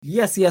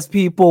Yes,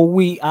 people,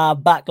 we are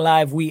back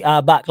live. We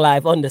are back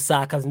live on the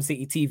Sarcasm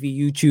City TV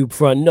YouTube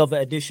for another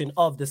edition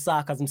of the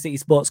Sarcasm City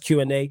Sports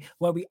Q&A,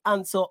 where we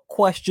answer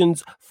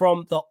questions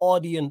from the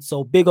audience.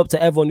 So big up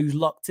to everyone who's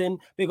locked in.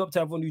 Big up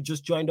to everyone who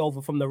just joined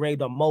over from the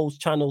Radar Mo's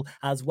channel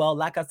as well.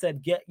 Like I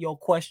said, get your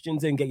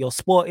questions in, get your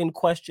sporting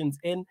questions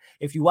in.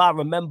 If you are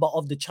a member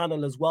of the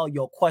channel as well,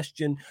 your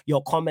question,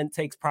 your comment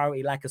takes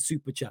priority like a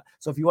super chat.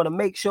 So if you want to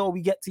make sure we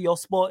get to your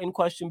sporting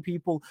question,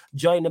 people,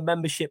 join the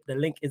membership. The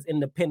link is in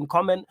the pinned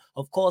comment.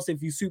 Of course,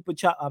 if you super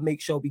chat, I'll make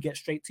sure we get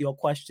straight to your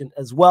question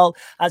as well.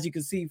 As you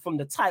can see from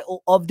the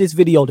title of this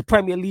video, the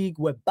Premier League,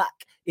 we're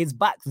back. It's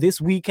back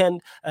this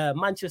weekend.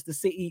 Manchester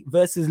City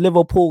versus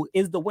Liverpool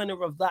is the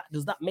winner of that.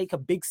 Does that make a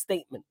big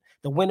statement?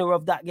 The winner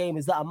of that game,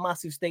 is that a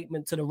massive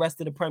statement to the rest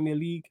of the Premier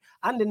League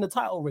and in the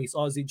title race?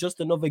 Or is it just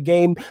another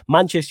game?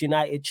 Manchester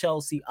United,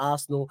 Chelsea,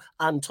 Arsenal,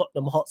 and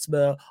Tottenham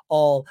Hotspur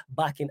all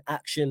back in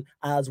action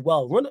as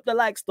well. Run up the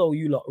likes though,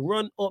 you lot.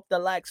 Run up the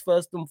likes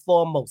first and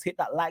foremost. Hit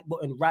that like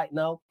button right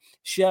now.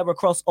 Share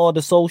across all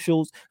the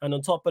socials. And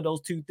on top of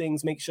those two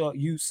things, make sure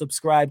you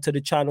subscribe to the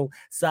channel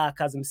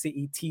Sarcasm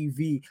City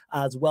TV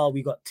as well.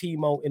 We got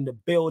Timo in the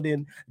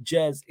building.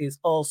 Jez is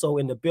also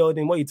in the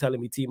building. What are you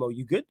telling me, Timo?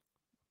 You good?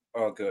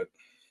 All good.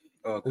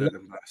 All good,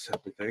 and that's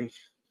everything.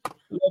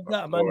 Love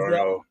that, man.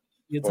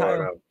 You're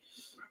tired.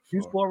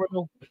 Who's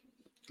 4-0?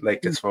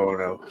 Lakers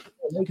 4-0.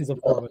 Lakers are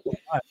 4-0. All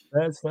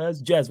right,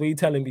 first. Jez, what are you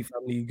telling me,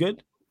 family? You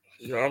good?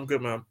 Yeah, I'm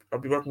good, man. I'll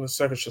be working in a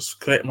second, just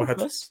clear my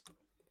head.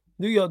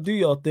 Do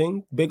your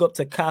thing. Big up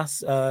to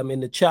Cass in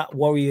the chat.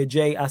 Warrior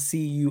J, I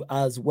see you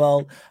as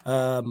well.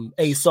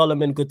 A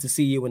Solomon, good to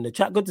see you in the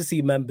chat. Good to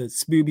see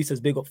members. Spooby says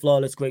big up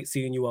Flawless, great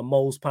seeing you on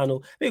Mo's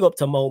panel. Big up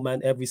to Mo,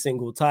 man, every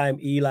single time.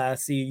 Eli, I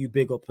see you,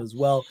 big up as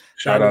well.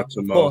 Shout out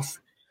to Mo. Course,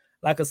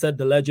 like I said,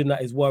 the legend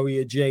that is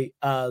Warrior J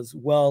as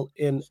well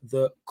in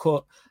the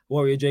cut.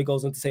 Warrior J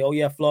goes on to say, oh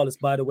yeah, Flawless,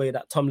 by the way,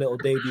 that Tom Little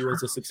debut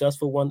was a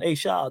successful one. Hey,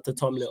 shout out to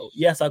Tom Little.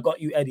 Yes, I got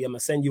you, Eddie. I'm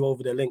gonna send you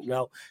over the link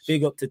now.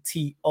 Big up to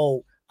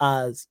T.O.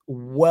 as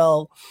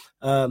well.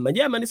 And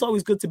yeah, man, it's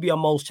always good to be on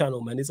Mo's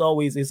channel, man. It's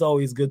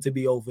always good to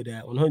be over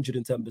there,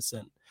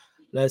 110%.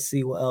 Let's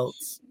see what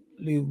else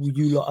you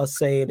lot are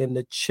saying in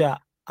the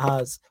chat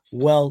as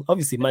well.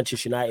 Obviously,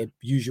 Manchester United,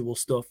 usual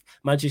stuff.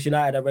 Manchester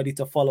United are ready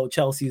to follow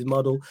Chelsea's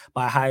model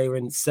by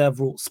hiring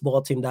several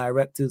sporting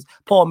directors.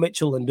 Paul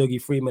Mitchell and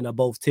Dougie Freeman are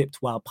both tipped,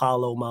 while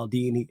Paolo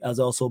Maldini has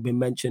also been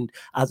mentioned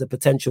as a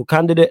potential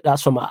candidate.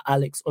 That's from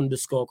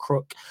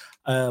Alex_Crook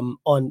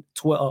on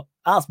Twitter.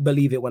 I'll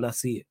believe it when I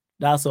see it.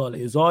 That's all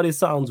it is. All this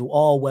sounds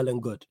all well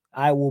and good.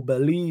 I will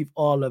believe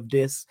all of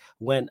this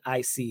when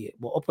I see it.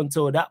 But up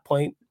until that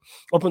point,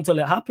 up until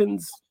it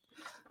happens,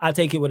 I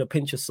take it with a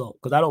pinch of salt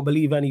because I don't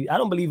believe any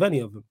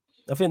of them.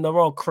 I think they're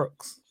all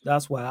crooks.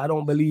 That's why I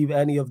don't believe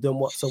any of them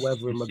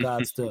whatsoever in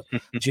regards to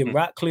Jim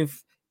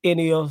Ratcliffe,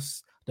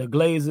 Ineos, the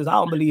Glazers. I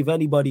don't believe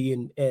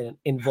anybody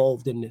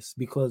involved in this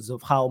because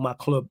of how my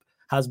club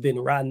has been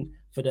ran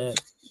for the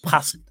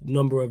past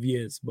number of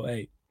years. But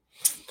hey,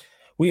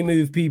 we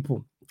move,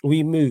 people.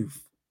 We move.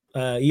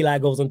 Eli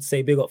goes on to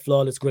say, big up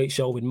Flawless, great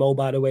show with Mo,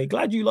 by the way.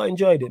 Glad you lot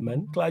enjoyed it,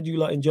 man. Glad you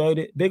lot enjoyed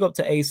it. Big up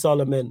to A.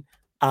 Solomon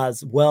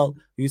as well,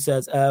 who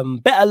says,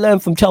 better learn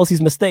from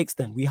Chelsea's mistakes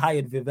then. We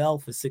hired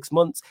Vivell for 6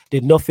 months,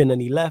 did nothing and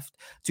he left.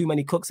 Too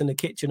many cooks in the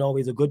kitchen,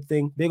 always a good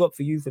thing. Big up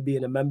for you for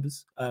being a member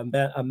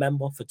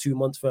for 2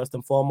 months, first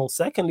and foremost.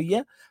 Secondly,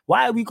 yeah,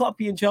 why are we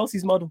copying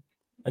Chelsea's model?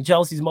 And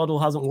Chelsea's model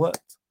hasn't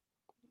worked.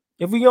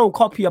 If we don't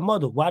copy a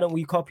model, why don't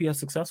we copy a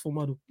successful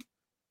model?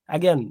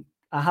 Again,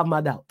 I have my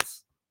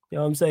doubts. You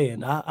know what I'm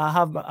saying? I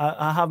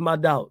have my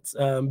doubts.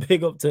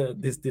 Big up to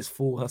this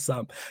fool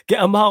Hassam.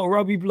 Get him out,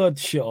 Robbie Blood.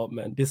 Shut up,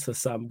 man. This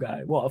Hassam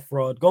guy. What a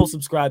fraud. Go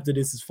subscribe to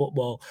This Is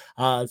Football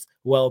as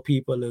well,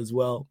 people, as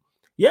well.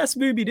 Yes,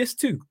 movie, this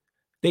too.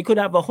 They could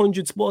have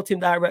 100 sporting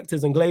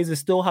directors and Glazers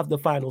still have the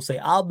final say.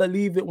 I'll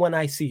believe it when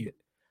I see it.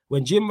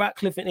 When Jim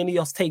Ratcliffe and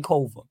Ineos take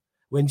over.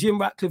 When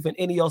Jim Ratcliffe and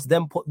Ineos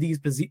then put these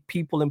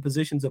people in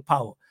positions of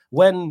power.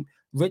 When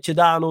Richard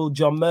Arnold,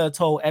 John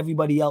Murtough,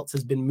 everybody else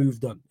has been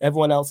moved on.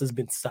 Everyone else has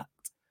been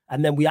sacked.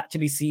 And then we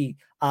actually see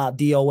our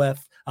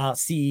DOF, our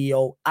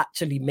CEO,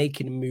 actually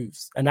making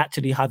moves and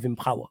actually having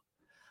power.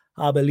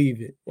 I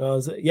believe it.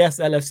 Yes,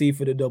 LFC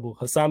for the double.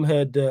 Hassam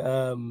heard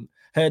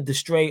the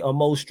straight on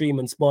Mo's stream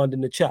and spawned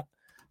in the chat.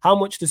 How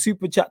much the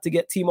super chat to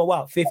get Timo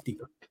out? 50.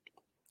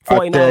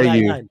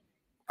 49.99.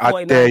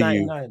 I dare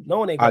you. No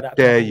one ain't got that. I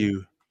dare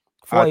you.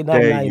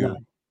 49.99.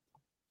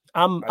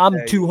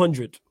 I'm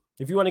 200.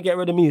 If you want to get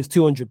rid of me, it's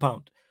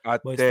 £200. I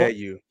dare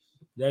you.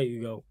 There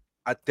you go.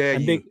 I dare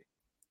you.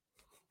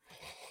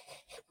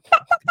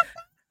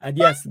 And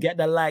yes, get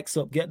the likes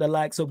up. Get the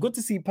likes up. Good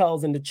to see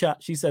Pals in the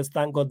chat. She says,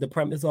 thank God the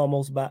Prem is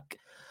almost back.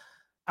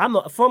 I'm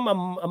not, from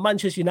a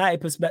Manchester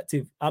United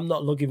perspective, I'm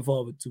not looking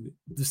forward to it.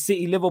 The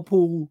City,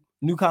 Liverpool,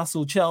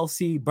 Newcastle,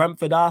 Chelsea,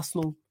 Brentford,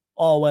 Arsenal,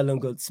 all well and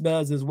good.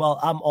 Spurs as well.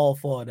 I'm all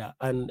for that.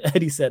 And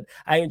Eddie said,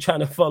 I ain't trying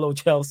to follow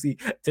Chelsea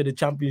to the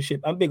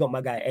championship. I'm big on my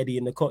guy Eddie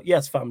in the court.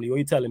 Yes, family. What are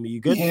you telling me? You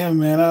good? Yeah,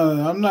 man.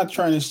 I'm not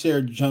trying to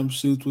share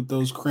jumpsuits with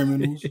those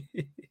criminals.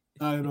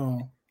 Not at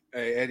all.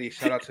 Hey Eddie,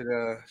 shout out to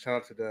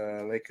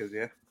the Lakers,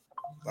 yeah.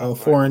 Oh,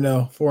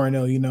 4-0,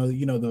 4-0. You know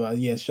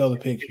the show the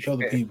picture, show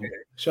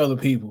the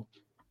people.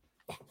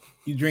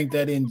 You drink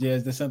that in,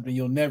 Jazz. That's something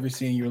you'll never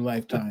see in your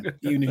lifetime.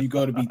 Even if you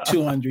go to be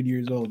 200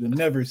 years old, you'll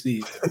never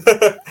see it.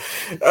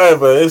 All right,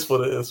 but it's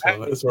what it is.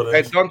 It's what it Hey,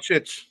 is.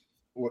 Doncic,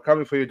 we're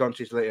coming for you,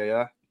 Doncic, later,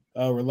 yeah.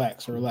 Oh,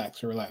 relax.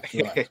 Let's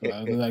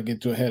not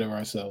get too ahead of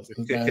ourselves.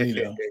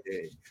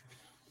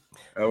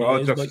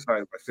 All jokes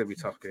aside, but still be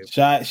tough game.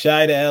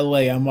 Shy to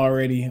LA. I'm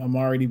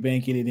already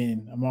banking it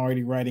in. I'm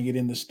already writing it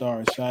in the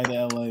stars. Shy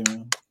to LA,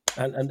 man.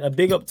 And a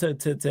big up to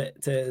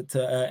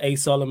A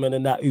Solomon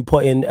and that who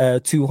put in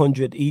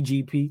 200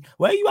 EGP.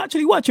 Where are you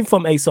actually watching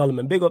from, A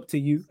Solomon? Big up to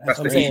you. That's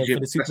I'm saying for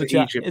the super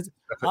chat. It's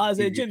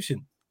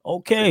Egyptian.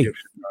 Okay.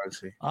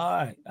 All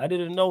right. I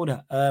didn't know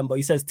that. But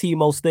he says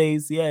Timo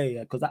stays.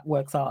 Yeah, because that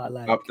works out at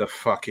like up the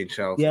fucking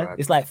shelf. Yeah, man.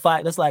 it's like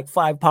that's like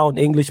 £5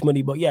 English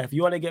money. But yeah, if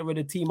you want to get rid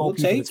of Timo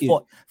people, it's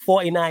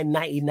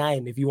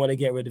 $49.99 if you want to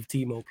get rid of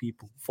Timo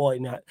people.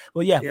 49.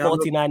 Well, yeah,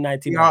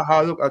 $49.99.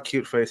 How look at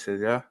cute faces,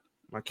 yeah.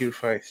 My cute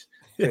face.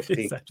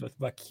 50.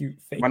 My cute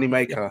face. Money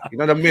maker. You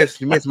know the Miz.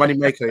 You miss money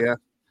maker, yeah.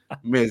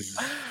 Miz.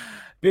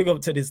 Big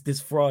up to this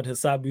fraud,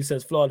 Hassan, who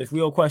says, flawless.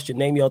 Real question.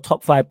 Name your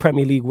top 5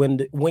 Premier League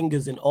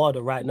wingers in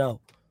order right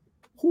now.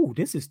 Ooh,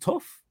 this is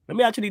tough. Let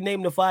me actually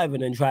name the 5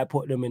 and then try to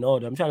put them in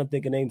order. I'm trying to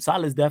think of names.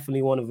 Salah's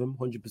definitely one of them,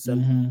 100%.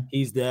 Mm-hmm.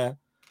 He's there.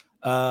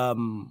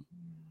 Premier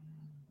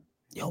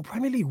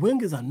League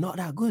wingers are not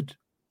that good.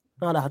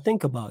 Now that I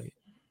think about it.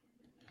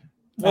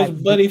 What's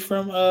buddy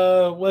from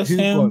West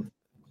Ham?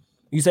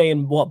 You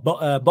saying what?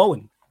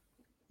 Bowen?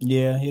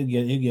 Yeah, he'll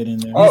get in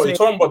there. Oh, you're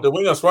talking about the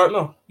wingers right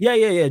now?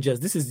 Yeah, Jess.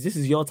 This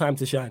is your time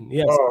to shine.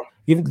 Yes.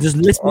 Even just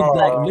list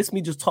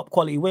me just top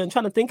quality wing. I'm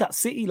trying to think at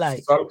City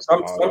like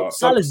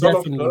Salah's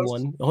definitely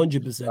one,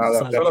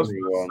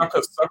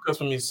 100%. Saka's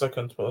for me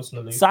second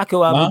personally. Saka,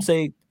 I would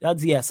say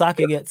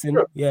Saka gets in.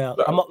 Yeah,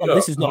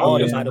 this is not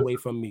order by the way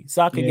from me.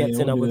 Saka gets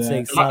in. I would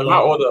say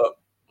Salah.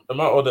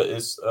 My order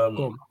is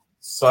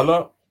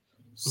Salah,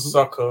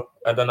 Saka,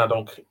 and then I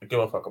don't give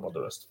a fuck about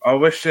the rest. I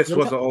wish this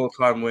was an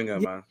all-time winger,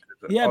 man.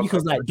 Yeah,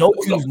 because like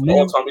Doku's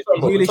new.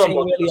 Grealish ain't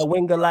really a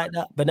winger like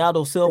that.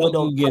 Bernardo Silva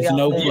don't gets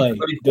no play.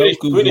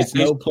 Doku gets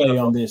no play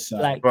on this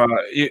side. But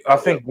I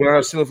think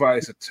Bernardo Silva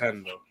is a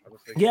 10 though.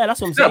 Yeah,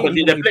 that's what I'm saying.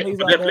 Yeah, but they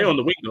play on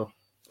the wing though.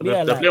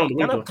 Yeah, like,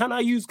 can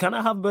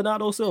I have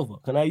Bernardo Silva?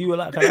 Can I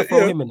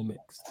throw him in the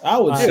mix? I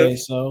would say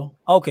so.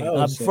 Okay,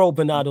 I'll throw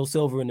Bernardo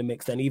Silva in the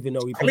mix then, even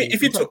though he plays.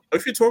 If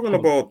you're talking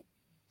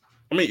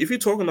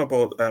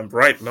about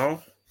right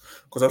now.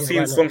 Because I've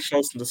seen some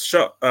shots in the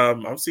shot.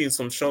 I'm seeing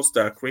some shots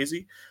that are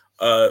crazy.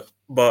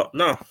 But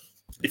no,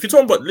 if you're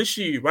talking about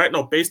literally right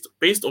now, based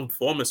on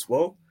form as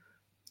well,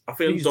 I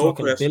think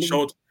Doku has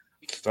showed.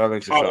 If you're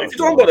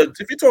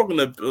talking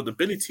about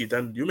ability,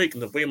 then you're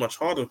making it way much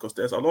harder because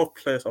there's a lot of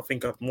players I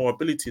think have more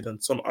ability than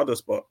some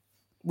others. But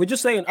we're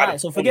just saying, all right.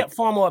 So forget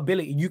form or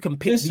ability. You can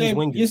pick these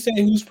wingers. You're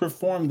saying who's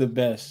performed the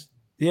best.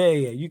 Yeah.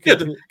 You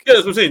can. That's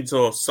what I'm saying.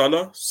 So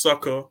Salah,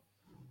 Saka.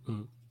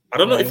 I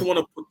don't know if you want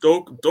to put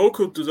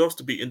Doku deserves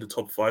to be in the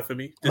top 5 for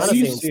me.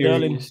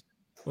 Sterling.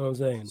 What I'm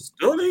saying.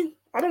 Sterling?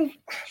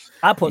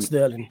 I put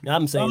Sterling.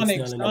 I'm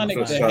saying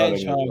Sonic the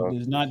Hedgehog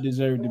does not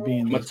deserve to be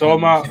in this.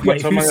 Matoma.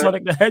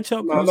 Sonic the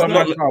Hedgehog?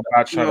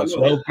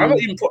 I'm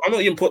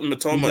not even putting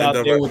Matoma in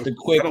out there with the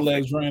quick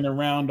legs running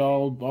around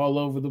all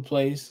over the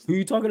place. Who are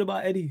you talking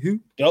about, Eddie?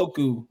 Who?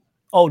 Doku.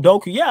 Oh,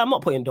 Doku. Yeah, I'm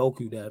not putting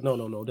Doku there.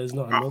 No. There's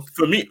not enough.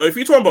 For me, if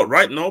you're talking about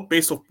right now,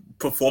 based on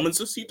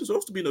performances, he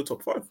deserves to be in the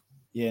top 5.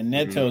 Yeah,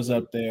 Neto's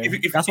up there.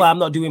 That's why I'm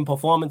not doing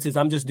performances.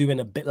 I'm just doing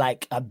a bit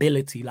like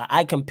ability. Like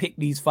I can pick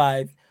these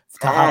 5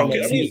 to have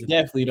next season.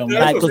 Definitely don't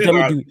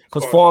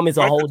because form is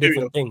a whole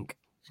different thing.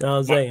 You know what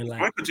I'm saying?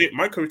 Like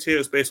my criteria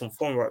is based on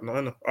form right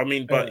now. I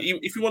mean, but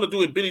if you want to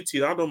do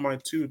ability, I don't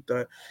mind too.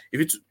 That if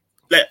it's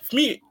like for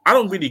me, I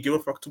don't really give a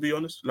fuck to be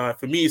honest. Like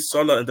for me, it's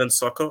Salah and then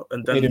Saka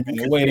and then.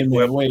 Wait a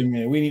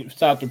minute. We need to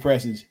stop the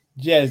presses.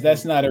 Jez,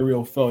 that's not a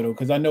real photo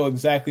because I know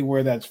exactly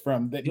where that's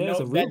from. That did not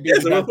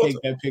take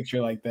that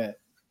picture like that.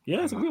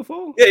 Yeah, it's a real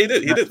photo. Yeah, he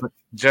did.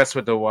 Just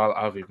with the wild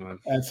Avi, man.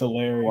 That's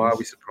hilarious. Why are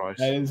we surprised?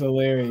 That is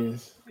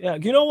hilarious. Yeah,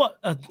 you know what,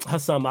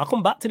 Hassan? I'll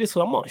come back to this.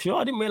 So I'm not sure.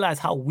 I didn't realize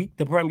how weak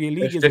the Premier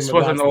League is. This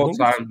wasn't all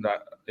time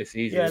that it's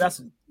easy.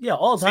 Yeah,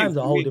 all time's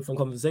a whole different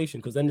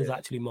conversation because then there's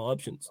actually more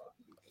options.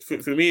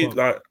 For me,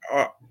 like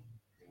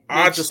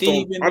I just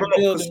Steve don't. I don't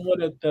know.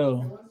 What up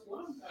though?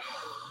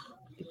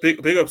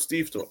 Big up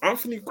Steve though.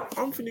 Anthony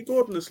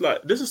Gordon is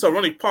like this is a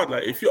ironic part.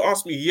 Like if you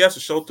ask me, he has a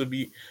show to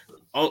be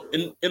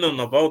in and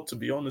about, to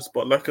be honest.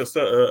 But like I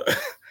said,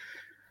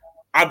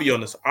 I'll be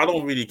honest. I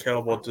don't really care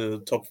about the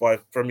top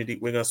 5 Premier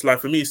League wingers. Like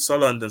for me,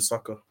 Salah and then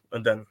Saka,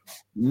 and then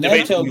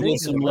Neto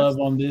gets some love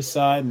on this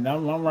side, and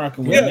I'm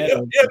rocking with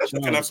Neto. Yeah, that's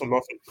what can have some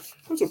laughing.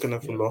 I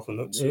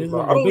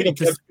don't really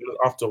care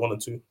after 1 or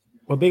 2.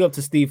 Well, big up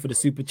to Steve for the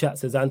super chat.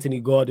 Says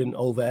Anthony Gordon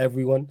over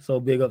everyone. So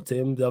big up to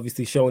him. They're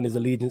obviously showing his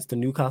allegiance to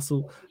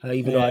Newcastle,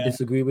 even though I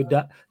disagree with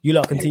that. You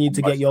lot continue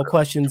to get your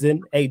questions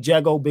in. Hey,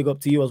 Jago, big up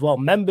to you as well.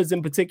 Members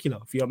in particular,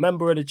 if you're a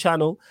member of the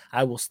channel,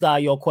 I will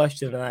star your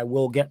question and I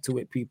will get to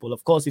it, people.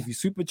 Of course, if you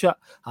super chat,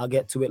 I'll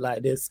get to it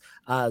like this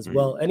as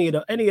well. Any of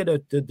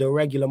the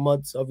regular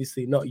mods,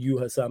 obviously not you,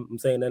 Hassan. I'm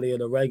saying any of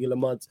the regular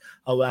mods,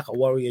 or like a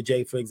Warrior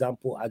J, for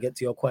example, I get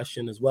to your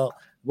question as well.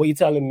 What are you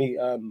telling me,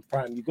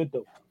 Prime? You good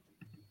though?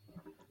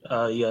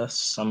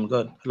 Yes, I'm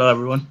good. Hello,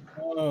 everyone.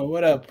 Oh,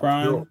 what up,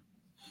 Prime?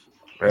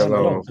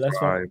 Hello,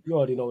 Prime. You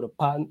already know the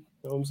pattern.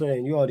 You know what I'm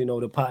saying? You already know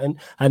the pattern.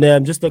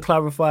 And just to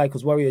clarify,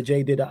 because Warrior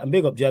J did that, and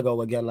big up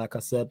Jago again, like I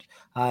said.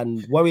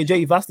 And Warrior J,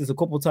 you've asked this a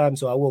couple times,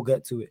 so I will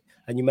get to it.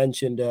 And you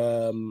mentioned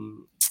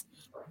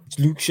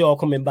Luke Shaw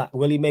coming back.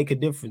 Will he make a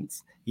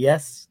difference?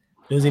 Yes.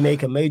 Does he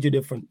make a major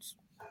difference?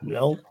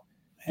 No.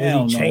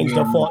 Will he change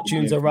the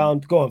fortunes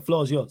around? Go on,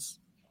 floor's yours.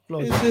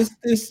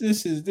 This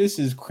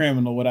is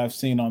criminal what I've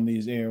seen on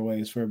these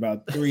airways for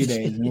about 3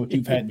 days and what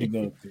you've had to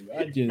go through.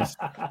 I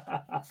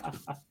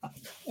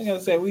gotta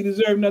say we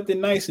deserve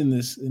nothing nice in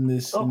this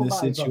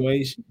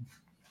situation.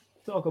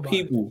 Talk about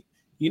people.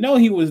 You know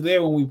he was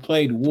there when we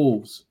played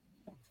Wolves.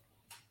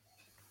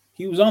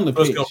 He was on the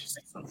pitch.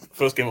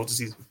 First game of the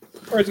season.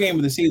 First game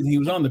of the season, he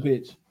was on the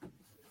pitch.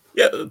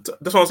 Yeah,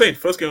 that's what I'm saying.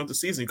 First game of the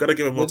season, you gotta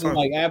give him more time.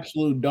 Like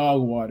absolute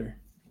dog water.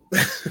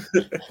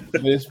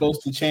 But it's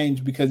supposed to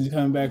change because he's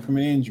coming back from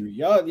an injury.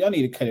 Y'all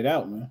need to cut it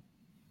out, man.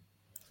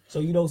 So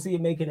you don't see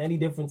it making any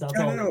difference at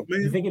all?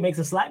 You think it makes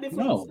a slight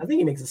difference? No. I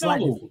think it makes a slight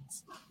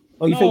difference.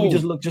 Or you think we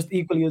just look just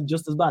equally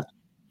just as bad?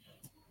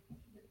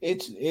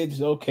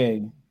 It's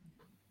okay.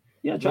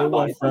 Yeah,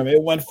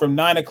 it went from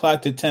 9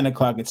 o'clock to 10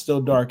 o'clock. It's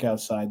still dark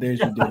outside. There's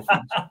your difference.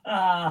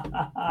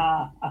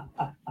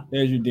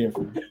 There's your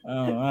difference.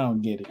 I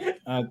don't get it.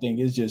 I think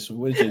it's just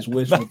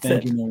wishful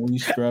thinking and we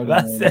struggle.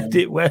 I said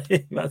it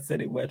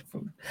went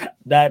from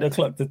 9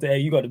 o'clock to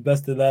 10. You got the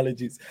best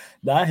analogies.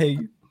 I hate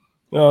you.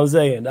 You know what I'm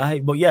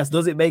saying? But yes,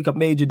 does it make a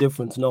major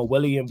difference? No.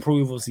 Will he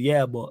improve us?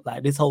 Yeah, but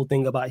like this whole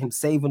thing about him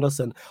saving us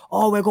and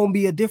we're gonna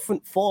be a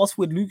different force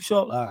with Luke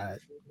Shaw. All right,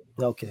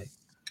 okay.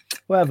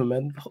 Whatever,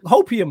 man.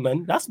 Hopium,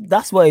 man.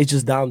 That's what it's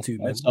just down to,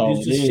 man. That's all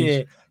it's just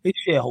sheer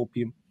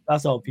hopium.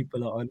 That's all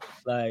people are on.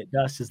 Like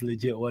that's just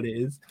legit what it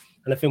is.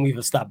 And I think we've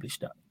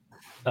established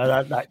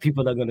that. Like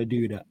people are gonna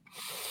do that.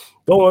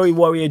 Don't worry,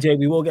 Warrior J.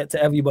 We will get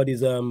to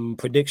everybody's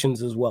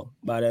predictions as well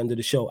by the end of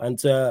the show. And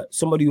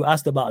somebody who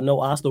asked about no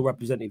Arsenal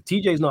representative.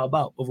 TJ's not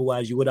about.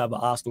 Otherwise, you would have an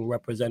Arsenal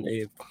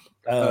representative.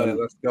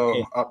 Let's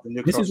go up the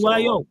Newcastle. This is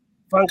why,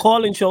 fan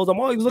calling shows. I'm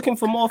always looking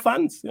for more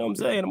fans. You know what I'm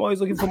saying? I'm always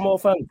looking for more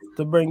fans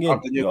to bring in.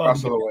 Up the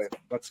Newcastle away.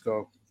 Let's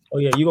go. Oh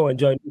yeah, you go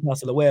enjoy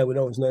Newcastle away. We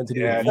know it's nothing to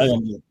do with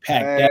it.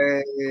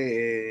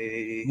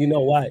 Hey. You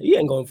know why? He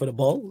ain't going for the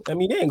ball. I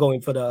mean, he ain't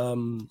going for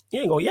the He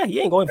ain't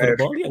going for the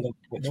ball. He ain't going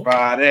for the ball.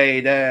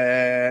 Friday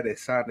there.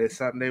 It's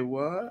Sunday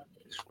what?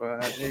 It's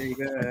Friday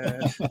there.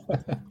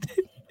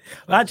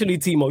 Actually,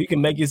 Timo, you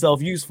can make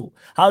yourself useful.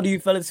 How do you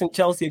fellas think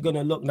Chelsea are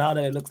gonna look now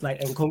that it looks like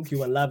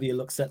Nkunku and Lavia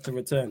look set to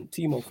return?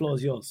 Timo,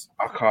 floor's yours.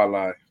 I can't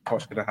lie.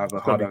 Poch's gonna have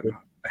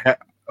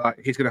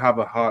he's gonna have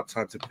a hard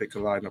time to pick a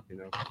lineup. You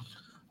know,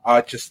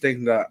 I just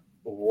think that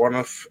one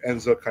of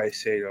Enzo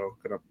Caicedo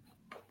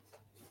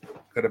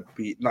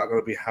not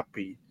gonna be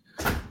happy.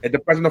 It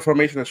depends on the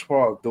formation as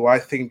well. Do I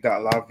think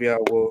that Lavia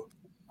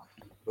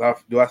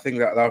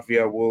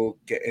will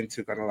get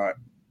into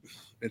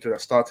into the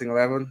starting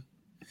 11?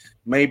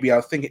 Maybe.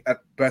 I think at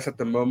best at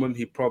the moment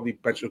he probably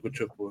bench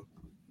Ukuchukwu,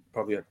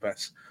 probably at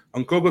best.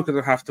 Nkunku's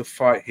gonna have to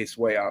fight his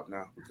way out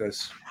now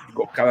because you've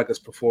got Gallagher's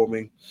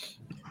performing,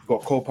 you've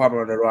got Cole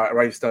Palmer on the right,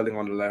 Raheem Sterling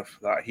on the left.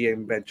 Like he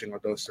ain't benching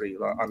of those three,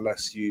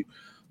 unless you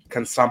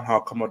can somehow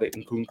accommodate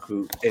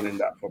Nkunku in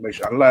that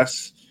formation.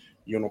 Unless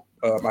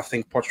I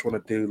think Poch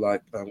want to do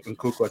like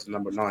Nkunku as the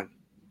number 9.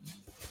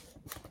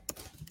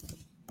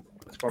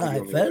 That's probably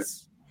all right,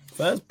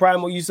 First,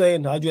 Prime, what you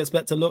saying? How do you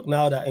expect to look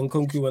now that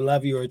Nkunku and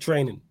Lavia are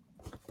training?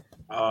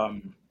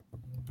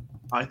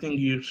 I think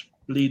you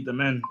lead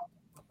them in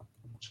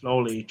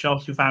slowly.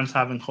 Chelsea fans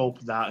having hope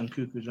that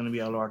Nkunku is going to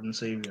be our Lord and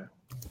Savior.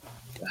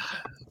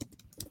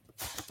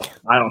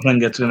 I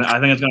think it's going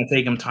to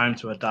take him time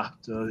to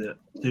adapt to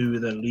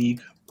the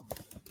league,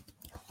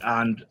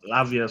 and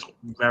Lavia is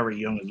very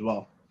young as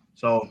well.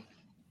 So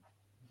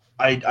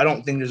I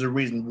don't think there's a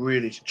reason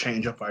really to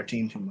change up our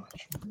team too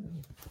much.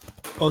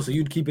 Oh, so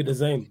you'd keep it the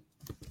same?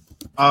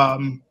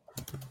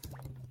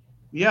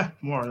 Yeah,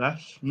 more or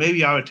less.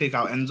 Maybe I would take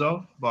out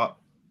Enzo, but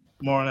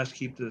more or less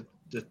keep the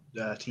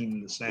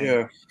team the same.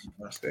 Yeah,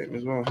 same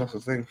as well. That's the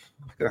thing.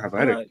 Gonna have a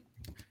headache.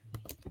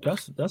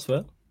 That's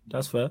fair.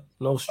 That's fair.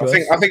 No stress.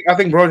 I think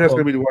Broja's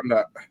gonna be the one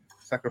that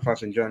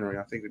sacrificed in January.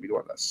 I think he'll be the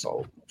one that's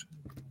sold.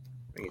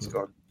 I think he's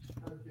gone.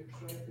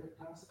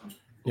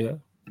 Yeah.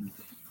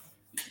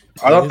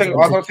 I don't think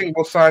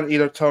we'll sign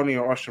either Tony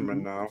or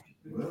Osherman now.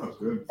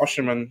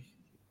 Osherman,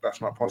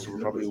 that's not possible.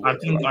 Probably. I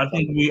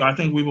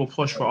think we will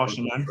push for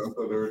Osimhen,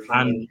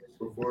 and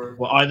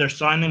we'll either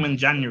sign him in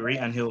January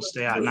and he'll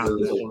stay at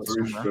Napoli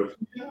somewhere,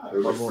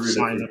 or we'll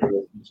sign him.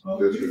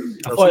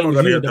 I thought it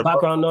was you, the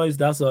background noise.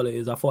 That's all it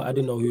is. I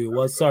didn't know who it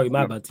was. Sorry,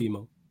 my bad,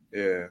 Timo.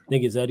 Yeah, I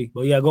think it's Eddie.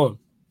 But yeah, go on.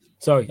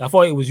 Sorry, I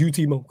thought it was you,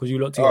 Timo, because you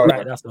looked to your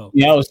right. That's all.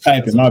 Yeah, I was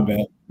typing. My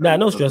bad. Nah,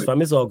 no stress,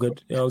 fam. It's all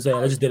good. You know what I'm saying?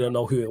 I just didn't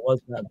know who it was.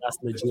 That's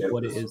legit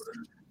what it is.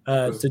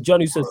 So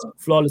Johnny says,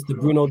 flawless. The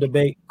Bruno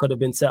debate could have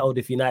been settled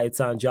if United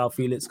signed João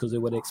Felix because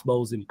it would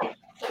expose him.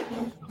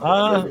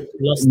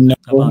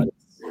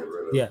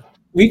 Yeah.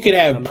 We could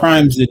have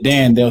Prime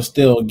Zidane. They'll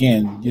still,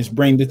 again, just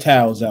bring the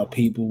towels out,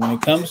 people. When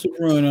it comes to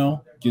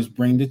Bruno, just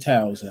bring the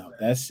towels out.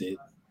 That's it.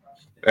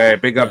 Hey,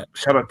 big up.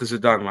 Shout out to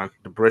Zidane, man.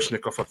 The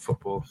Baryshnikov of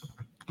football.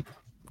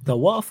 The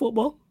what of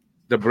football?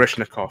 The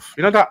Baryshnikov.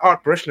 You know that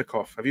art,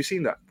 Baryshnikov? Have you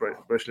seen that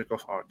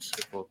Baryshnikov art?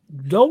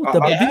 No. How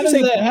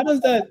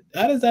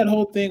does that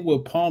whole thing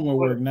with Palmer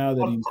work now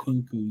that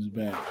Nkunku's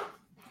back?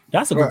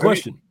 That's a good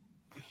question.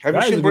 Have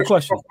you seen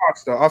Baryshnikov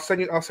arts though? I'll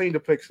send you the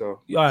pics though.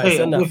 All right,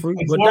 send that through.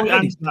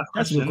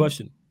 That's a good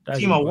question.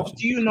 Timo, what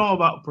do you know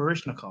about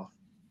Baryshnikov?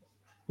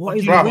 What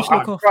is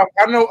Baryshnikov?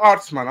 I know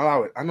arts, man.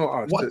 Allow it. I know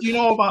arts. What do you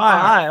know about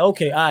art? All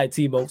right,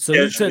 Timo.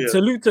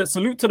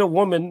 Salute to the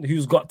woman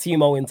who's got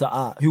Timo into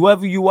art.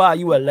 Whoever you are,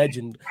 you a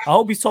legend. I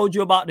hope he's told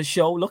you about the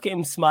show. Look at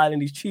him smiling.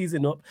 He's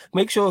cheesing up.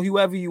 Make sure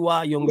whoever you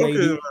are, young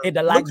lady, hit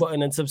the like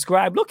button and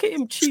subscribe. Look at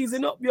him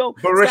cheesing up, yo.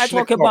 Start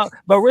talking about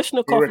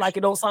Baryshnikov like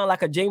it don't sound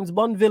like a James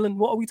Bond villain.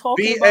 What are we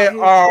talking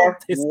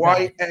about?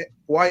 Baryshni.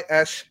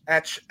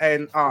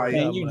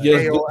 And you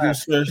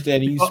just searched that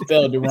and you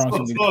spelled it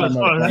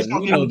wrong. Let's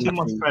not give him too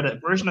much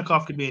credit.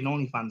 Baryshnikov could be an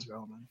OnlyFans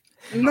girl, man.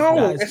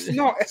 No, it's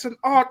not. It's an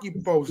art, you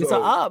bozo. It's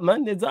an art,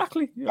 man.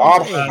 Exactly.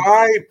 Art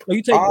hype.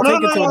 You take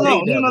it to a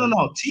date.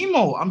 No.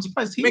 Timo, I'm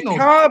surprised he knows.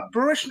 Mikhail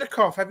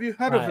Baryshnikov. Have you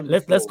heard of him?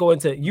 Let's go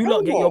into you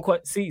lot. Get your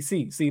question.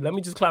 See. Let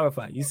me just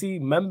clarify. You see,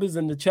 members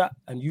in the chat,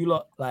 and you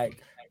lot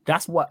like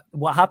that's what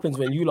happens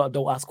when you lot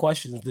don't ask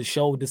questions. The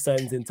show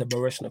descends into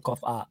Baryshnikov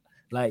art.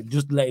 Like,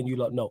 just letting you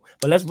lot know.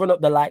 But let's run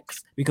up the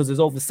likes because there's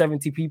over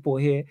 70 people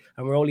here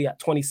and we're only at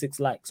 26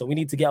 likes. So we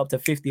need to get up to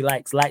 50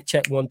 likes. Like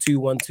check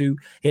 1212.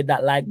 Hit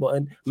that like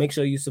button. Make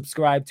sure you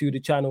subscribe to the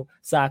channel,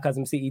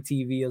 Sarcasm City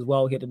TV as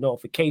well. Hit the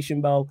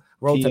notification bell.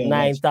 Roll to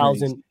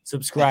 9,000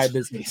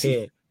 subscribers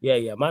here.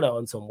 Yeah, man, are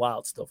on some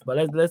wild stuff. But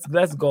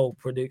let's go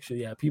prediction.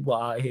 Yeah, people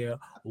are out here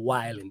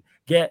wilding.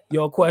 Get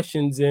your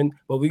questions in,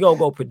 but we're gonna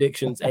go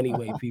predictions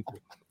anyway,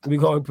 people. We're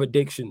going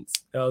predictions.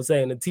 You know what I'm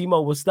saying? And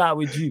Timo, will start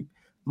with you.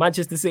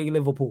 Manchester City,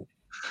 Liverpool.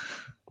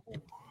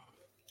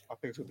 I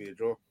think it'll be a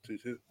draw,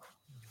 2-2.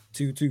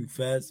 2-2,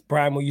 Fez.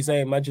 Prime, what you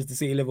saying? Manchester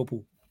City,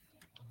 Liverpool.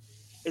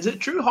 Is it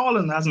true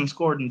Haaland hasn't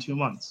scored in 2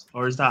 months?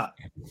 Or is that?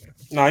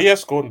 No, he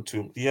has scored in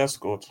 2. He has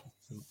scored.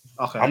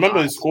 Okay. I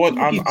remember he scored.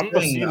 I'm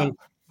not seeing him.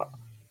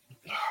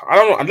 I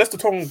don't know, unless they're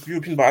talking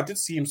European, but I did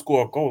see him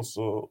score a goal,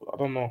 so I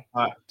don't know.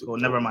 All right, cool.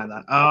 Never mind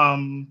that.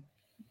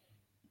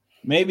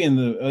 Maybe in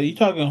the are you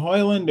talking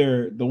Hoyland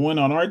or the one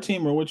on our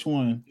team or which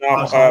one? No,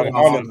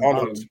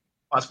 Haaland.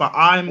 That's fine.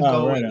 I'm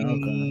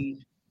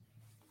going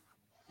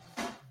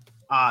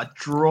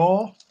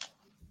draw.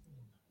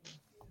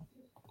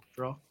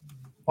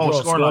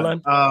 Oh,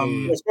 scoreline.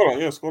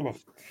 Scoreline.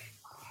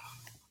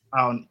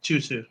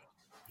 2-2.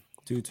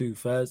 2-2,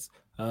 Fez.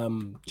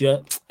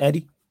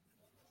 Eddie.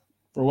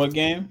 For what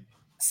game?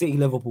 City,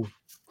 Liverpool.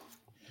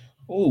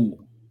 Ooh.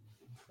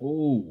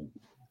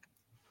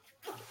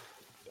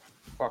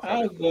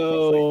 I'll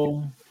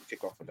go.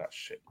 Kick off with that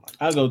shit, man.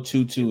 I'll go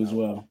 2-2 as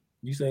well.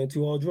 You saying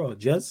 2-2 draw,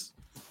 Jess?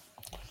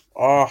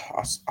 I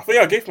think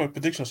I gave my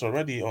predictions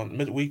already on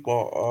midweek,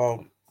 but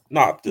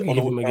not on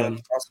the again.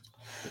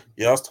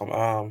 Last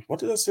time. What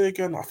did I say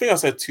again? I think I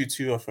said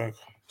 2-2. I think.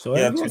 So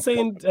everyone's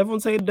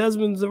saying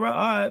Desmond's around.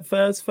 All right,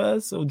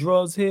 fast. So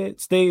draws here.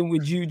 Staying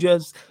with you,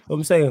 Jess.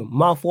 I'm saying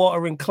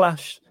mouth-watering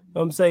clash.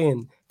 I'm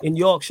saying in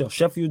Yorkshire,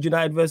 Sheffield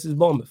United versus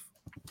Bournemouth.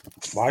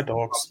 My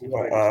dogs.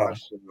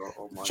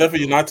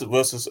 Sheffield United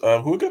versus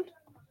who again?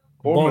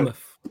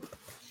 Bournemouth.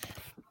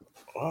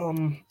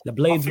 The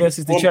Blades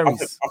versus the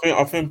Cherries.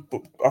 I think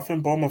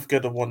Bournemouth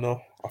get the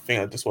 1-0. I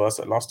think that's what I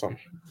said last time.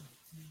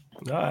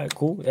 All right,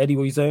 cool. Eddie,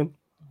 what you saying?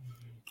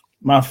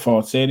 My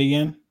fault. Say it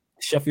again.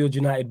 Sheffield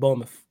United,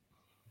 Bournemouth.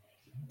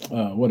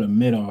 What a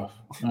mid-off.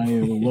 I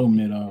hear a low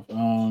mid-off. I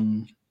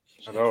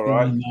know,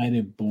 right?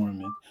 United,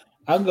 Bournemouth.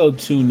 I'll go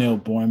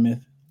 2-0 Bournemouth.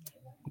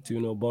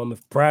 2-0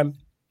 Bournemouth. Prime.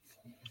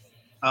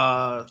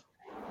 3-1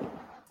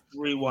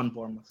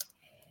 Bournemouth.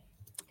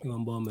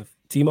 3-1 Bournemouth.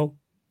 Timo.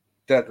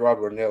 Dead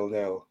rubber 0-0.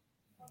 You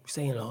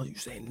saying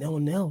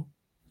 0-0.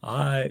 All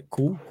right,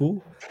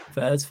 cool.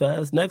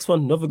 Fast. Next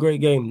one, another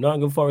great game.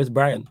 Nottingham Forest,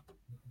 Brighton.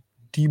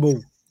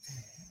 Timo.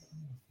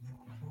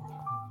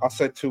 I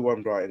said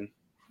 2-1 Brighton.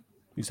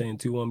 You saying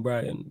 2-1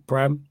 Brighton.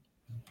 Prime?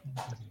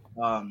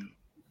 I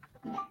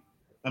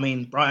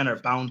mean, Brighton are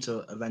bound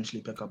to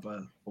eventually pick up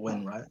a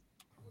win, right?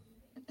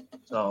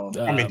 So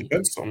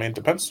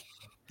depends.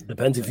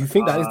 Depends if you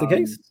think that is the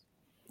case.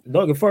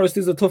 Nottingham Forest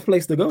is a tough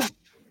place to go.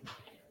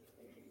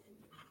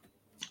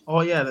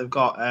 Oh yeah, they've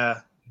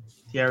got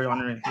Thierry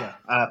Henry.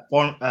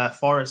 Yeah,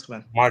 Forest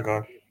win. My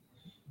God.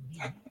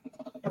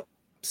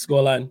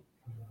 Scoreline.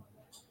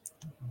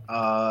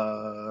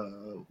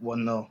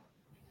 1-0.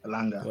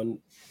 Alanga.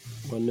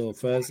 1-0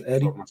 first.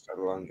 Eddie.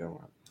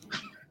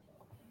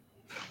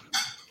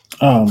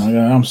 Oh my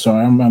God, I'm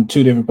sorry. I'm on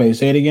two different places.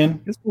 Say it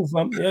again. It's cool,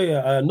 fam.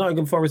 Yeah.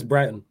 Nottingham Forest,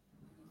 Brighton.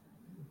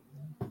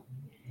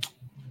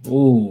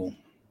 Ooh.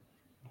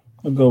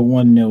 I'll go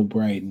 1-0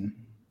 Brighton.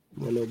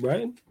 1-0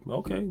 Brighton.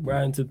 Okay.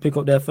 Brighton to pick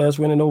up their first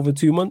win in over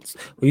 2 months.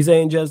 What are you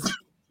saying, Jez?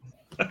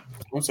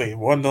 I'm saying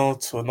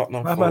 1-0 to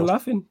Nottingham Why am I Forest.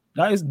 laughing?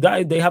 That is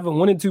they haven't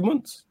won in 2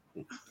 months.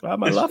 Why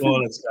am I laughing?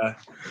 Flawless guy.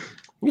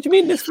 What do you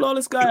mean this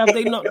flawless guy? Have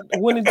they not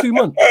won in 2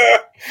 months?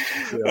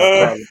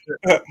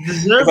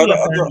 Deservedly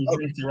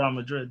linked to Real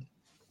Madrid.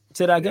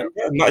 Say that again.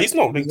 No, he's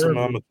not linked to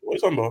Real Madrid. What are you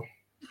talking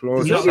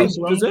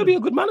about? Deserve be a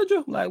good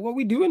manager. Like, what are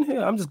we doing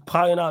here? I'm just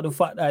piling out the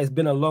fact that it's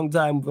been a long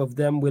time of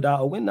them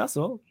without a win. That's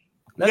all.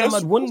 Let them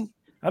had won.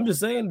 I'm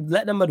just saying,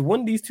 let them had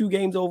won these 2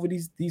 games over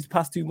these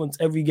past 2 months.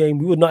 Every game,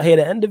 we would not hear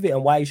the end of it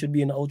and why he should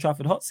be in the Old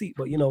Trafford hot seat.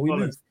 But we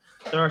lose.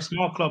 They're a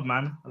small club,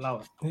 man. Allow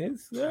it.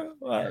 Yes, yeah.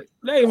 Right.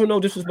 There ain't even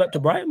no disrespect to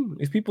Brighton.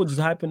 It's people just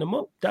hyping them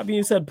up. That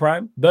being said,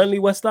 Prime, Burnley,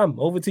 West Ham,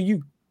 over to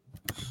you.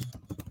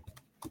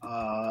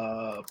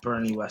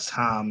 Burnley, West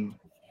Ham.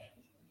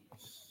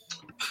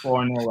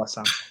 4-0 West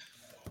Ham.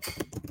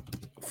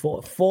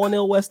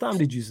 4-0 West Ham,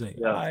 did you say?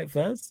 Yeah. All right,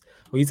 first.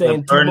 What are you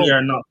saying? Burnley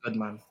are not good,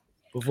 man.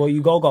 Before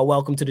you go, got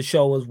welcome to the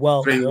show as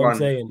well. 3-1. You know what I'm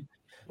saying?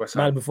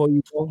 Man, before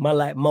you go, man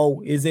like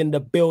Mo is in the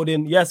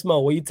building. Yes, Mo,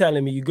 what are you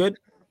telling me? You good?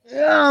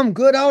 Yeah, I'm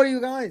good. How are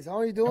you guys? How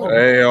are you doing?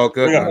 Hey, all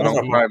good. Yeah,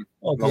 Long time.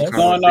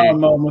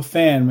 No, I'm a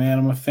fan, man.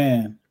 I'm a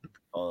fan.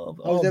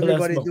 How's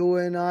everybody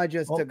doing? I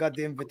just got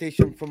the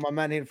invitation from my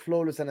man here,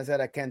 Flawless, and I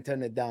said I can't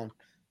turn it down.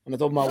 And I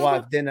told my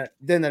wife, dinner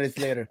is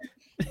later.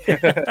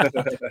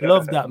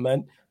 Love that,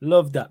 man.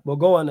 Love that. Well,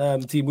 go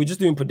on, team. We're just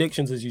doing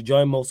predictions as you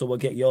join, Mo, so we'll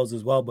get yours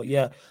as well. But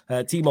yeah,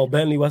 Timo,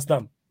 Burnley, West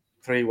Ham.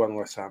 3-1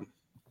 West Ham.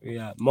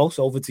 Yeah, most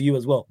over to you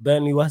as well.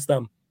 Burnley, West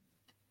Ham.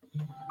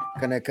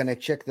 Can I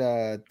check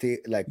the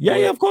like? Yeah,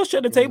 of course.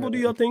 Check the table. Do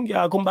your thing.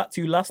 Yeah, I'll come back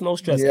to you last. No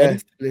stress. Yes,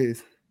 Eddie?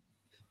 please.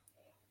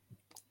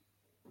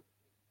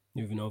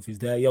 You even know if he's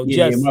there. Yo,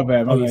 Yeah, Jess. my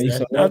bad.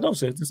 No,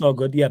 sir. It's all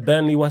good. Yeah,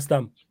 Burnley, West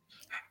Ham.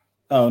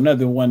 Oh,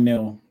 another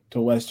 1-0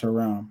 to West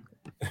Ham.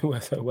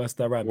 West Ham. West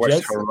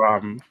Jess?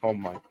 Ham. Oh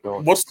my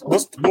God. What's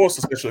the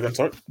special again?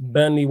 Sorry.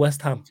 Burnley,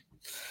 West Ham.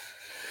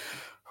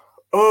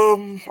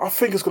 I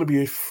think it's gonna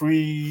be a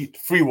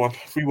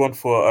 3-1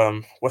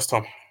 for West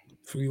Ham.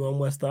 3-1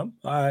 West Ham.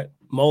 All right.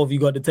 Mo, have you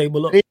got the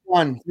table up?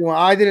 3-1.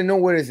 I didn't know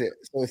where is it.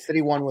 So it's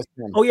 3-1 West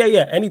Ham. Oh,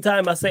 yeah.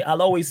 Anytime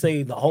I'll always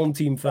say the home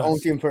team first. Home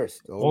team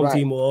first. Home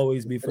team will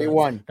always be first.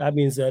 3-1. That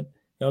being said, you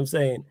know what I'm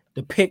saying?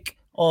 The pick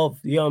of,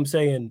 you know what I'm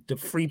saying, the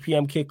 3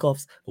 p.m.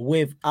 kickoffs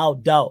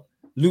without doubt.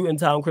 Luton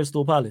Town,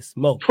 Crystal Palace.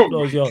 Mo,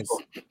 floor's yours.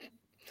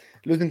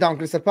 Luton Town,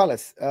 Crystal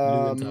Palace.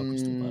 Luton Town,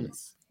 Crystal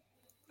Palace.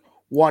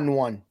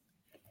 1-1.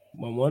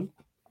 1-1?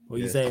 What are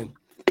you saying?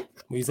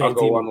 I'll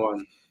go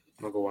 1-1.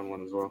 I'll go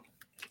 1-1 as well.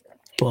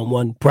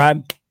 1-1.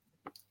 Prime?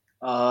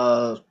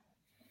 1-0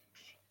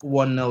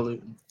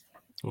 Luton.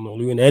 1-0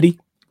 Luton. Eddie?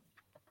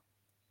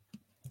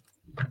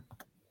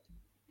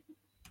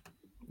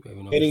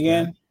 It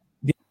again?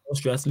 Yeah, no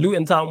stress.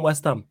 Luton Town,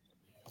 West Ham.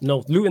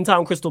 No, Luton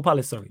Town, Crystal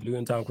Palace. Sorry,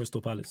 Luton Town,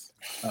 Crystal Palace.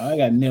 I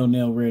got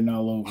 0-0 written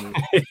all over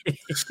it.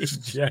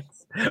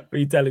 Jess, what are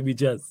you telling me,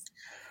 Jess?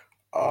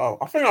 I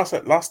think I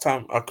said last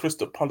time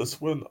Crystal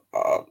Palace win.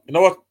 You know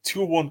what?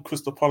 2-1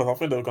 Crystal Palace. I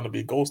think they're going to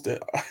be goals there.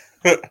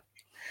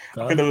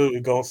 I think there will be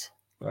goals.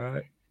 All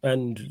right.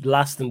 And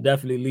last and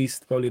definitely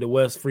least, probably the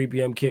worst 3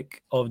 p.m.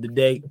 kick of the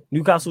day.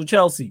 Newcastle,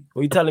 Chelsea.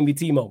 What are you telling me,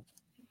 Timo?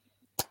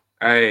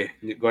 Hey,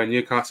 going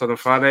Newcastle on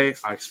Friday.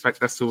 I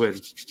expect us to win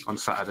on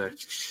Saturday.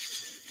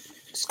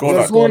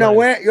 You're going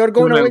away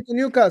to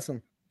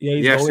Newcastle. Yeah,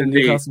 he's going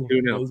indeed. Newcastle.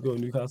 He's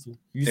going Newcastle.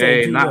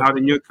 Hey, not out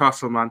of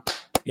Newcastle, man.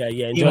 Yeah.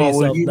 Enjoy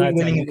yourself. You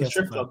winning in the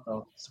strip club,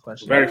 though. That's the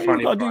question. Very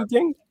funny. Do you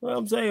think? What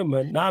I'm saying,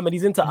 man. Nah, man,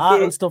 he's into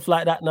art and stuff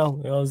like that now.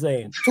 You know what I'm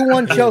saying?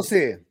 2-1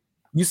 Chelsea.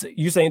 You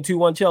saying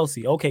 2-1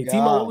 Chelsea? Okay, yeah.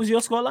 Timo, what was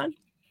your scoreline?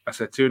 I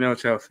said 2-0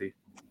 Chelsea.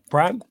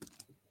 Prime.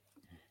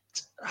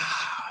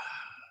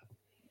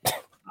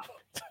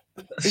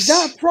 Is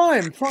that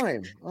prime?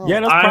 Oh.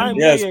 Yeah, that's prime.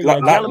 Yes,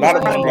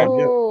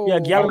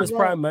 Gallum is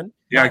prime, man.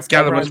 Yeah,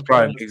 Gallum is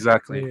prime.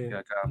 Exactly.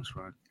 Yeah, Gallum's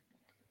prime.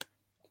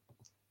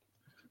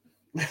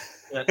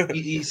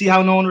 You see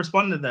how no one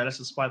responded there? Let's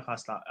just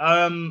bypass that.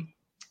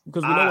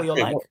 Because we know what you're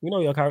like. We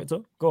know your character.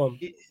 Go on.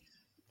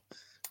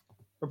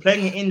 We're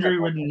playing an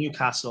injury-ridden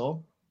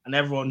Newcastle, and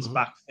everyone's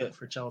back fit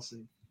for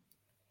Chelsea.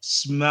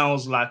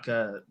 Smells like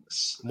a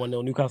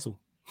 1-0 Newcastle.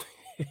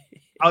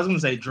 I was going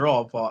to say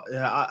draw, but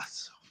yeah,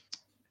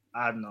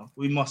 I don't know.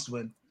 We must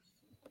win.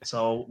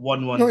 So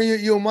 1-1. No,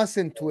 you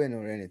mustn't win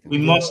or anything. We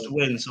must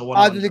win. So 1-1.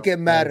 I don't think it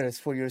matters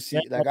for your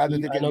seat. Like I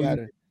don't think it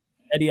matters.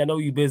 Eddie, I know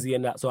you're busy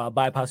in that, so I'll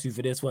bypass you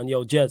for this one.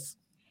 Yo, Jez.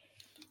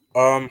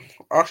 I'll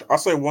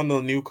say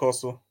 1-0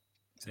 Newcastle.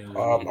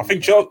 I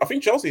think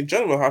Chelsea in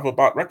general have a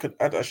bad record.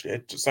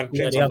 Actually,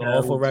 they have an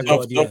awful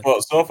record.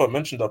 Sofa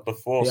mentioned that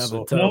before. They have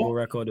a terrible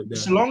record up there.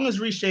 So long as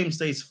Reece James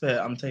stays fit,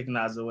 I'm taking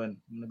that as a win.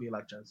 I'm gonna be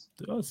like Jazz.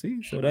 Oh,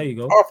 see, so there you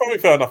go. Oh, probably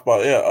fair enough,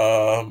 but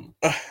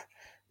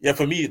yeah,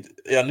 for me,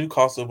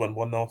 Newcastle went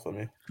 1-0 for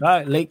me. All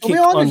right, late kick. To be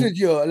honest with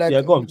you, like,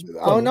 yeah, go on.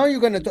 I know you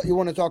want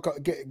to talk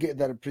get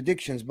the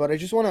predictions, but I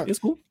just want to. It's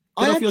cool.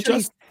 I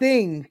actually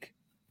think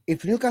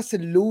if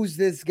Newcastle lose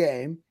this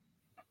game,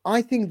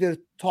 I think their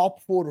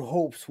top 4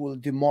 hopes will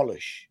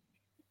demolish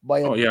by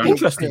a big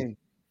thing.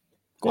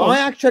 I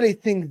actually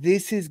think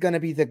this is going to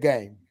be the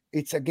game.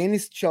 It's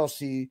against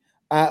Chelsea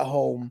at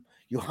home.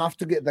 You have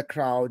to get the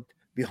crowd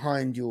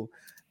behind you.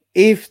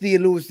 If they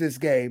lose this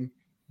game,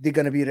 they're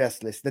going to be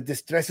restless. The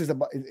distress is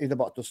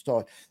about to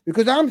start.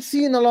 Because I'm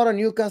seeing a lot of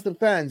Newcastle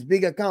fans,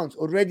 big accounts,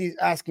 already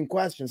asking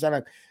questions. I'm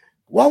like,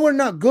 well, we're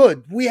not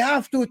good. We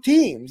have 2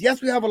 teams.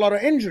 Yes, we have a lot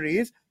of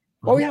injuries,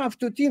 but we have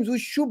 2 teams. We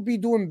should be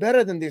doing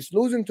better than this.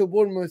 Losing to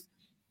Bournemouth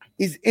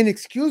is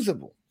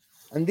inexcusable.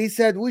 And they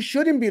said we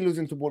shouldn't be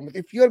losing to Bournemouth.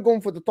 If you're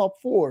going for the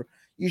top 4,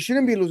 you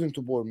shouldn't be losing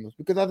to Bournemouth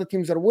because other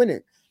teams are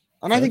winning.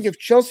 And I think if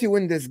Chelsea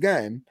win this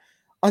game,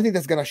 I think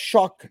that's going to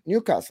shock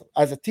Newcastle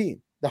as a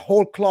team. The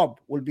whole club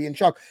will be in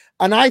shock.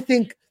 And I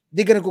think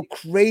they're going to go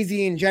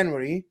crazy in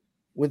January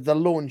with the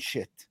loan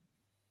shit.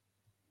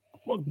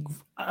 Well,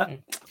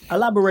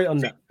 elaborate on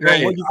that.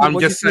 Hey, I'm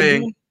just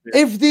saying.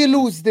 If they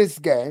lose this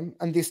game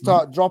and they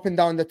start dropping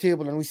down the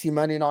table and we see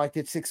Man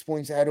United 6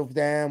 points ahead of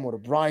them or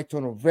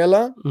Brighton or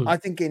Villa, I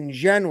think in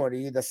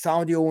January, the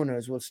Saudi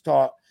owners will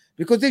start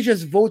because they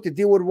just voted.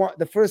 They would want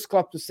the first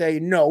club to say,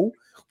 no,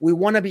 we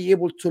want to be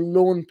able to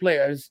loan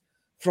players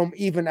from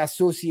even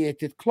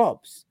associated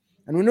clubs.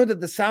 And we know that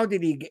the Saudi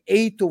League,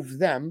 8 of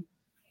them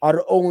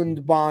are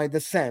owned by the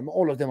same.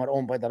 All of them are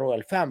owned by the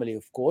royal family,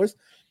 of course.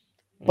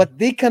 But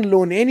they can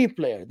loan any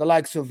player, the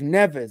likes of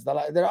Neves.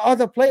 There are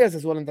other players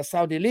as well in the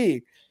Saudi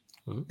League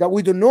that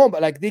we don't know,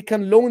 but like they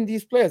can loan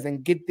these players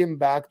and get them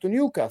back to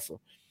Newcastle.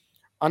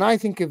 And I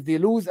think if they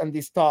lose and they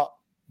start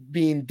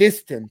being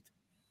distant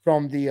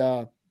from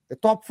the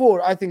top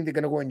 4, I think they're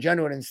going to go in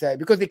January and say,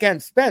 because they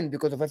can't spend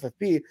because of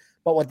FFP,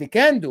 but what they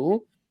can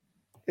do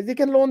is they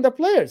can loan the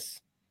players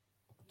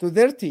to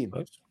their team.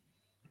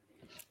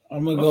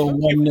 I'm gonna go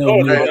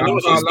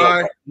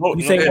 1-0.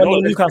 You say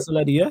 1-0 Newcastle,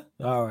 Eddie? Yeah.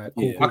 All right.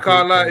 Cool. I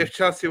can't lie. If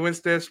Chelsea wins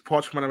this,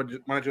 Poch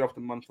manager of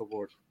the month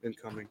award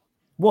incoming.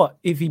 What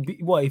if he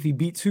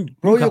beats who?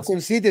 Bro, you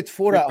conceded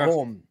 4 at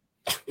home.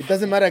 It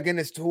doesn't matter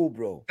against who,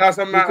 bro.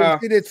 Doesn't matter.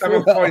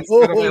 7 points.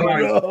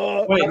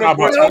 Wait,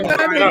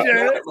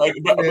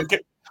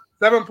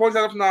 7 points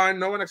out of 9.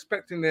 No one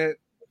expecting it.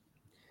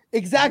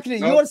 Exactly.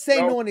 You're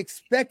saying no one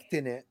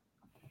expecting it.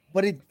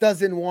 But it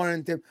doesn't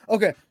warrant him.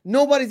 Okay,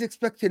 nobody's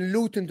expecting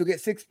Luton to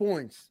get 6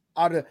 points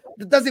out of.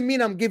 That doesn't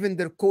mean I'm giving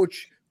their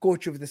coach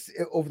of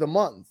the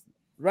month,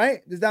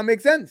 right? Does that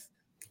make sense?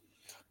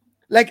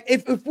 Like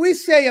if we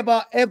say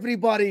about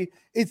everybody,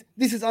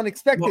 this is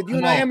unexpected.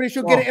 Unai Emery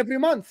should get it every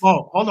month.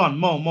 Oh, hold on,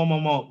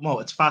 Mo.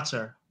 It's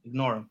Fatter.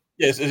 Ignore him.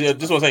 Yes, this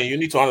is what I'm saying. You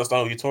need to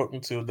understand who you're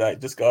talking to. Like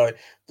this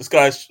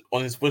guy's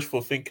on his wishful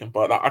thinking,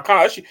 but I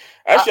can't actually.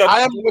 I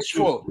am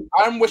wishful.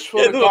 I'm wishful.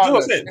 Yeah, that's what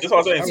I'm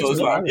saying. So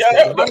it's like,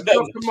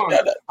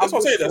 that's what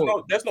I'm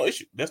saying. There's no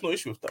issue. There's no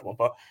issue with that one.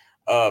 But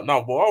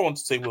now, what I want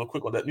to say real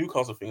quick on that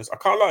Newcastle thing is, I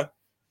can't lie.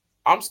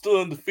 I'm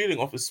still in the feeling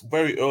of it's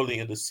very early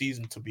in the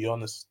season, to be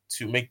honest,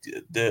 to make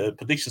the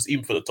predictions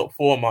even for the top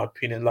 4, in my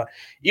opinion. Like,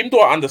 even though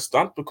I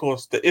understand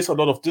because there is a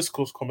lot of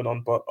discourse coming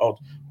on, but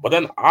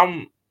then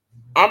I'm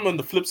on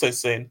the flip side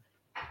saying,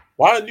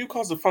 why are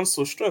Newcastle fans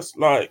so stressed?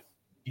 Like,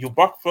 you're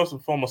back first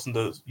and foremost in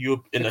the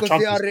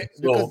Champions League.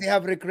 Because they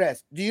have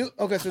regressed.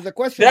 So the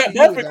question they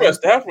have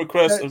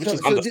regressed, which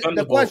is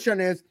understandable. The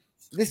question is,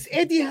 this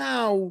Eddie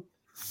Howe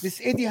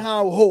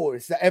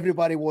horse that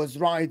everybody was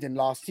riding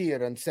last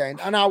year and saying,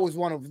 and I was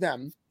one of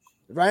them,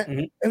 right?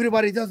 Mm-hmm.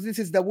 Everybody does, this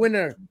is the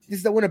winner. This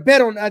is the winner.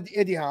 Bet on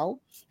Eddie Howe.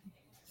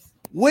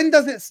 When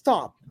does it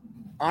stop?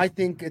 I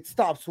think it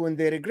stops when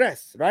they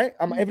regress, right?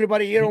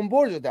 Everybody here on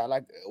board with that.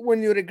 Like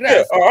when you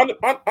regress. Yeah,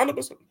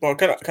 100%. But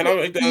can I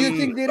make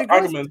the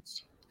argument?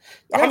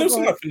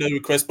 100% I think they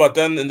regress, but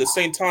then in the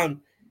same time,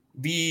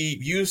 we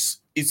use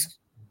it's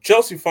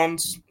Chelsea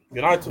fans,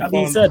 United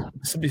fans. That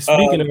said,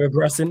 speaking of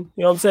regressing, you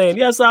know what I'm saying?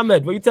 Yes,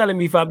 Ahmed, what are you telling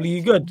me, family?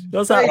 You good?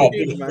 What's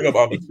happening?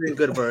 Been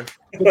good, bro.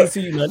 Good to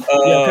see you, man.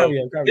 Carry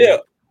on.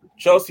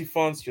 Chelsea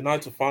fans,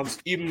 United fans,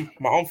 even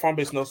my own fan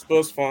base now,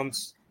 Spurs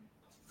fans.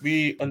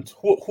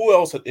 Who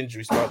else had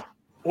injuries? Like,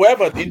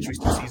 whoever had injuries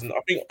this season, I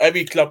think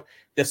every club,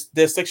 there's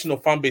a section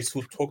of fan base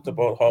who talked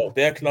about how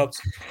their clubs,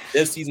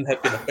 their season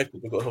had been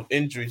affected because of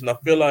injuries. And I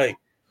find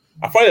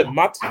it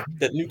mad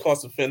that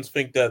Newcastle fans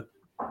think that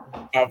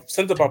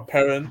centre-back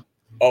pairing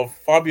of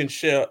Fabian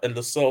Schär and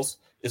Lascelles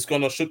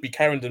should be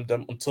carrying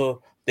them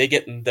until they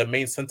get in their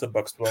main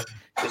centre-backs. But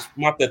it's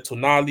mad that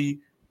Tonali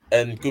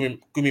and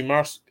Gumi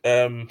Mars,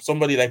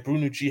 somebody like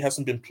Bruno G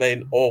hasn't been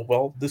playing all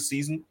well this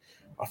season.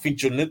 I think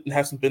John Linton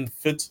hasn't been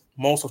fit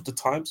most of the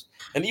times.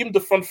 And even the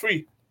front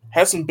three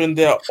hasn't been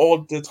there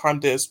all the time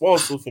there as well.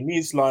 So for me,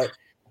 it's like,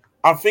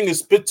 I think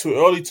it's a bit too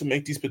early to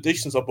make these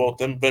predictions about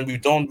them when we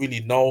don't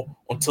really know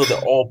until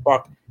they're all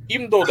back.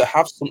 Even though they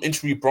have some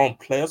injury-prone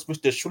players,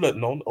 which they should have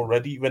known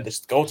already when they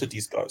scouted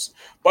these guys.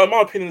 But in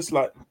my opinion, it's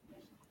like,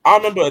 I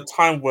remember a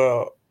time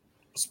where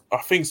I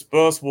think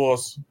Spurs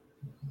was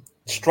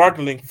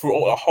struggling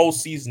through a whole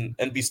season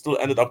and we still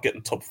ended up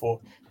getting top 4.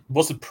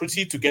 Was it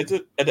pretty to get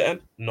it at the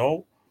end?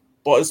 No.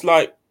 But it's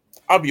like,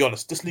 I'll be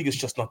honest, this league is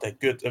just not that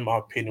good, in my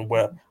opinion,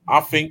 where I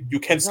think you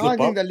can slip up.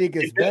 I think the league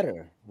is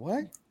better.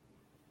 What?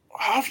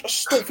 I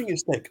just don't think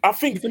it's like. I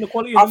think the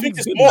quality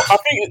it's more.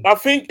 I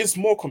think it's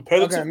more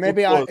competitive. Okay,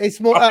 maybe it's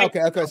more.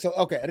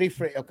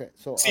 Rephrase. Okay,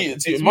 so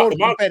it's more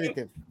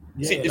competitive.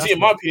 In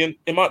my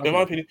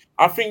opinion,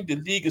 I think the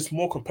league is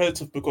more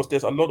competitive because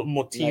there's a lot of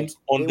more teams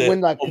on there,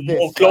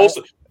 more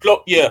closer,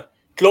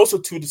 closer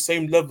to the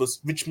same levels,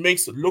 which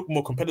makes it look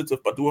more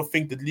competitive. But do I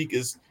think the league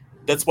is?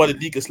 That's why the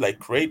league is like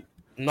great.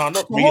 No,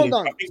 not really. Hold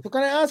on. So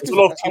can I ask you?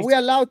 Are we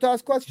allowed to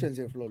ask questions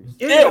here, Flawless?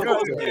 Yeah,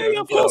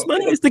 of course,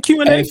 man. It's the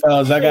Q&A. Hey,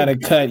 fellas, I got to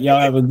cut. Y'all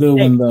have a good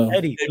one, though.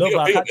 Eddie, look,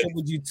 I'll catch up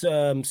with you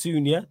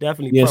soon, yeah?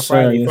 Definitely. Yes,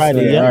 sir.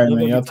 Friday, yeah? All right,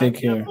 man. Y'all take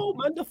care. Oh,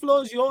 man, the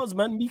floor is yours,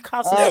 man.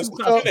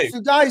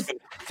 So, guys,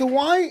 so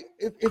why,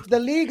 if the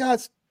league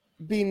has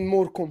been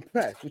more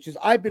compressed, which is,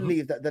 I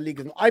believe that the league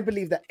is, I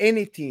believe that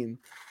any team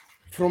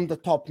from the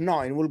top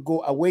 9 will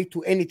go away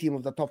to any team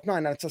of the top 9,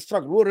 and it's a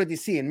struggle. We're already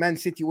seeing Man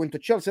City went to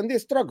Chelsea, and they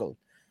struggled.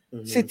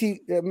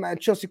 City,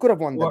 Chelsea could have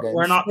won the game.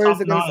 We're not top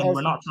 9.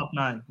 We're not top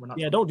 9.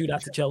 Yeah, don't do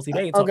that to Chelsea.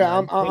 They ain't okay,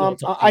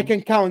 top 9. I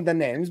can count the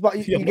names,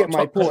 but you get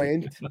my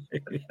point.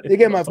 You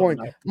get my point.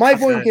 My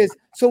point is,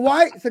 so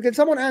why? So can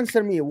someone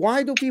answer me?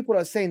 Why do people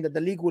are saying that the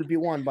league will be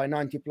won by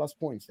 90+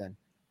 points then?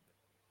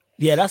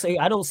 Yeah,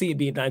 I don't see it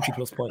being 90+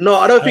 points. No,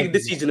 I don't think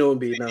this season it will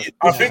be. No.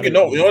 I think you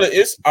know what it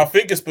is. I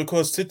think it's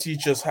because City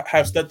just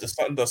have set the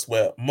standards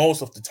where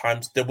most of the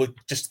times they will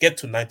just get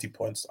to 90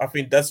 points. I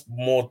think that's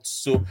more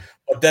so.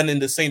 But then in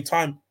the same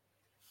time,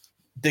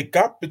 the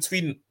gap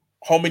between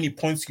how many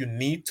points you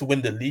need to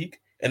win the league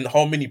and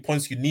how many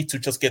points you need to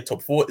just get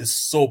top 4 is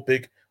so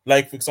big.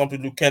 Like for example,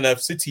 you can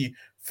have City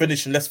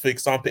finishing, let's for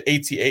example,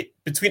 88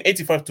 between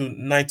 85 to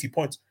 90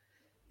 points.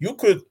 You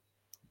could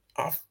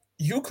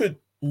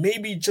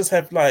maybe just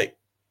have like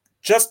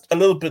just a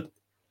little bit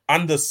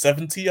under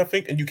 70, I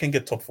think, and you can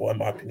get top 4 in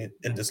my opinion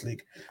in this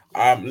league.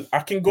 I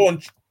can go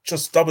and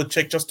just double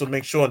check just to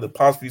make sure in the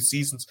past few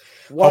seasons.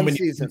 One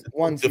season.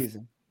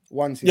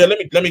 Yeah,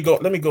 let me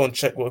go and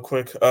check real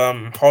quick.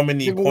 How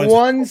many points?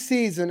 One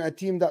season, a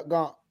team that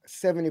got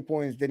 70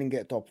 points didn't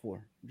get top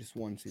 4. Just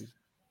one season.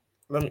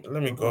 Let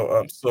me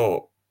go.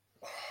 So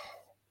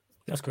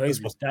that's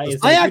crazy.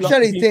 I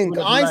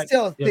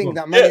still think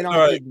that Man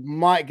United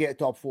might get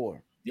top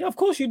 4. Yeah, of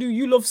course you do.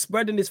 You love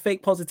spreading this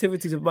fake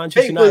positivity of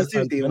Manchester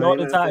United, man, all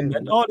the time,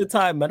 man. All the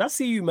time, man. I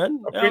see you, man.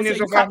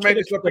 Opinions of Ahmed.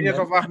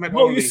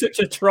 Oh, you're such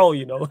a troll,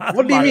 you know.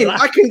 What do you mean?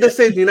 I can just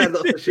say United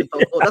got the shit.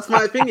 That's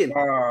my opinion.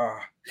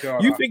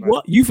 You think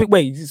what? You think?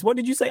 Wait, what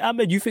did you say,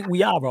 Ahmed? You think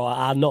we are or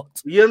are not?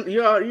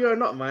 You're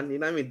not, man. You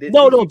know what I mean?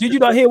 No. Did you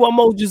not hear what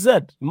Mo just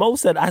said? Mo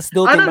said, "I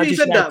still." I know he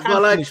said that,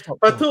 but like,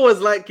 I thought it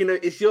was like, you know,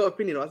 it's your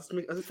opinion. I was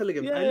telling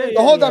him.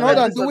 Hold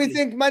on. Do we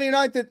think Man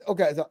United?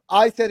 Okay, so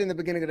I said in the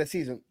beginning of the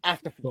season,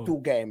 after 2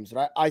 games,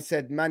 right? I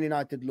said Man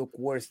United look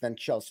worse than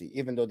Chelsea,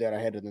 even though they're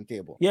ahead of the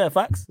table. Yeah,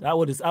 facts. I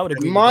would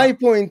agree. My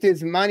point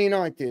is, Man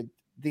United,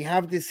 they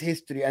have this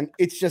history, and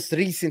it's just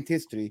recent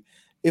history,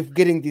 of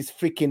getting these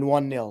freaking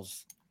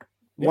 1-0s.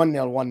 1-0,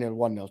 1-0,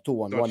 1-0,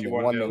 2-1,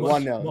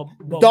 1-0,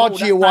 1-0.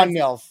 Dodgy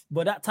 1-0.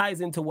 But that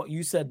ties into what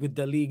you said with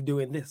the league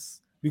doing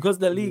this. Because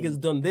the league has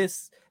done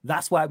this,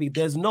 that's why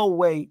there's no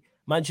way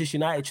Manchester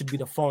United should be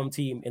the form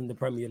team in the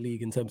Premier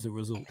League in terms of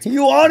results.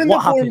 You are in the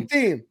form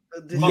team.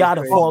 We are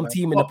the form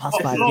team in the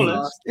past 5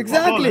 games.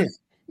 Exactly.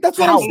 That's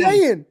what I'm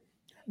saying.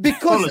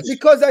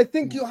 Because I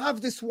think you have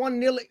this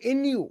 1-0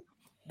 in you.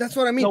 That's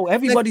what I mean. No,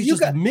 everybody's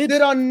just mid.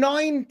 There are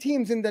 9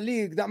 teams in the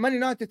league that Man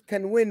United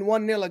can win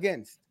 1-0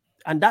 against.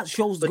 And that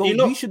shows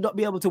we should not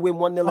be able to win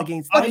 1-0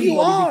 against anybody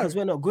because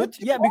we're not good.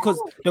 Yeah, because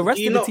the rest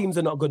of the teams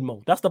are not good,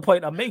 Mo. That's the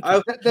point I'm making. I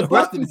would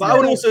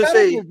also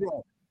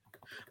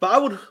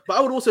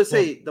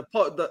say the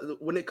part that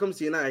when it comes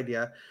to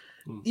United,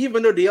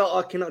 even though they are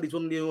arcing out these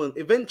 1-0,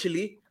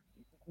 eventually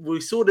we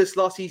saw this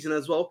last season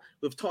as well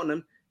with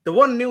Tottenham. The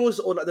 1-0s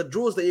or like the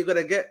draws that you're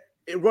gonna get,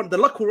 the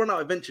luck will run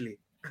out eventually,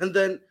 and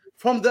then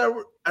from there,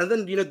 and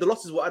then the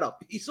losses will add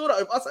up. You saw that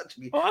with us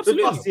actually. Oh,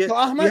 absolutely. Last year, so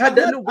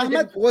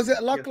Ahmed, was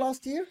it luck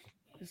last year?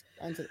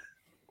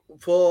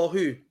 For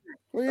who?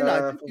 Well,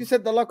 United. You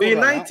said the luck.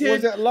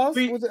 United.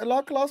 Was it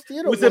luck last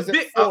year? Or was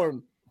it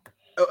form?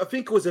 I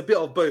think it was a bit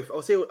of both. I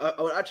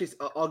would actually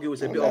argue it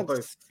was a bit of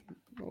both.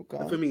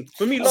 Okay. For me,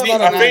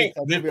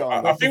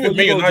 I think with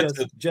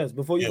United. Jez,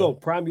 before you go,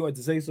 Prime, you wanted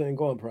to say something.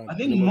 Go on, Prime. I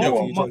think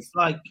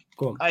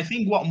I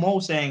think what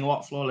Mo's saying,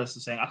 what Flawless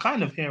is saying, I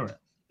kind of hear it.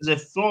 Is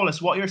if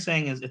Flawless, what you're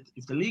saying is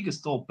if the league is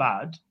still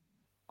bad,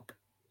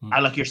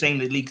 and like you're saying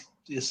the league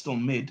is still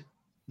mid,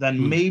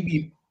 then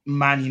maybe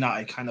Man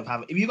United kind of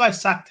have it. If you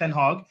guys sack Ten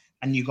Hag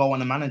and you go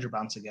on a manager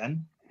bounce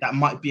again, that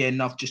might be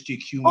enough just to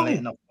accumulate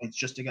enough points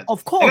just to get.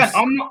 Of course,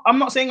 again, I'm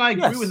not saying I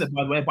agree with it,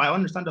 by the way, but I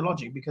understand the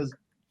logic, because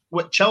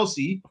with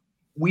Chelsea,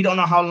 we don't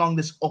know how long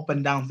this up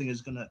and down thing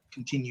is going to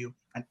continue,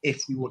 and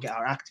if we will get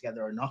our act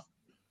together enough.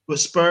 With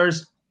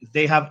Spurs,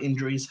 they have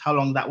injuries. How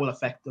long that will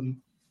affect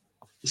them?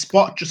 The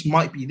spot just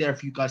might be there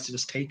for you guys to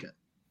just take it.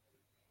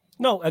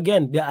 No,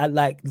 again,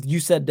 like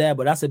you said there,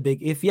 but that's a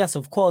big if. Yes,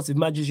 of course, if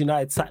Manchester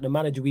United sack the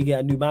manager, we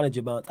get a new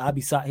manager, but I'll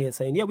be sat here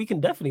saying, yeah, we can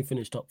definitely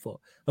finish top 4.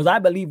 Because I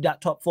believe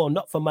that top 4,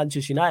 not for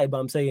Manchester United, but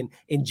I'm saying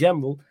in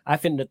general, I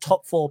think the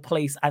top 4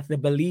 place, I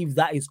believe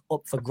that is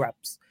up for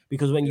grabs.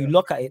 Because when you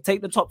look at it,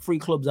 take the top 3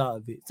 clubs out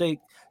of it. Take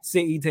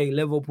City, take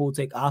Liverpool,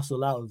 take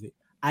Arsenal out of it.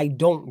 I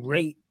don't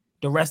rate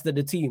the rest of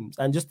the teams.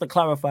 And just to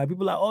clarify,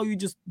 people are like, oh,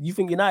 you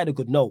think United are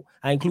good? No,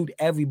 I include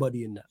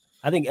everybody in that.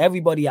 I think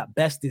everybody at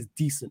best is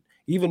decent.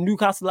 Even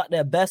Newcastle at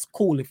their best,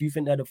 cool. If you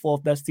think they're the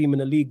 4th best team in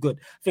the league, good.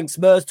 I think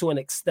Spurs to an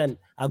extent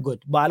are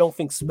good, but I don't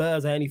think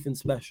Spurs are anything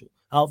special.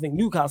 I don't think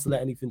Newcastle are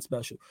anything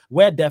special.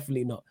 We're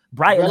definitely not.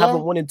 Brighton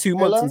haven't won in 2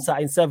 months and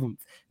sat in 7th.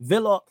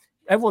 Villa,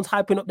 everyone's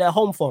hyping up their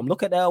home form.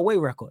 Look at their away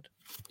record.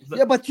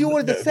 Yeah, but you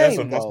were the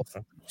same though.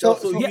 So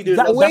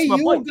the way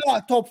you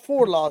got top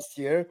 4 last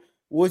year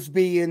was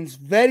being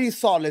very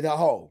solid at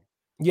home.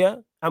 Yeah,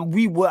 and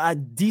we were a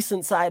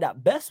decent side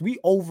at best. We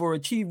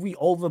overachieved. We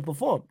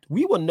overperformed.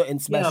 We were nothing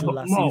special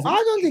last season. I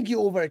don't think you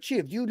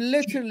overachieved. You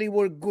literally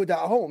were good at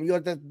home. You're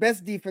the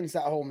best defense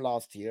at home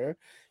last year.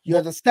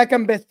 You're the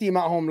second best team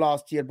at home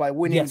last year by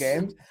winning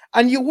games.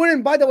 And you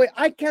weren't, by the way,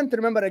 I can't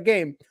remember a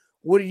game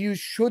where you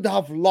should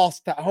have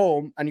lost at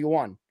home and you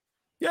won.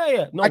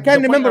 Yeah. No, I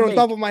can't remember on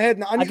top of my head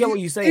now. And I get what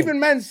you're saying. Even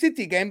Man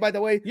City game, by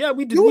the way. Yeah,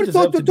 we did. You were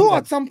thought to do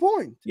at some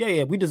point.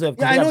 Yeah, we deserve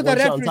to. Yeah, I know the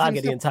referees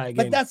target the entire game.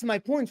 But that's my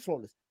point,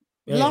 Flawless.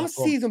 Last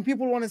season,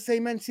 people want to say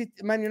Man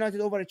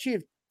United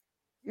overachieved.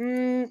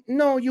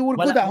 No, you were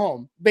good at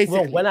home,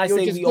 basically. Well, when I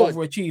say we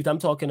overachieved, I'm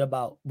talking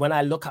about when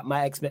I look at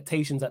my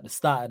expectations at the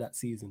start of that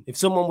season. If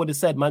someone would have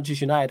said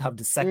Manchester United have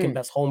the second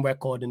best home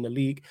record in the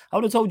league, I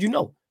would have told you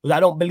no. Because I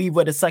don't believe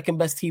we're the second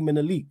best team in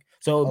the league.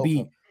 So it would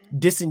be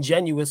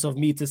disingenuous of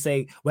me to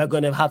say we're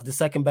going to have the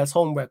second best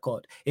home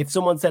record. If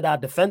someone said our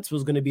defense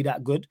was going to be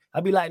that good,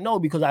 I'd be like, no,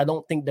 because I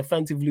don't think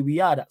defensively we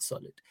are that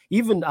solid.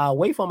 Even our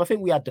away form, I think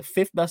we had the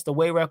 5th best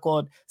away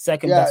record,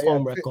 second best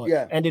home record,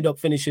 ended up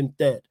finishing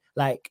 3rd.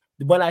 Like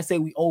when I say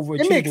we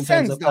overachieved in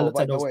terms of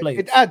those players,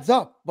 it adds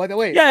up. By the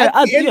way, at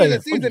the end of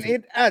the season,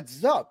 it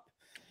adds up.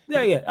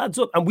 Yeah, adds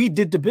up, and we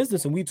did the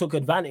business, and we took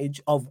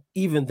advantage of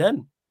even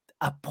then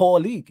a poor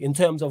league in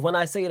terms of when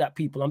I say that,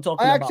 people, I'm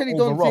talking about overall. I actually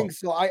don't think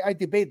so. I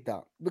debate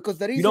that because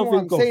the reason why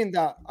I'm saying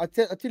that, I'll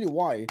tell you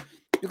why.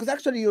 Because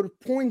actually your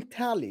point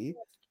tally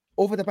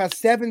over the past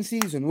 7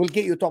 seasons will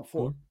get you top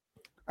 4.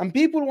 And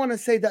people want to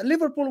say that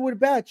Liverpool were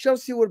bad,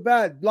 Chelsea were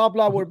bad, blah,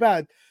 blah, were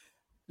bad.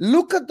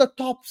 Look at the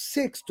top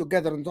 6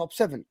 together in top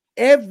 7.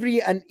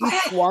 Every and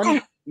each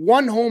one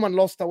won home and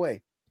lost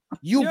away.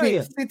 You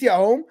beat City at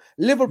home,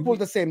 Liverpool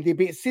the same. They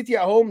beat City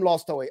at home,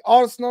 lost away.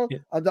 Arsenal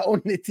are the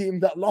only team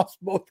that lost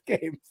both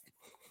games.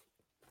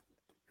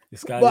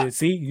 This guy,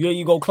 see,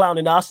 you go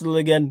clowning Arsenal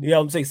again. You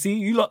know what I'm saying?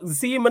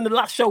 See him in the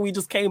last show we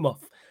just came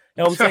off.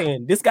 You know what I'm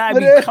saying? This guy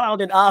be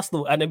clowning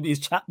Arsenal, and then his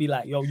chat be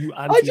like, yo, you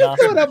anti-Arsenal. I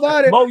just thought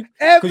about it.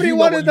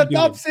 Everyone in the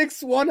top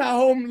 6 won at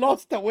home,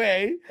 lost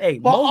away. Hey,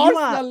 but Mo,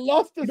 Arsenal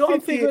lost to City. I'm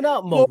figuring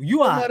out, Mo.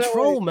 You are a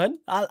troll, man.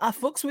 I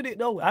fucks with it,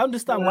 though. I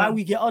understand why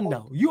we get on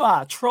now. You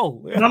are a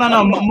troll.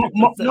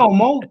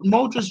 No.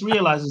 Mo just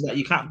realizes that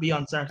you can't be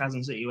on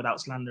Sarcasm City without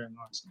slandering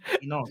Arsenal.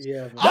 He knows.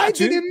 Yeah, I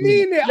didn't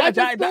mean it. I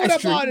just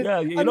thought about it. Yeah,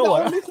 you and know the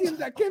what? only thing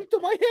that came to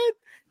my head,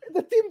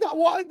 the team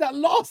that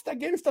lost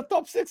against the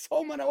top 6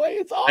 home and away,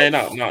 it's all. Hey,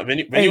 no.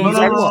 We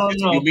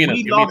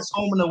lost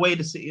home and away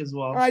to City as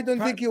well. I don't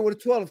think you were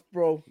 12th,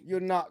 bro. You're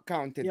not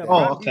counted. Yeah,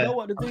 okay. You know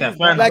what the okay,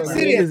 fair like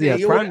seriously,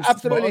 you were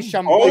absolutely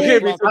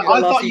shambolic.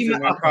 I thought you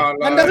meant.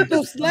 And that's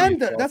no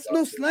slander. That's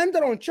no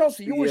slander on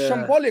Chelsea. You were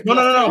shambolic. No.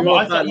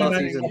 I thought you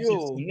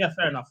meant. Yeah,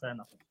 fair enough.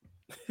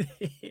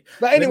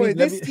 But anyway,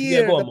 this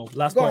year,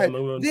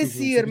 this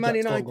year, Man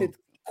United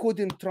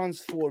couldn't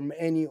transform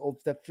any of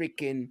the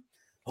freaking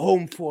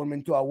home form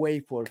into away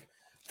form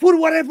for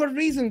whatever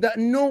reason that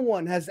no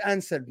one has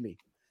answered me.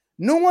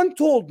 No one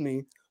told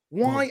me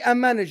why a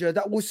manager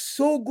that was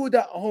so good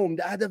at home,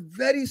 that had a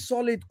very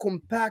solid,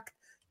 compact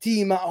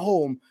team at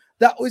home,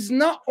 that was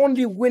not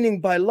only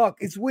winning by luck,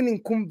 it's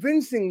winning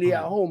convincingly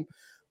at home,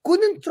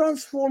 couldn't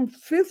transform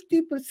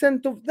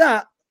 50% of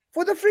that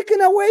for the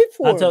freaking away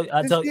form.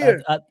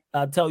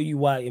 I'll tell you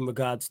why in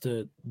regards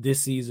to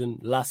this season,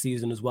 last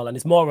season as well. And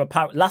it's more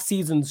apparent. Last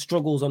season's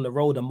struggles on the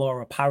road are more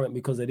apparent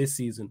because of this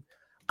season.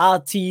 Our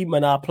team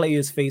and our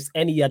players face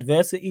any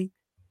adversity,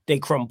 they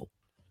crumble.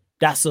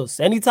 That's us.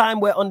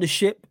 Anytime we're on the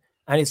ship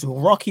and it's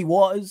rocky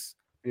waters,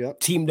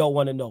 team don't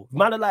want to know.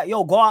 Man are like,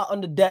 yo, go out on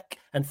the deck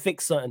and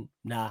fix something.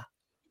 Nah,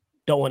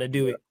 don't want to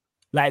do it.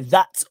 Like,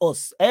 that's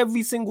us.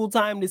 Every single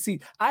time this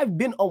season. I've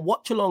been on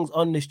watch-alongs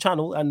on this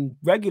channel, and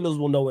regulars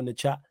will know in the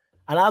chat.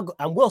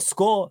 And we'll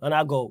score, and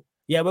I go,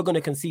 yeah, we're going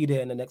to concede here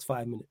in the next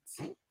 5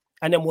 minutes.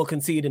 and then we're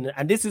conceding it.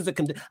 And this is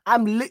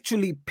I'm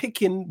literally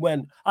picking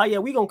when, we're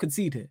going to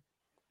concede here.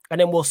 And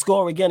then we'll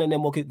score again, and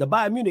then the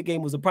Bayern Munich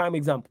game was a prime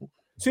example.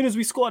 As soon as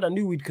we scored, I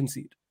knew we'd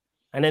concede.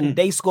 And then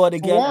they scored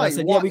again. Why? And I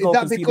said, we're going to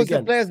concede because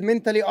again. The players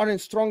mentally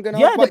aren't strong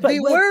enough? Yeah, but they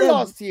were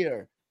last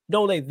year.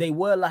 No, they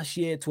were last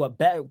year to a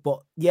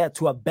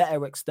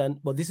better extent.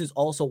 But this is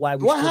also why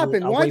we. What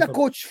happened? Why the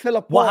coach fell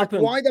apart? What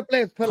happened? Why the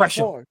players fell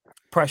apart?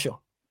 Pressure.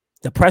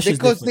 The pressure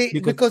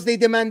because they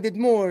demanded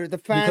more. The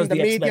fans, the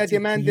media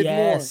demanded more.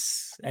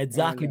 Yes,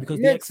 exactly. Because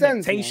the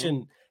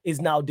expectation is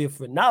now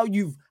different. Now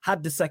you've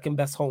had the second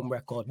best home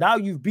record. Now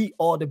you've beat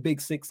all the big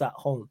six at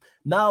home.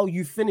 Now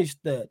you finished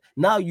third.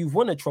 Now you've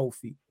won a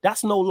trophy.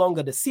 That's no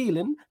longer the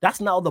ceiling. That's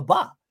now the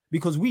bar.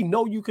 Because we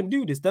know you can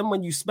do this. Then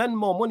when you spend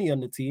more money on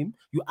the team,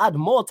 you add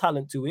more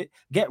talent to it,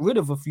 get rid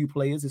of a few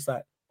players, it's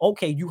like,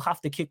 okay, you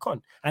have to kick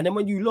on. And then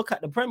when you look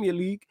at the Premier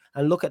League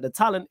and look at the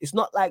talent, it's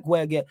not like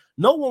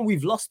no one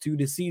we've lost to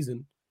this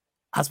season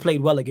has played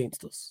well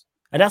against us.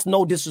 And that's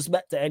no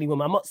disrespect to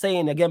anyone. I'm not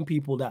saying, again,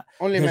 people, that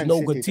there's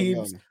no good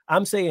teams.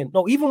 I'm saying,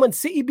 no, even when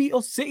City beat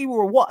us, City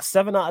were what,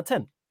 7 out of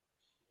 10?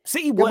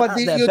 City weren't at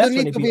their best.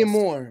 You need to be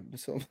more.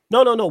 So.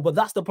 No, but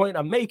that's the point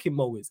I'm making,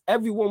 Mo, is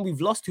everyone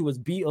we've lost to has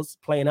beat us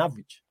playing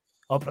average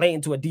or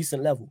playing to a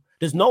decent level.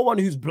 There's no one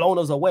who's blown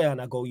us away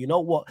and I go, you know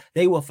what?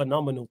 They were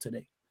phenomenal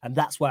today. And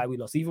that's why we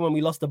lost. Even when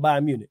we lost to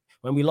Bayern Munich,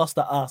 when we lost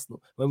to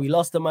Arsenal, when we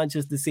lost to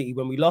Manchester City,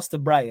 when we lost to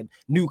Brighton,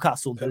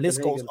 Newcastle, the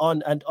list goes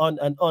on and on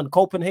and on.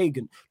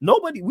 Copenhagen.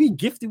 Nobody, we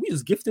just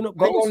gifting up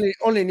goals.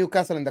 Only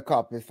Newcastle in the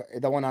cup, if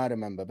the one I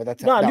remember. But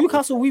that's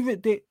Newcastle, we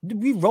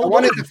rolled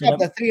on the cup.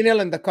 The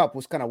 3-0 in the cup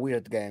was kind of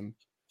weird game.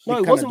 No,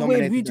 it wasn't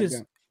weird.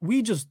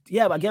 We just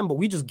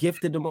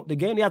gifted them up the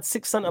game. They had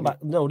 6 centre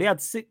back. No, they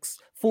had 6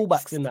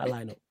 fullbacks in that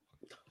lineup.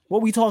 What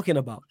are we talking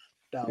about?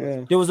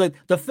 Yeah. There was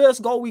the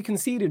first goal we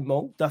conceded,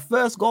 Mo. The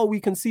first goal we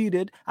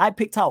conceded, I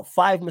picked out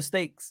 5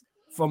 mistakes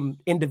from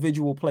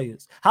individual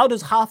players. How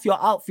does half your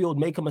outfield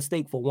make a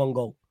mistake for 1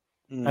 goal?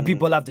 And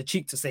people have the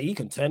cheek to say he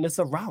can turn this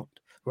around.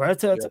 Right?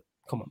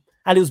 Come on.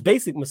 And it was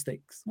basic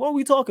mistakes. What are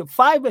we talking?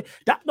 5?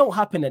 That don't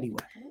happen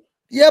anywhere.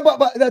 Yeah,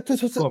 but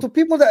to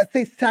people that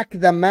say sack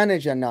the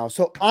manager now.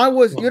 So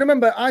you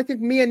remember, I think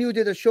me and you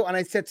did a show and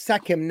I said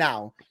sack him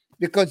now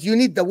because you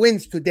need the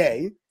wins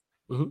today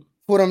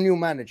for a new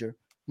manager.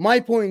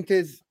 My point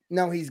is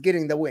now he's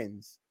getting the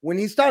wins. When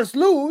he starts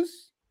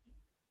lose,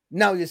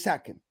 now you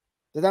sack him.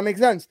 Does that make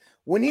sense?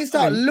 When he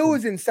starts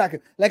losing, sack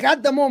him. Like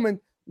at the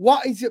moment,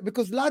 what is it?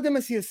 Because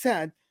Vladimir here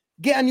said,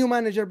 get a new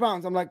manager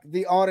bounce. I'm like,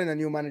 they are in a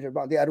new manager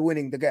bounce. They are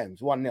winning the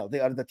games 1-0. They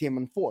are the team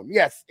in form.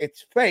 Yes,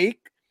 it's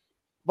fake,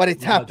 but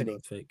it's happening.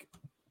 It's fake.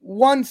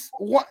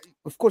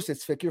 Of course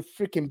it's fake. You're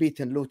freaking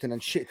beating Luton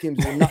and shit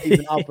teams are not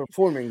even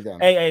outperforming them.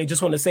 Hey,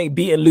 just want to say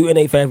beating Luton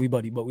ain't for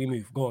everybody, but we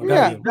move. Go on.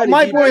 Yeah,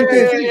 my point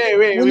is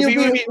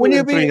when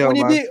you beat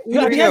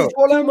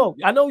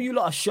I know you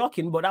lot are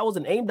shocking, but that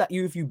wasn't aimed at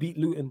you if you beat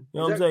Luton. You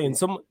know what I'm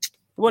saying?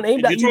 One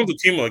aimed at you. You told the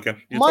team again.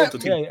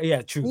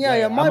 Yeah, true.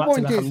 Yeah, my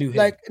point is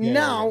like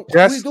now.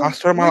 Jess, I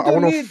swear, I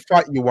want to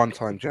fight you one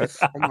time, Jess.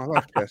 Oh my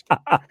life, Jess.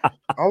 I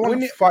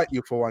want to fight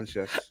you for once,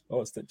 Jess. Oh,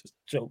 it's just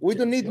joke. We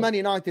don't need Man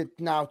United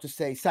now to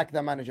say sack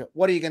the manager.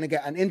 What are you going to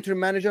get? An interim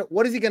manager?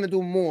 What is he going to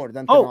do more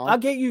than? Ten Hag? I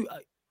get you.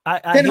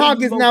 Ten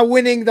Hag is now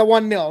winning the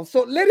 1-0,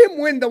 so let him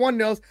win the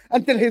 1-0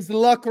 until his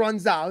luck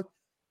runs out.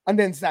 And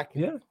then sack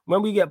him. Yeah,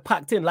 when we get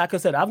packed in, like I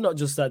said, I've not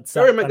just said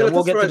sack. Sorry, man, I'm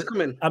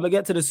gonna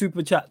get to the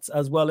super chats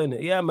as well,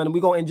 innit? Yeah, man,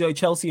 we're gonna enjoy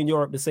Chelsea in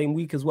Europe the same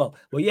week as well.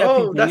 But yeah,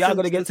 people, we are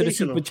gonna get to the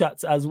super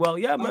chats as well.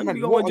 Yeah, man, we're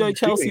gonna enjoy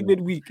Chelsea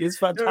midweek. It's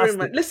fantastic.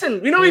 Sorry,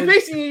 listen, we know we're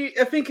facing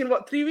I think in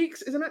 3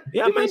 weeks, isn't it?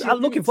 Yeah, man, I'm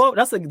looking forward.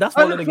 That's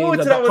one of the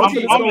games. I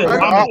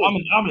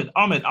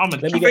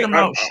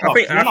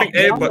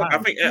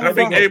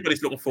think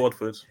everybody's looking forward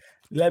for it.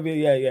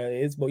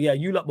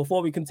 You lot,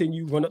 before we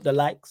continue, run up the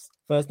likes.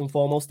 First and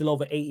foremost, still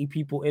over 80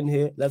 people in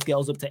here. Let's get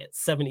us up to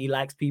 70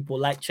 likes, people.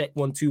 Like check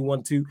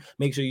 1212.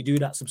 Make sure you do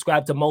that.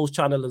 Subscribe to Mo's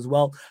channel as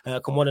well.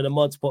 Come one of the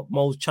mods, put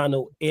Mo's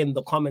channel in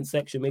the comment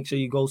section. Make sure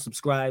you go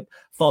subscribe.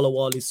 Follow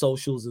all his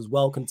socials as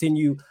well.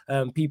 Continue,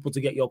 people, to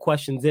get your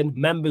questions in.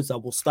 Members, I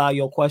will star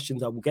your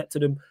questions. I will get to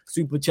them.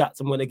 Super chats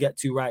I'm going to get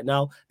to right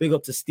now. Big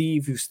up to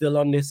Steve, who's still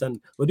on this.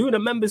 And we're doing a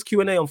members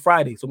Q&A on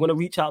Friday. So I'm going to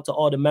reach out to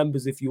all the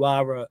members if you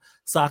are a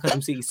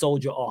Sarcasm City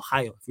soldier or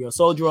higher. If you're a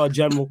soldier or a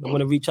general, I'm going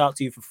to reach out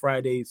to you for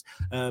Friday's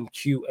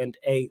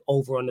Q&A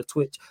over on the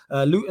Twitch.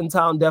 Luton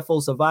Town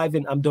defo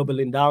surviving. I'm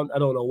doubling down. I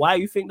don't know why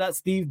you think that,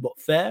 Steve, but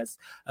fairs.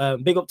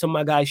 Big up to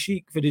my guy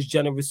Sheik for this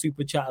generous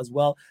super chat as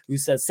well, who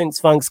says since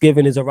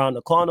Thanksgiving is around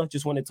the corner,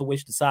 just wanted to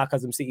wish the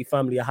Sarcasm City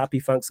family a happy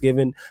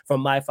Thanksgiving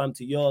from my fam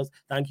to yours.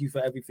 Thank you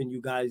for everything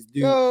you guys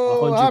do.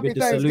 Happy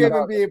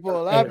Thanksgiving,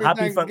 people.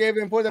 Happy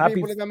Thanksgiving for the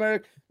people in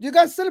America. Do you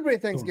guys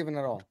celebrate Thanksgiving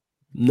at all?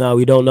 No,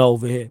 we don't know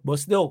over here. But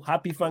still,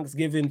 happy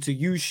Thanksgiving to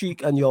you,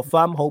 Sheik, and your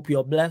fam. Hope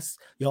you're blessed.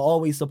 You're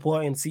always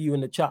supporting. See you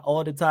in the chat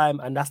all the time.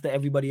 And that's to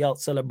everybody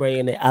else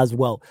celebrating it as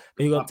well.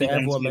 Big up to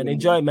everyone, man.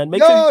 Enjoy, man.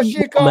 Make sure you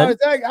Sheik,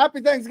 happy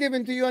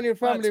Thanksgiving to you and your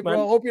family,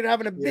 bro. Hope you're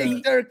having a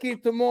big turkey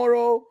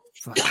tomorrow.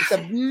 It's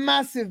a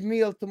massive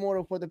meal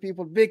tomorrow for the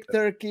people. Big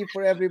turkey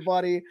for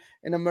everybody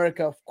in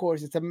America, of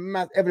course. It's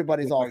a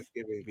everybody's off.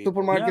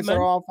 Supermarkets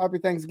are off. Happy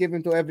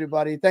Thanksgiving to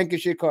everybody. Thank you,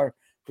 Shikar,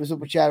 for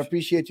super chat.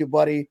 Appreciate you,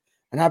 buddy.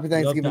 And happy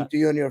Thanksgiving to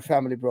you and your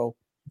family, bro.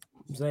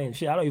 I'm saying,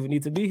 shit, I don't even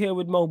need to be here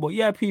with Mo, but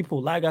yeah,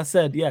 people, like I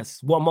said,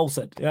 yes, what Mo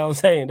said, you know what I'm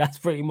saying? That's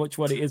pretty much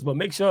what it is, but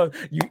make sure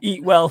you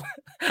eat well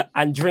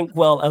and drink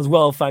well as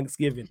well,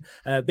 Thanksgiving.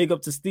 Big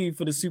up to Steve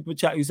for the super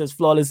chat who says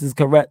flawless is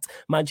correct.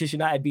 Manchester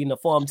United being the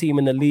farm team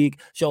in the league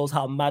shows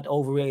how mad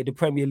overrated the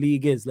Premier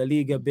League is. La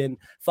Liga been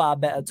far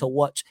better to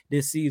watch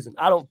this season.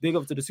 Big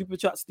up to the super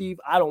chat, Steve.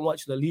 I don't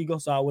watch La Liga,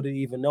 so I wouldn't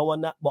even know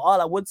on that, but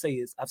all I would say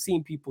is I've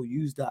seen people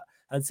use that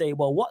and say,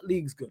 well, what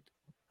league's good?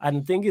 And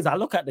the thing is, I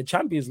look at the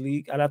Champions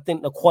League and I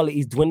think the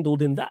quality's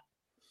dwindled in that.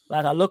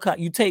 Like I look at,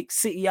 you take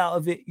City out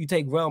of it, you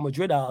take Real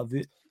Madrid out of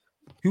it.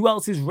 Who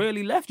else is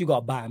really left? You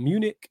got Bayern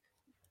Munich,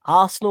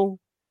 Arsenal,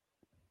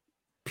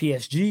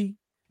 PSG.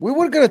 We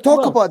were going to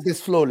talk about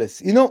this,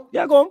 Flawless. You know,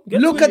 yeah, go on.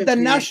 Look at the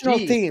national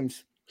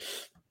teams.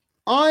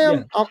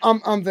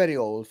 I'm very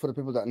old. For the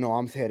people that know,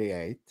 I'm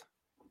 38,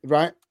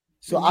 right?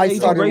 So I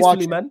started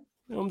watching, man.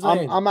 You know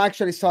what I'm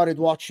actually started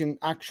watching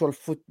actual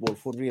football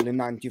for real in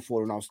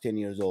 94 when I was 10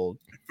 years old.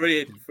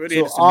 38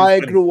 so I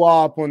grew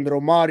up on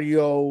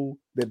Romario,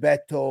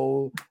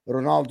 Bebeto,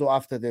 Ronaldo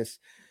after this.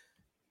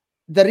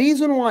 The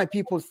reason why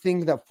people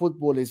think that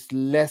football is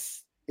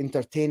less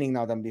entertaining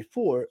now than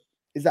before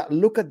is that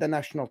look at the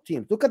national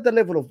teams. Look at the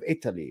level of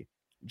Italy,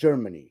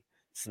 Germany,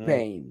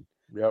 Spain.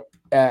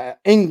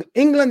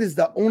 England is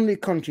the only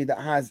country that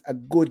has a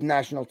good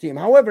national team.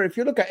 However, if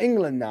you look at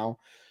England now,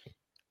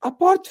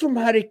 apart from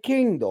Harry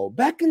Kane, though,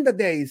 back in the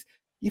days,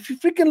 if you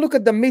freaking look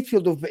at the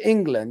midfield of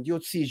England,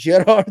 you'd see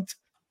Gerrard,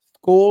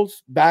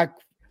 Scholes,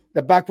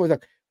 the back was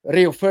like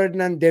Rio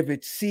Ferdinand,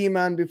 David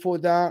Seaman before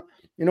that.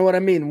 You know what I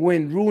mean?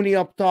 Wayne Rooney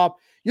up top.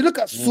 You look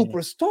at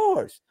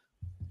superstars.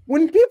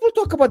 When people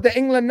talk about the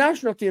England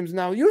national teams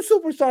now, your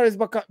superstar is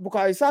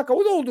Bukayo Saka,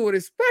 with all due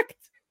respect.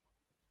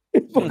 I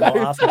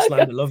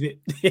love it.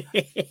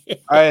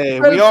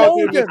 We all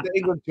do with the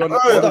England.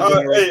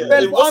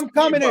 I'm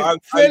coming in.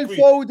 Phil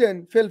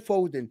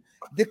Foden,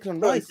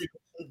 Declan Rice,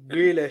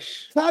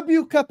 Grealish,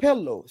 Fabio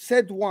Capello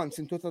said once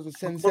in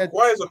 2010. Said,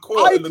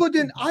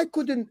 I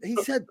couldn't. He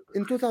said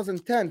in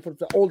 2010 for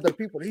the older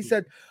people. He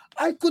said,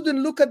 I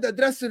couldn't look at the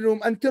dressing room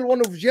until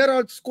one of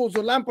Gerrard, Scholes,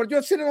 or Lampard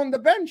you're sitting on the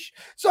bench.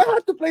 So I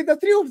had to play the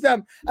three of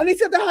them. And he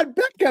said, I had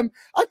Beckham.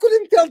 I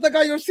couldn't tell the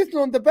guy you're sitting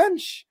on the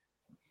bench.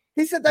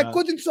 He said, I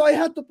couldn't, so I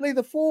had to play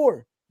the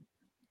four.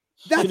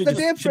 That's the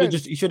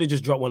difference. You should have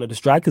just dropped one of the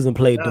strikers and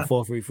played the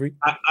 4-3-3.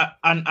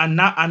 And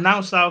now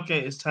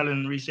Southgate is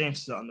telling Reece James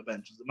to sit on the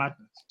bench. It's the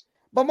madness.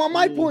 But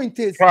my point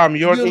is, you're an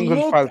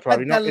England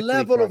fan, at the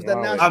level of the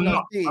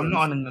national team. I'm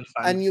not an England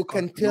fan. And you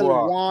can tell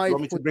why. You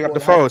want me to bring up the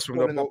photos from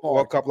the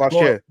World Cup last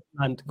year?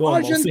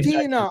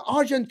 Argentina.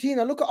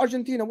 Look at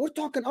Argentina. We're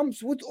talking.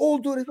 With all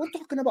due respect, we're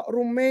talking about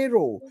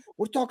Romero.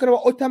 We're talking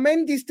about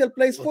Otamendi. Still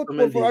plays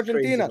football for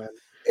Argentina. Crazy,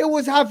 it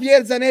was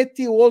Javier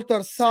Zanetti,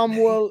 Walter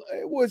Samuel.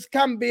 It was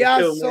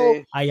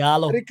Cambiasso,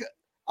 Ayala. It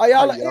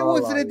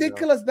was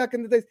ridiculous back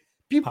in the days.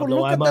 People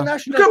Pablo look at the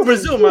national. Look at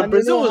Brazil, man.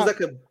 Brazil is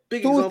like a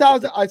big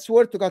 2000. I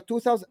swear to God,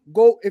 2000.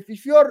 Go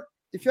if you're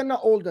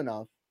not old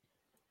enough,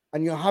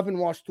 and you haven't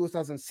watched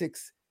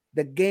 2006,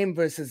 the game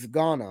versus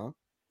Ghana,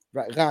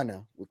 right?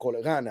 Ghana, we call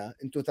it Ghana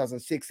in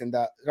 2006 in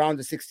the round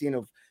of 16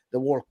 of the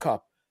World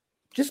Cup.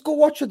 Just go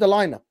watch the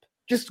lineup.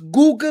 Just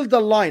Google the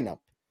lineup.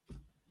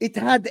 It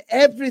had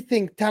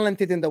everything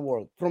talented in the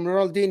world, from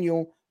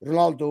Ronaldinho,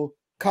 Ronaldo,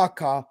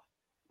 Kaká,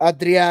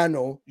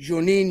 Adriano,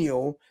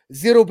 Juninho,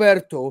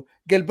 Roberto,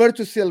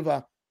 Gilberto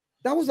Silva.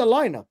 That was a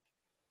lineup.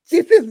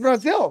 This is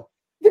Brazil.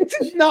 This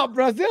is not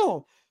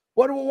Brazil.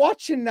 What we're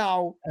watching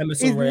now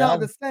is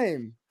not the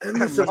same.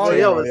 Emerson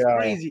Royale is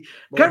crazy.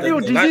 Gabriel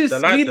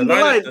Jesus leading the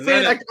line,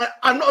 saying,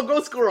 I'm not a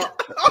goal scorer.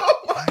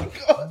 Oh my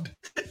God.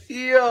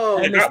 Yo,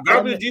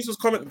 Gabriel Jesus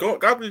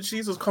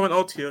coming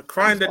out here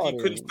crying that he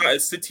couldn't start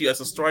at City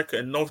as a striker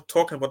and not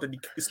talking about that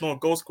he's not a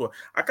goal scorer.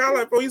 I can't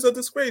like, bro, he's a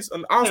disgrace.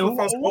 And Arsenal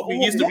fans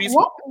he's the reason.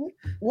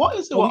 What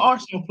is it with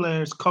Arsenal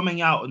players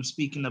coming out and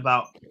speaking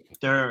about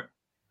their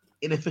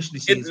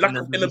inefficiencies?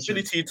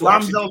 Inability to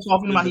Ramsdale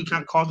talking about he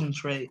can't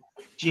concentrate.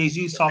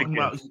 Jesus talking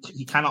about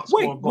he cannot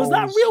score goals. Was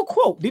that a real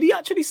quote? Did he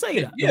actually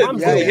say that? He had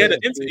an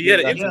interview.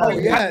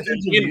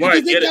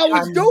 You think I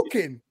was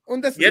joking? On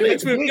the screen.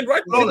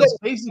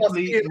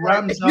 Basically,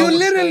 Ramsdale you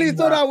literally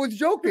thought I was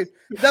joking.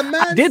 The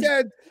man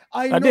said,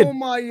 I know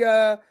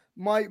my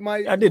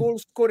goal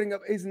scoring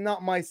is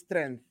not my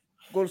strength.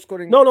 Goal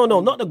scoring. No,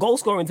 not the goal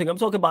scoring thing. I'm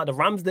talking about the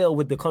Ramsdale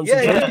with the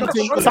concentration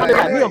thing.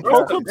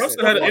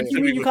 Ramsdale had an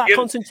interview. You can't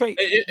concentrate.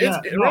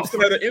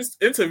 Ramsdale had an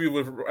interview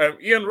with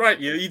Ian Wright.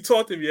 Yeah, he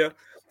taught him. Yeah,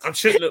 I'm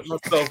shitting at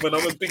myself when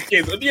I'm in big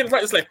games. And Ian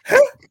Wright is like, huh?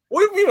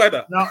 What do you mean by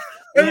that? No,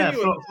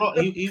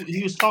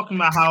 he was talking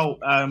about how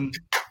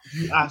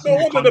you asked him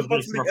to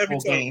concentrate for a full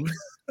game.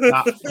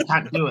 That I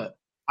can't do it.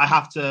 I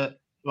have to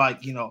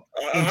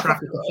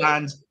interact with the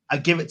fans. I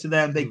give it to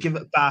them. They give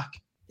it back.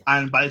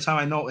 And by the time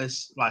I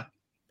notice,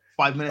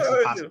 5 minutes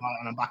will pass by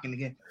and I'm back in the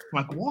game.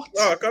 I'm like, what?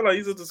 No, I can't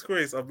use a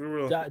disgrace. I'll be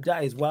real.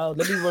 That is wild.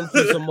 Let me run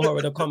through some more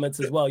of the comments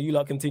as well. You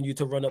lot continue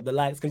to run up the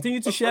likes. Continue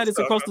to share this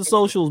across the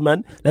socials,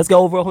 man. Let's get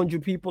over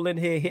 100 people in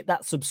here. Hit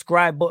that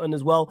subscribe button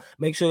as well.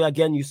 Make sure,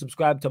 again, you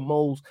subscribe to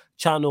Mo's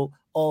channel.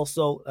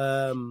 Also,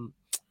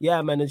 yeah,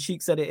 man, and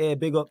Sheik said it here.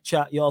 Big up,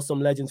 chat. Y'all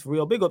some legends for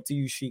real. Big up to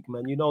you, Sheik,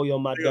 man. You know you're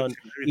my done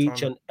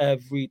each and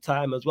every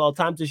time as well.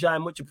 Time to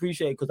shine. Much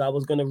appreciated, because I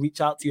was going to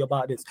reach out to you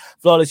about this.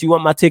 Flawless, you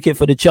want my ticket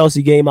for the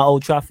Chelsea game at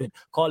Old Trafford?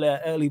 Call it an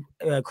early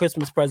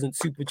Christmas present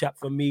super chat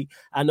from me.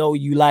 I know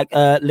you like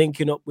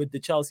linking up with the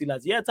Chelsea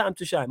lads. Yeah, time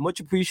to shine.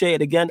 Much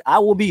appreciated again. I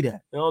will be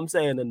there. You know what I'm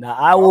saying? And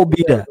I will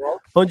be there.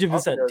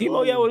 100%.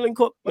 Timo, yeah, we'll link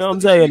up. You know what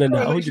I'm saying? And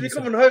 100%. You should be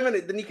coming home, and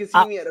then you can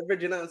see me at the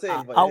bridge. You know what I'm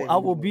saying? I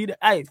will be there.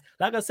 Hey,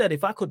 like I said,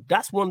 if I could,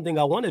 that's one thing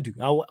I want to do.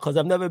 Because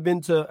I've never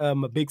been to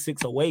a Big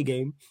Six away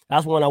game.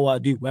 That's one I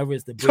want to do. Whether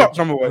it's the bridge,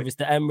 whether it's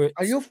the Emirates,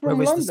 are you from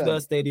whether London? It's the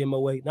Spurs Stadium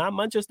away. Nah, I'm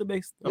Manchester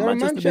based. You're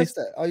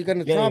Manchester. Are you going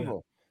to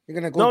travel? You're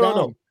going to go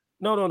down?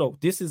 No.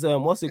 This is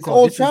what's it it's called?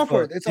 Old this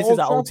Trafford. This is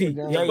at OT.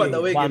 Yeah.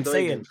 But I'm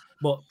saying,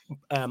 but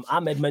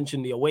Ahmed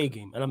mentioned the away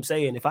game, and I'm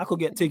saying if I could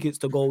get tickets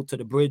to go to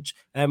the bridge,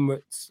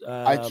 Emirates,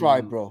 I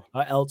tried, bro.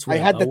 Or elsewhere, I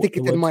had the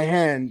ticket in my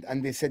hand,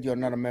 and they said you're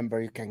not a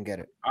member. You can get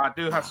it. I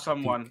do have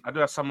someone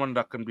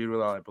that can be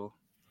reliable.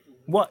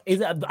 What is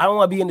it? I don't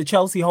want to be in the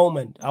Chelsea home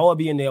end. I want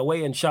to be in the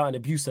away and shouting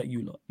abuse at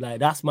you lot. Like,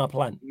 that's my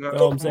plan. You know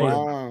what I'm saying?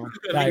 Wow.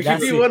 Like, we should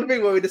do one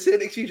thing where we just sit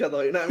next to each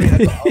other. You know what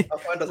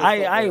I mean?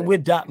 I ain't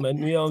with that, man.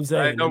 You know what I'm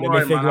saying? Don't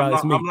worry, man.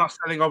 I'm not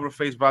selling over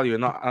face value,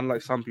 not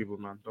unlike some people,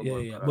 man. Don't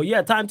worry. But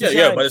yeah, time to shine.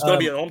 Yeah, but it's gonna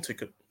be an home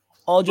ticket.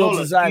 All jokes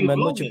aside, man.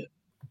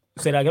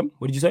 Say that again.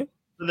 What did you say?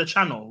 The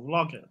channel,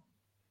 vlog it.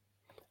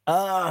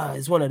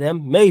 It's one of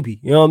them, maybe.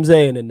 You know what I'm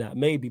saying? And that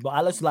maybe, but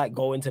I just like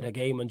go into the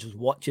game and just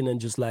watching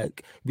and just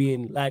like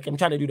being like, I'm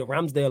trying to do the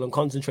Ramsdale and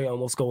concentrate on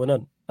what's going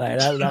on. Like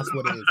that's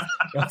what it is. You know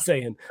what I'm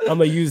saying? I'm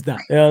gonna use that.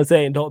 You know what I'm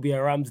saying? Don't be a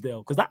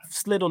Ramsdale, because that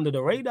slid under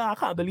the radar. I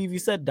can't believe you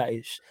said that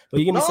ish. But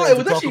you're gonna say it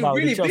was actually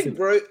really big,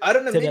 bro. I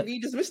don't know, maybe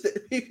you just missed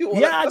it.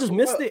 I just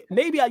missed it.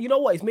 Maybe you know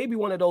what? It's maybe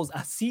one of those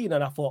I seen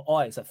and I thought, oh,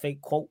 it's a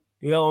fake quote.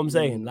 You know what I'm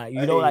saying? Like,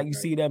 you know, like you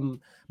see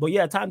them. But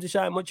yeah, time to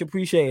shine. Much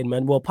appreciated,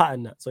 man. We'll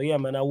pattern that. So yeah,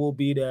 man, I will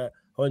be there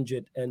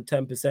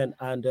 110%.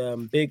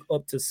 And big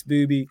up to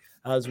Spooby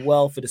as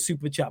well for the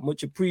super chat.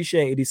 Much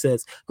appreciated. He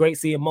says, great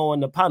seeing Mo on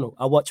the panel.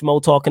 I watched Mo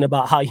talking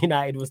about how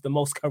United was the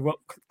most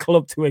corrupt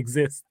club to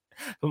exist.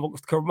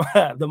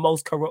 The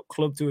most corrupt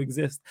club to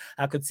exist.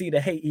 I could see the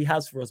hate he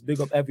has for us.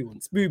 Big up everyone.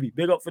 Spooby,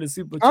 big up for the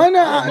super chat. I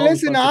know.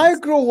 Listen,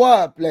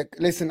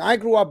 I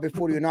grew up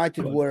before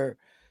United were.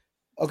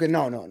 Okay,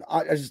 no.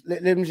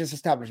 Let me just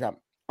establish that.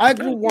 I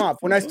grew up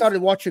when I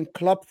started watching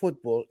club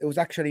football. It was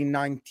actually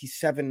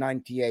 97,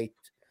 98.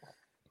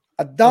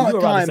 At that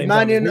time,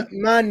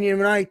 Man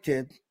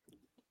United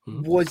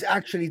was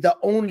actually the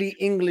only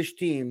English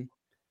team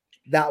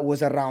that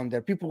was around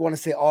there. People want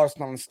to say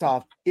Arsenal and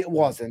stuff. It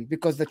wasn't,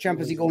 because the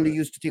Champions League only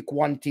used to take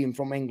one team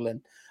from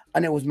England,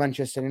 and it was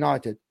Manchester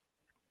United.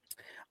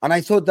 And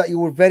I thought that you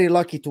were very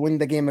lucky to win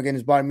the game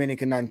against Bayern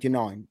Munich in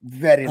 99.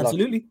 Very lucky.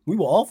 Absolutely. We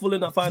were awful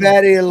in that final.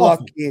 Very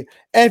lucky.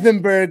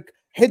 Evenberg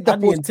hit the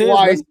post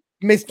twice,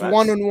 missed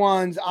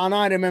one-on-ones, and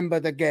I remember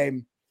the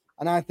game.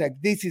 And I think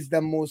this is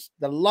the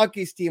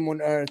luckiest team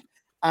on earth,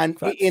 and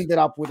it ended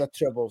up with a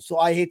treble. So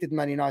I hated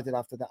Man United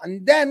after that.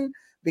 And then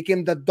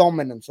became the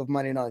dominance of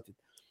Man United.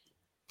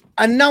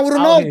 And now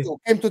Ronaldo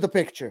came to the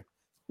picture.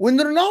 When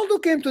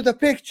Ronaldo came to the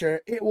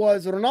picture, it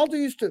was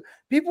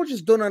people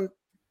just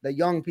the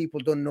young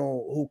people don't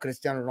know who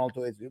Cristiano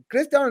Ronaldo is.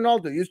 Cristiano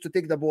Ronaldo used to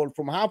take the ball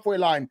from halfway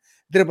line,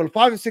 dribble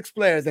 5 or 6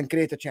 players, and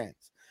create a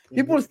chance.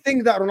 People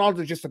think that Ronaldo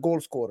is just a goal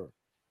scorer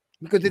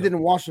because they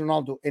didn't watch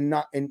Ronaldo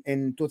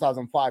in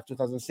 2005,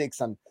 2006,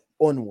 and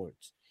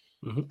onwards.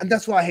 And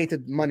that's why I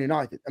hated Man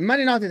United. And Man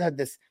United had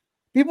this.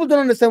 People don't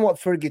understand what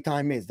Fergie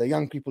time is. The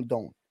young people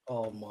don't.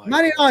 Oh my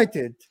Man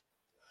United,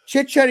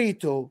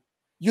 Chicharito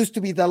used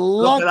to be the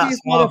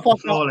luckiest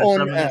motherfucker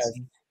on earth.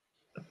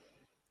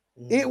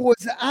 It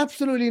was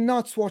absolutely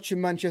nuts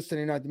watching Manchester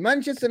United.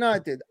 Manchester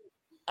United,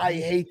 I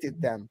hated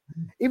them.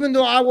 Even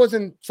though I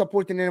wasn't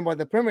supporting anybody in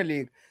the Premier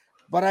League,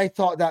 but I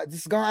thought that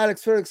this guy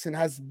Alex Ferguson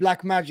has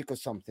black magic or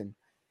something.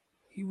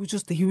 He was,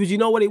 you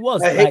know what it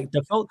was? Like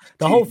the whole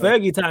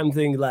Fergie time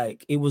thing,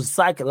 like it was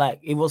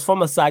it was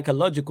from a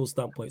psychological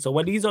standpoint. So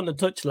when he's on the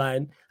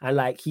touchline and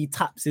like he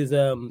taps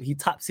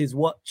his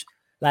watch,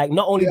 like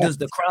not only does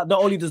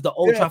the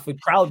Old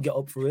Trafford crowd get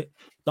up for it,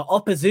 the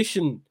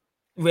opposition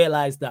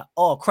realized that,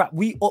 oh crap,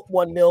 we up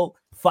 1-0,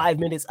 5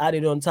 minutes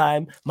added on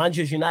time.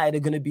 Manchester United are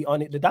going to be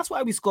on it. That's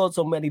why we scored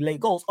so many late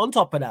goals. On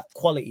top of that,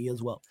 quality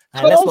as well.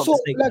 But also,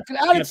 like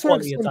Alex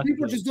Ferguson,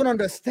 people just don't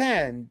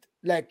understand.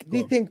 Like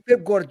they think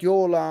Pep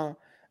Guardiola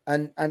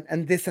and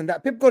this and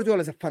that. Pep Guardiola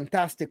is a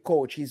fantastic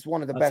coach. He's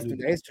one of the best in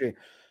the history.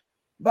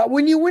 But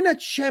when you win a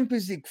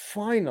Champions League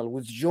final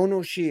with John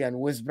O'Shea and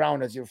Wes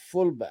Brown as your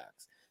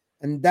fullbacks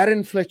and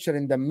Darren Fletcher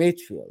in the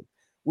midfield,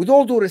 with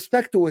all due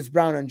respect to Wes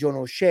Brown and John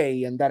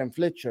O'Shea and Darren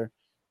Fletcher,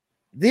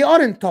 they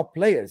aren't top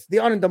players. They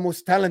aren't the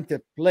most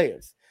talented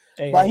players.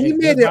 But he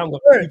made West it Brown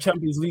got work. 2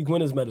 Champions League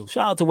winners medal.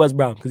 Shout out to West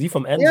Brown because he's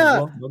from Ends as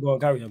well. We'll go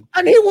and carry him.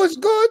 And he was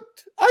good.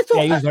 I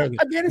thought he was very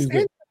good. against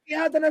Inter, he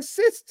had an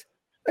assist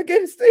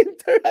against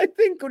Inter, I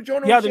think. Or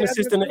John he had an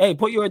assist in the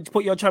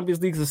put your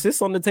Champions League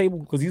assists on the table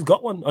because he's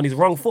got one on his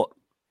wrong foot.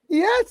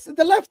 Yes,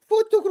 the left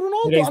foot took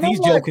Ronaldo. Against these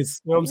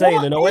jokers, you know what I'm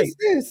saying? What is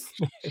this?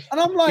 And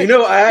I'm like,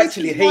 I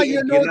actually hate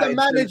you know the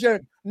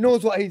manager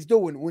knows what he's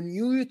doing. When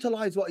you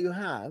utilize what you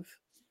have,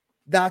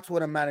 that's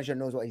what a manager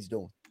knows what he's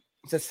doing.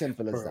 It's as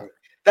simple as that.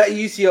 That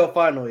UCL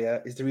final,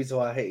 is the reason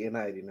why I hate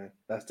United.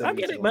 That's the I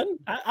get it, man.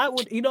 I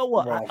would, you know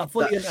what? Right, I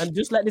fully, and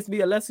just let this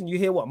be a lesson. You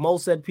hear what Mo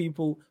said.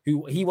 People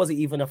who he wasn't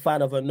even a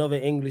fan of another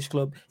English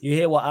club. You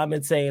hear what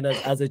Ahmed saying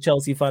as a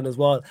Chelsea fan as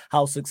well.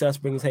 How success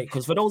brings hate.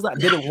 Because for those that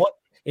didn't watch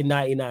in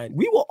 '99,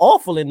 we were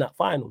awful in that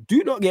final.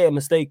 Do not get it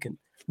mistaken.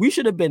 We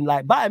should have been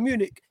like Bayern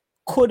Munich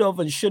could have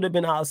and should have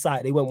been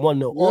outside. They went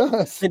 1-0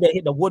 up. Then they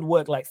hit the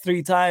woodwork like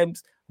 3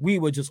 times. We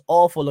were just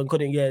awful and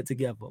couldn't get it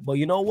together. But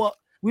you know what?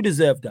 We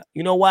deserve that.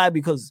 You know why?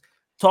 Because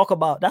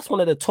that's one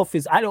of the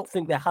toughest. I don't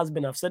think there has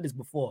been. I've said this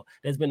before.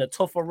 There's been a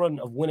tougher run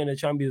of winning the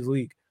Champions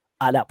League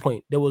at that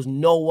point. There was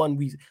no one.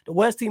 The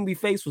worst team we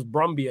faced was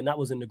Brøndby, and that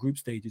was in the group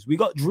stages. We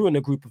got drew in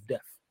the group of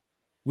death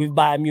with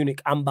Bayern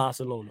Munich and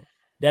Barcelona.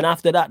 Then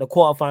after that, the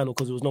quarterfinal,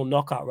 because there was no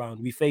knockout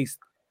round, we faced.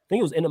 I think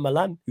it was Inter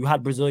Milan who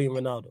had Brazilian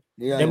Ronaldo.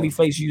 Then we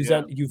faced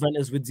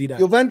Juventus with Zidane.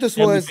 Juventus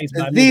was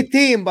the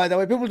team, by the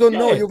way. People don't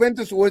know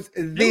Juventus was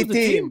the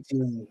team.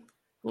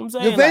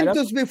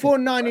 Juventus before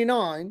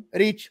 '99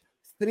 reached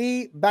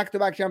 3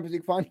 back-to-back Champions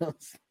League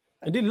finals.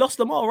 And they lost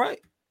them all, right?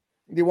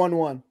 They won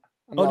one.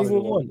 Oh, they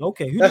won one.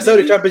 Okay. That's the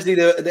only Champions League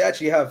they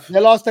actually have. They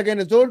lost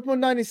against Dortmund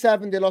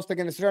 '97. They lost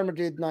against Real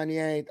Madrid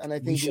 '98, and I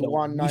think they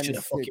won '96. We should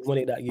have fucking won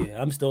it that year.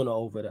 I'm still not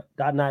over that.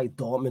 That night,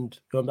 Dortmund.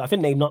 I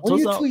think they knocked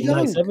us out in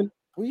 '97.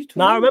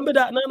 No, I remember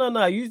that. No.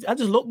 I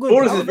just look good.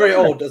 Boris is very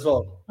old as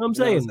well. I'm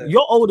saying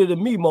you're older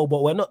than me, Mo,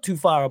 but we're not too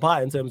far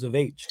apart in terms of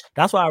age.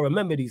 That's why I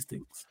remember these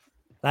things.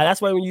 Like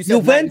that's why when you said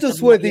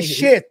Juventus were the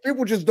shit,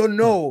 people just don't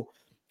know.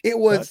 It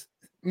was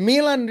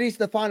Milan reached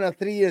the final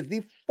 3 years.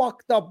 They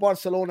fucked up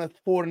Barcelona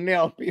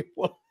 4-0,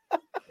 people,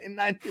 in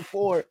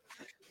 '94,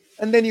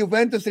 and then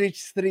Juventus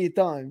reached 3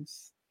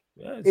 times.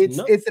 Yeah,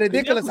 it's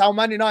ridiculous how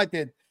Man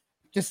United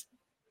just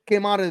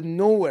came out of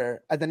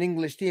nowhere as an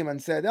English team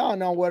and said, "Oh,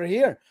 now we're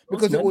here,"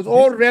 because it was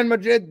all Real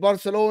Madrid,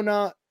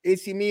 Barcelona,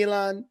 AC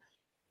Milan,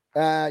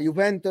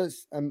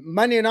 Juventus, and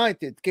Man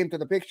United came to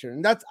the picture,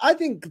 and I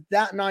think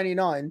that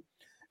 '99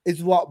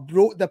 is what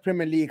brought the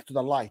Premier League to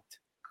the light.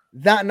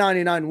 That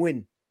 '99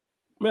 win.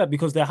 Yeah,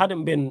 because there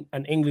hadn't been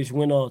an English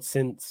winner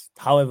since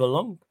however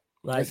long.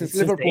 Like since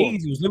Liverpool. The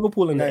 80s, it was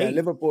Liverpool in the 80s.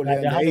 Liverpool.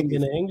 Like, there hasn't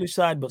been an English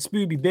side, but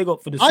Spooby, big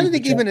up for the. I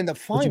think even in the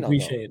final.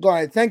 Go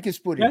ahead, thank you,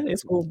 Spooby. Yeah,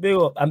 it's cool. Big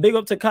up, and big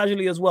up to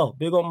Casually as well.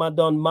 Big up my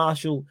Don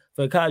Marshall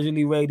for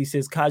Casually Raid. He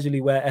says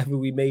casually wherever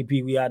we may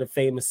be, we are the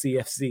famous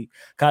CFC.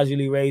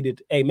 Casually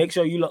Raided. Hey, make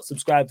sure you lot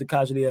subscribe to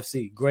Casually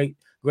FC.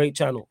 Great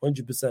channel,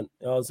 100%. You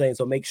know what I'm saying?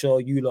 So make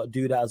sure you lot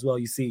do that as well.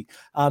 You see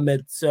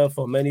Ahmed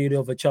Surfer, many of the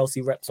other Chelsea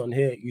reps on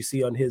here, you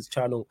see on his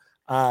channel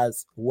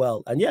as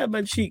well. And yeah,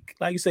 man, Sheik,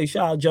 like you say,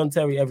 shout out John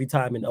Terry every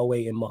time in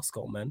 08 in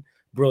Moscow, man.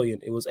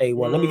 Brilliant. It was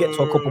A1. Let me get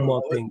to a couple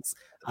more things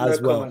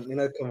as well.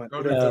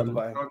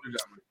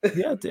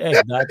 Yeah,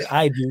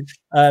 I do.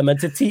 And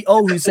to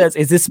T.O. who says,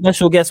 is this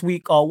special guest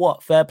week or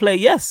what? Fair play.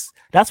 Yes,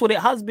 that's what it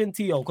has been,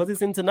 T.O. Because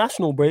it's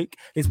international break.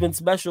 It's been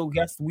special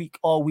guest week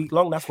all week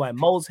long. That's why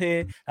Mo's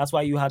here. That's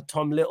why you had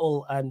Tom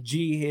Little and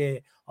G here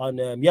on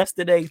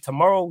yesterday.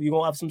 Tomorrow, you're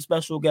going to have some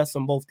special guests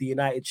on both the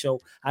United show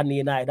and the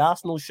United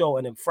Arsenal show.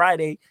 And then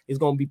Friday is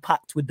going to be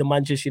packed with the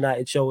Manchester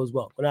United show as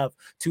well. We're going to have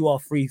 2 or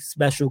 3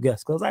 special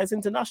guests because it's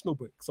international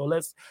break. So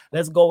let's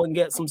go and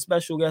get some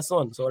special guests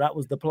on. So that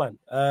was the plan.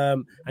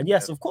 And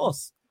yes, of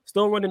course,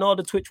 still running all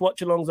the Twitch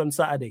watch-alongs on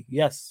Saturday.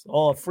 Yes,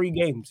 all 3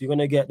 games. You're going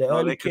to get the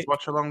early kick.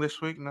 Watch-along this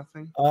week,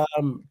 nothing?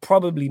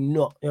 Probably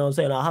not. You know what I'm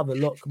saying? I'll have a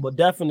look. But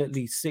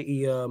definitely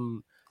City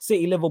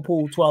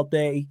Liverpool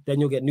 12:30, then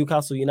you'll get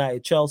Newcastle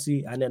United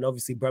Chelsea, and then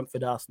obviously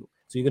Brentford Arsenal.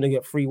 So you're gonna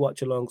get 3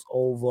 watch-alongs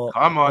over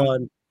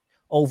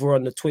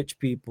on the Twitch,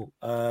 people.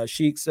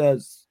 Sheik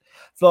says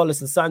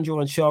Flawless and Sandro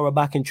and Shaw are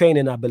back in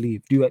training, I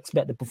believe. Do you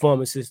expect the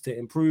performances to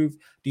improve?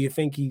 Do you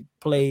think he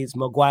plays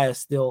Maguire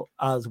still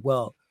as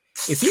well?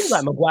 It seems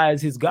like Maguire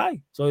is his guy.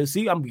 So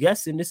see, I'm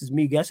guessing, this is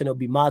me guessing, it'll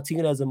be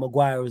Martinez and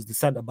Maguire as the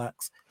centre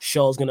backs.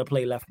 Shaw's gonna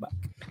play left back.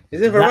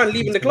 Is it Varane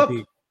leaving the club?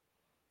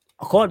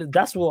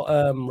 That's what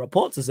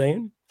reports are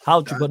saying.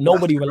 But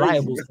nobody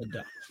reliable said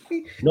that.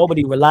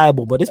 Nobody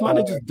reliable, but this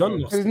manager's done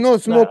this. There's no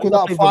smoke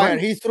without fire.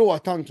 He threw a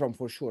tantrum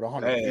for sure.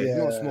 100. There's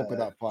no smoke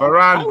without fire.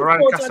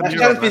 That's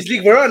Champions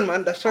League Varane,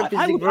 man. That's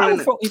Champions League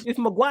Varane.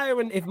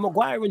 If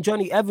Maguire and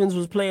Johnny Evans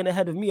was playing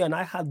ahead of me and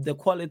I had the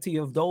quality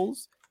of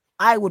those,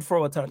 I would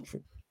throw a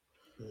tantrum.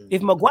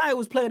 If Maguire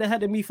was playing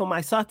ahead of me for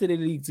my Saturday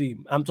league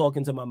team, I'm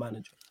talking to my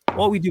manager.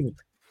 What are we doing?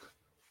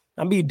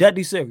 I'm being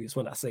deadly serious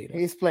when I say that.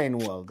 He's playing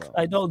well, though.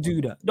 I don't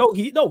do that. No,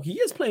 he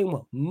is playing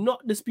well.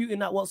 Not disputing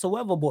that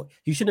whatsoever, but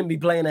he shouldn't be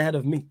playing ahead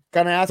of me.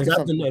 Can I ask you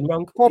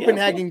something?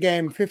 Copenhagen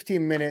game,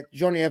 15 minutes.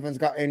 Johnny Evans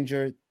got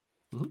injured.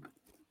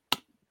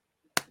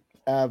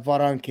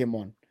 Varane came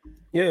on.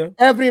 Yeah.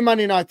 Every Man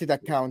United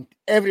account,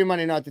 every Man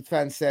United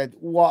fan said,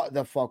 "What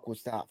the fuck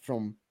was that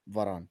from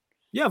Varane?"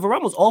 Yeah,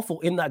 Varane was awful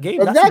in that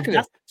game. Exactly.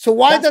 So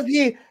why does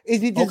he?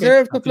 Is he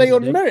deserve to play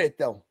on merit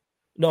though?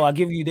 No, I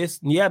give you this.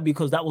 Yeah,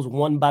 because that was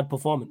one bad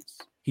performance.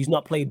 He's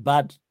not played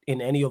bad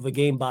in any other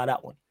game by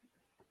that one.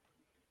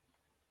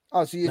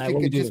 Oh, so you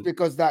think it's just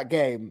because that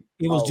game?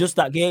 It was just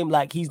that game,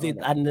 like he's did,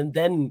 and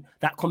then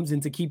that comes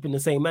into keeping the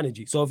same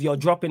energy. So if you're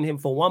dropping him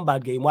for one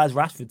bad game, why is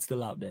Rashford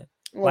still out there?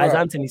 Why is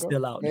Anthony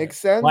still out there? Makes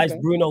sense. Why is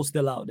Bruno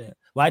still out there?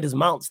 Why does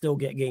Mount still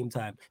get game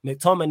time?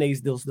 McTominay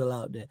still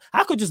out there.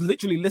 I could just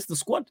literally list the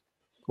squad.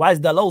 Why is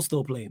Dalot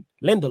still playing?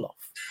 Lindelof.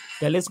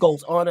 The list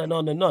goes on and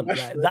on and on.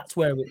 Like, that's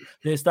where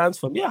it stands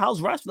from. Yeah,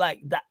 how's Rashford? Like,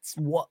 that's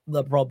what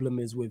the problem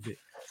is with it.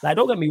 Like,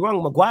 don't get me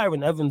wrong, Maguire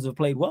and Evans have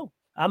played well.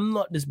 I'm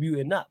not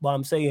disputing that, but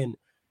I'm saying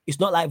it's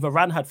not like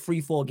Varane had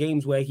 3-4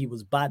 games where he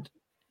was bad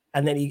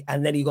and then he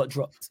got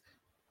dropped.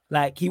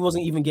 Like, he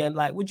wasn't even getting,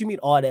 like, what do you mean?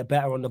 Oh, they're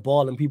better on the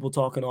ball and people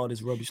talking all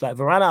this rubbish. Like,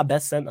 Varane, our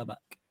best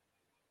centre-back.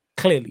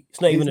 Clearly.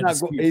 It's not even a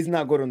dispute. He's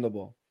not good on the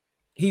ball.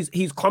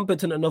 He's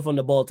competent enough on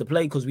the ball to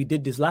play because we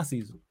did this last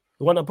season.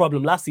 There wasn't a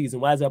problem last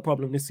season. Why is there a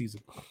problem this season?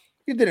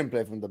 You didn't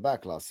play from the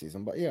back last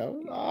season, but yeah,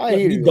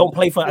 you don't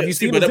play for. Have you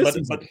seen this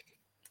season?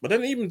 But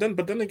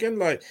then again,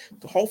 like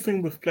the whole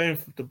thing with playing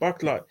from the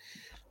back, like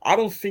I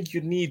don't think you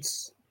need.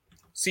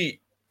 See,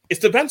 it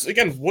depends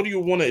again. What do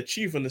you want to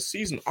achieve in the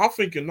season? I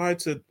think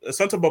United, a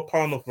centre back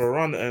partner of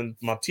Varane and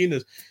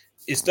Martinez,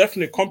 is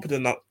definitely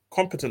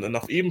competent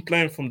enough, even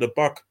playing from the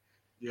back,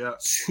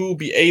 to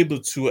be able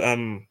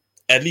to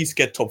at least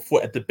get top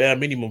 4 at the bare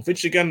minimum.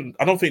 Which again,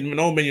 I don't think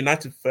no Man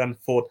United fan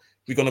thought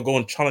we're gonna go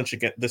and challenge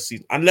again this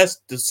season, unless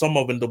the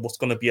summer window was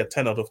gonna be a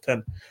 10 out of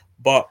 10.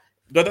 But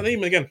then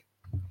even again,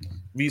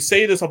 we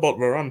say this about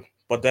Varane,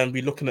 but then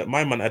we're looking at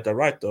my man at the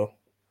right though.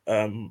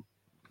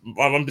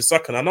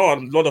 Wan-Bissaka. I know a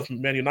lot of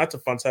Man United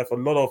fans have a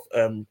lot of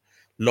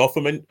love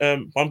for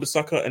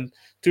Wan-Bissaka, and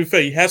to be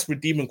fair, he has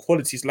redeeming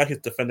qualities like his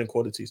defending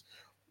qualities.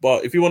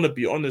 But if you want to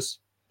be honest,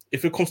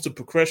 if it comes to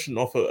progression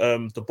of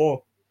the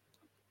ball,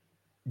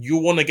 you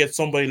want to get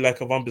somebody like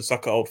a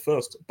Wan-Bissaka out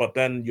first. But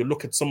then you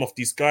look at some of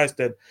these guys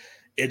that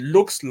it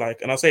looks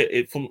like, and I say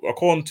it from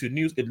according to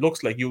news, it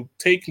looks like you're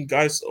taking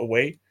guys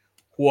away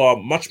who are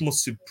much more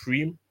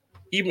supreme,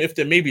 even if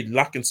they maybe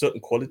lack in certain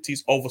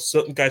qualities, over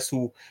certain guys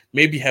who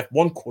maybe have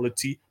one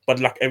quality but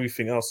lack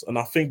everything else. And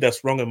I think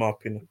that's wrong in my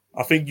opinion.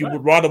 I think you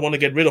would rather want to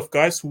get rid of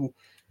guys who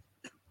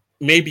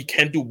maybe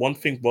can do one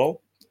thing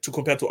well to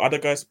compare to other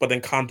guys, but then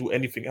can't do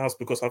anything else.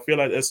 Because I feel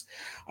like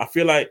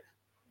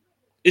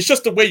it's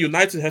just the way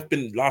United have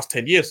been last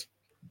 10 years.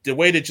 The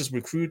way they just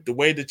recruit, the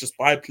way they just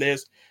buy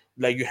players.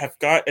 Like you have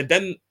guys, and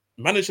then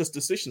managers'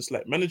 decisions.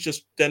 Like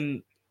managers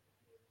then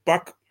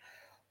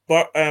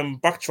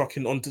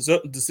backtracking on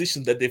certain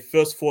decisions that they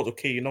first thought,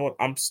 okay, you know what,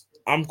 I'm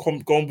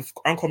coming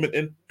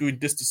in doing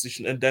this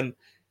decision, and then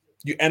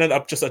you ended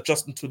up just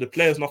adjusting to the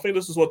players. And I think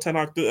this is what Ten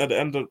Hag did at the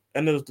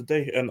end of the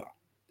day. And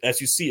as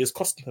you see, it's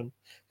costing him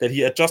that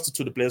he adjusted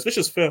to the players, which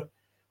is fair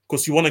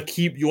because you want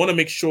to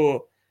make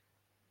sure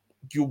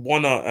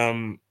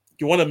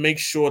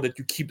that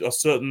you keep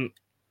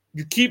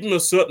them a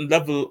certain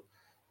level,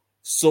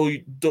 so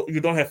you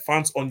don't have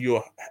fans on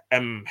your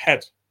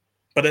head.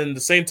 But then at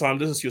the same time,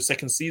 this is your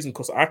second season,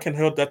 because I can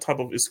hear that type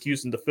of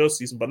excuse in the first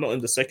season, but not in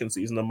the second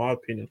season, in my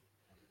opinion.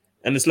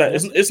 And it's like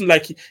isn't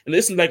like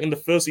in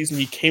the first season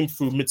he came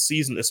through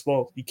mid-season as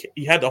well.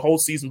 He had the whole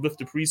season with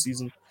the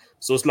preseason,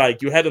 so it's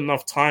like you had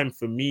enough time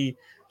for me,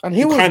 and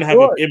he was kind of have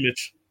an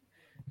image.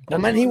 I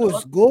mean, he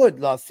was good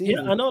last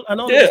season. Yeah, I know.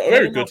 Yeah,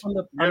 very good.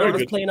 I know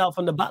he's playing out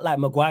from the back like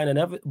Maguire and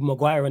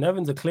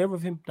Evans are clear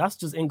of him. That's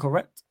just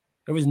incorrect.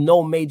 There is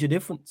no major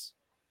difference.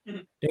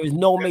 There is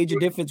no major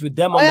difference with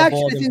them on the ball.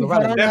 I actually think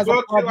Varane has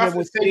a problem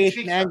with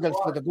creating angles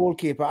for the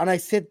goalkeeper, and I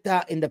said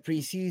that in the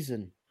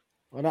preseason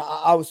when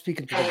I was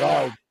speaking to the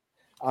guys,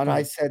 and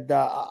I said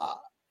that,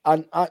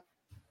 I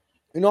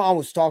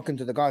was talking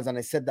to the guys, and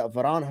I said that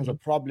Varane has a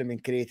problem in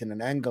creating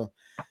an angle.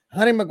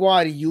 Harry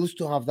Maguire used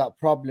to have that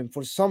problem.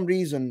 For some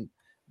reason,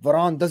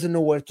 Varane doesn't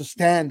know where to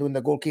stand when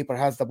the goalkeeper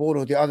has the ball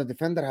or the other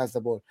defender has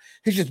the ball.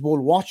 He's just ball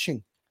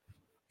watching.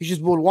 He's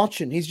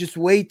just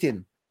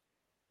waiting.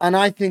 And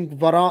I think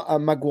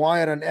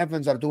Maguire and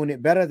Evans are doing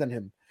it better than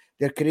him.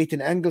 They're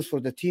creating angles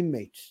for the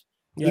teammates.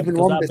 Yeah, even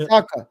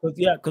Wan-Bissaka.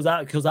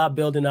 Because our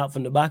building out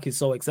from the back is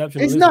so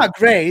exceptional. It's not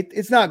great.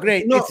 It's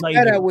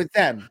better with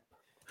them.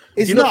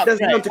 It's not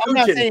great. I'm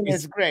not saying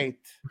it's great.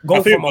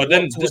 But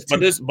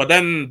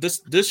then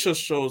this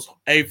just shows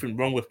everything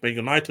wrong with Man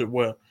United,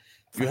 where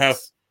you have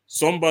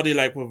somebody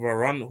like with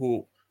Varane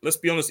who, let's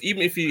be honest,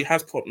 even if he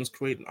has problems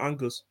creating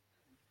angles,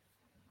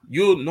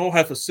 you now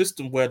have a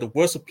system where the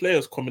worst of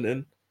players coming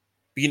in,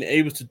 being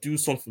able to do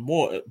something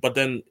more, but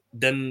then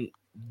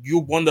you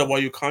wonder why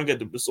you can't get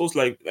the results.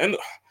 Like, and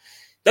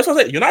that's what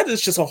I say. United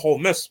is just a whole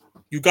mess.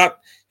 You got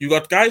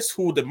guys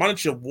who the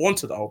manager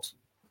wanted out,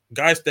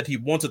 guys that he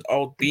wanted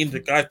out, being the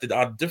guys that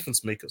are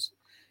difference makers.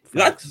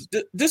 Like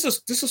this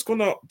is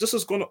gonna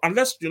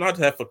unless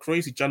United have a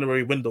crazy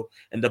January window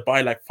and they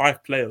buy like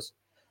 5 players.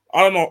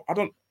 I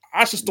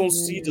just don't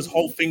see this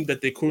whole thing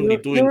that they're currently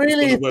doing. You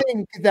really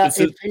think that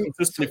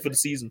consistently for the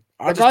season?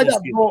 The guy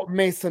that bought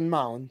Mason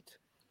Mount,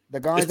 the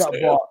guy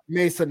that bought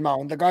Mason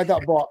Mount, the guy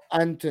that bought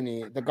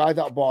Anthony, the guy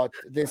that bought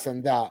this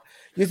and that.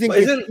 You think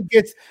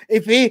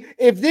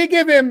if they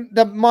give him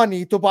the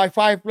money to buy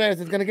 5 players,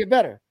 it's gonna get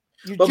better?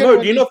 But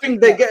Mo, do you not think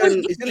they're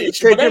getting?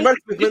 They're meant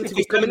to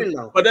be coming in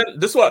now. But then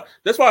that's why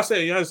I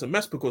say it's a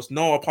mess because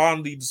now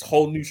apparently this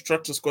whole new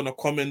structure is gonna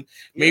come in.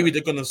 Maybe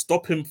they're gonna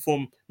stop him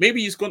from.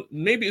 Maybe it's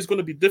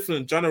gonna be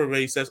different in January where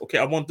he says, "Okay,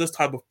 I want this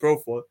type of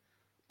profile,"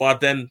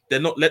 but then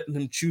they're not letting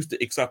him choose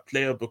the exact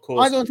player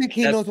because I don't think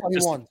he knows what he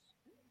wants.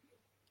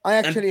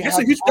 I don't think he knows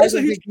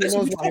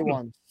what he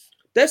wants.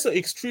 That's an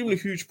extremely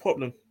huge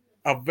problem,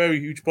 a very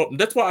huge problem.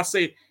 That's why I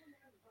say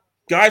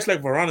guys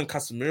like Varane and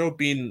Casemiro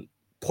being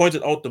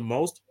pointed out the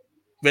most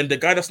when the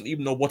guy doesn't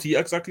even know what he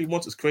exactly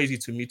wants is crazy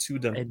to me too.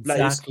 Then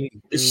exactly,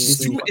 it's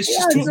such a big. This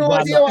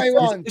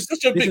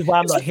is why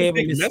I'm not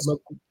hearing this.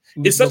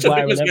 It's such a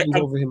big mess.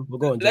 Over him.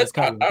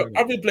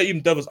 I will play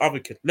even devil's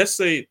advocate. Let's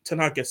say Ten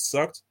Hag gets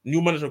sacked,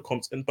 new manager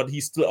comes in, but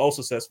he still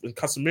also says when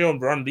Casemiro and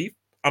Varane leave,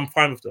 I'm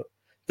fine with that.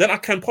 Then I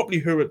can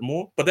probably hear it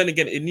more. But then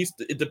again,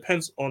 it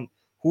depends on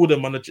who the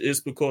manager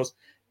is because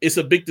it's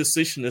a big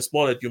decision as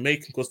well that you're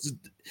making because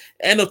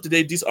end of the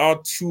day, these are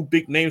 2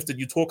 big names that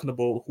you're talking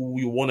about who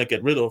you want to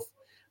get rid of.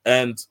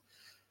 And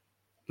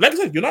like I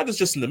said, United's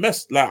just in the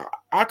mess. Like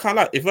I can't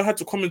lie. If I had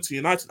to come into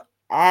United,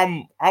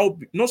 I'll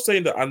be not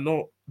saying that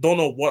don't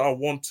know what I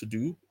want to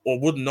do or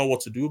wouldn't know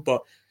what to do,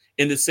 but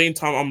in the same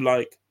time, I'm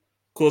like,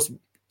 because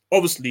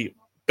obviously,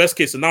 best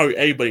case scenario,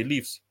 everybody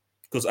leaves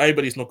because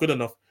everybody's not good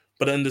enough.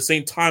 But in the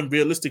same time,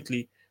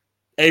 realistically,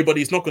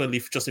 everybody's not going to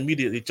leave just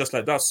immediately, just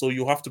like that. So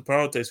you have to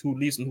prioritize who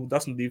leaves and who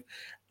doesn't leave.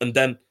 And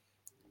then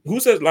who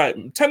says like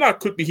Ten Hag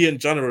could be here in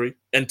January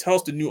and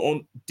tells the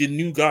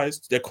new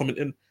guys they're coming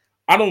in,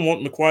 I don't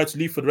want Maguire to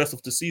leave for the rest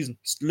of the season.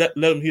 Just let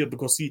him here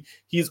because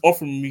he's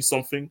offering me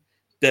something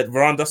that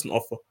Varane doesn't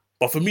offer.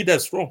 But for me,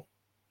 that's wrong.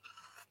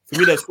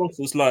 So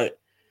it's like,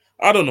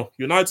 I don't know.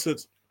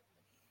 United,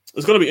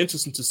 it's going to be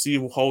interesting to see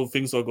how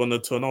things are going to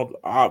turn out.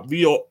 I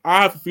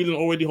have a feeling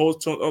already how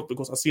it's turned out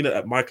because I've seen it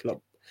at my club.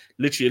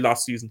 Literally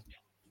last season.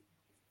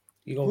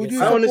 Who do you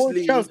support?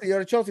 Chelsea?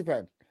 You're a Chelsea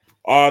fan?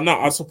 No,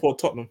 I support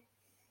Tottenham.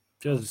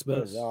 Chelsea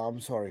Spurs. Oh, I'm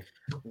sorry.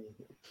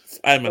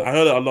 Hey man, I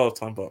heard it a lot of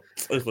time, but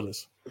it's for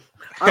this.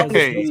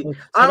 Okay.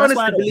 I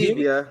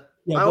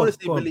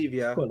honestly believe,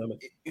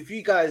 if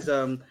you guys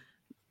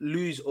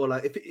lose or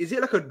like, is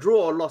it like a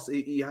draw or loss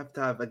you have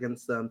to have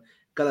against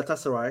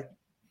Galatasaray?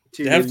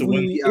 They have to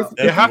win.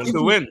 They have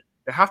to win.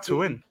 They have to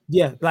win.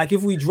 Yeah, like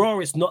if we draw,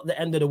 it's not the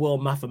end of the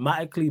world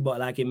mathematically, but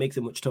like it makes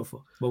it much tougher.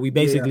 But we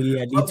basically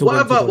need to win.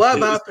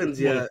 Whatever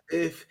happens,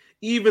 if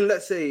even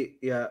let's say,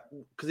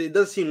 because it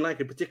does seem like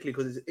it, particularly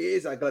because it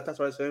is at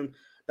Galatasaray's home.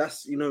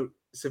 That's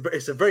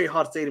it's a very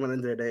hard stadium at the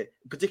end of the day,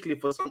 particularly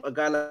for a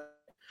guy like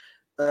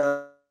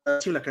a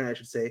team like I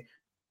should say.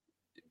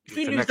 If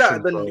you lose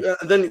that,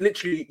 then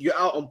literally you're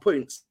out on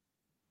points.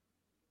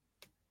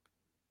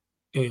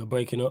 Yeah, you're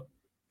breaking up.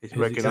 It's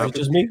breaking up.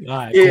 Just me? All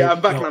right, cool. Yeah,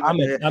 I'm back. I'm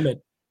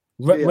in.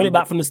 Run it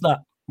back from the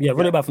start. Yeah,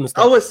 run it back from the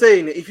start. I was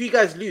saying, if you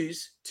guys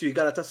lose to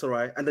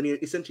Galatasaray and then you're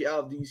essentially out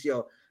of the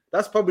UCL,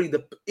 that's probably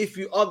if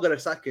you are going to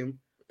sack him,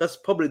 that's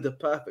probably the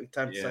perfect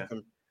time to sack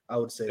him, I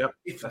would say.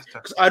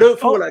 Because I don't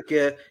feel like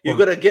you're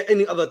going to get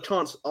any other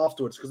chance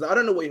afterwards because I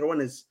don't know what your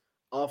run is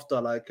after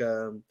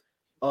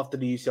after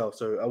the UCL,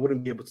 so I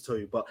wouldn't be able to tell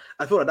you. But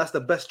I feel like that's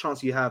the best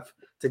chance you have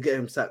to get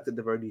him sacked at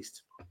the very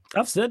least.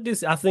 I've said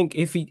this. I think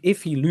if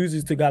he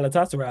loses to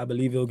Galatasaray, I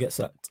believe he'll get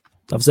sacked.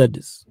 I've said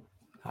this.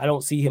 I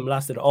don't see him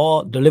lasting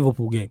all the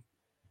Liverpool game.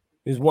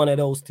 It's one of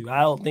those 2.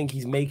 I don't think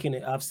he's making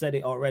it. I've said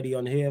it already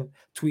on here,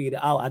 tweeted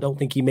it out. I don't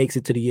think he makes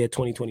it to the year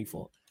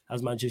 2024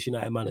 as Manchester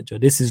United manager.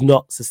 This is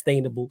not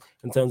sustainable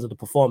in terms of the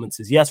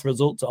performances. Yes,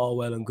 results are all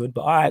well and good,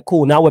 but all right,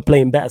 cool. Now we're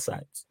playing better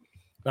sides.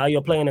 Now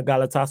you're playing a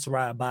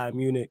Galatasaray, Bayern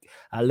Munich,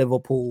 at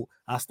Liverpool,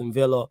 Aston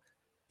Villa,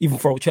 even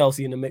throw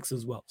Chelsea in the mix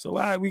as well. So all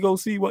right, we're gonna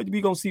see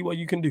what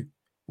you can do.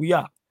 We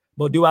are.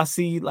 But do I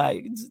see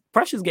like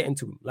pressure's getting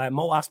to him? Like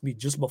Mo asked me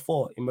just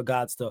before in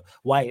regards to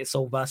why it's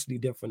so vastly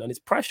different, and it's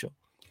pressure.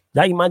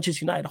 That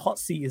Manchester United hot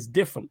seat is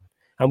different.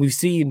 And we've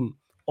seen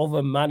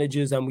other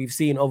managers and we've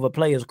seen other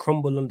players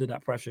crumble under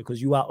that pressure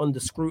because you are under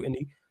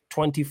scrutiny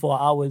 24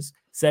 hours,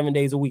 7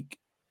 days a week,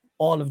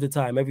 all of the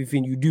time.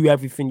 Everything you do,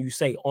 everything you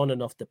say on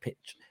and off the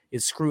pitch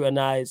is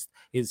scrutinized,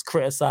 is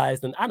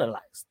criticized and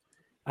analyzed.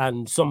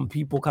 And some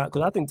people can't,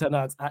 because I think Ten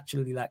Hag's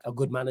actually like a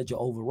good manager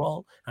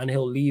overall and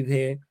he'll leave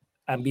here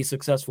and be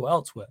successful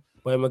elsewhere.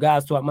 But in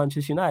regards to what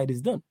Manchester United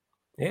is done,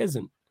 it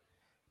isn't.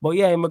 But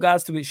yeah, in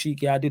regards to it,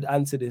 Sheik, I did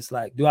answer this.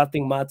 Like, do I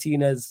think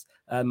Martinez,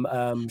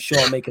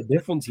 Shaw make a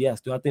difference? Yes.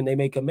 Do I think they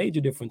make a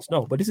major difference?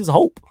 No. But this is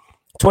hope.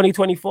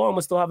 2024, and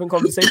we're still having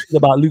conversations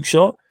about Luke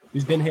Shaw,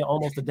 who's been here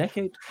almost a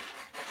decade.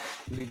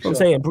 I'm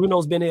saying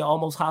Bruno's been here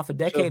almost half a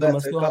decade and we're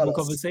still having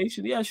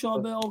conversation. Yeah,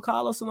 Roberto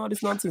Carlos and all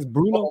this nonsense.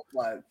 Bruno,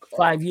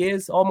 5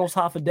 years, almost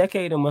half a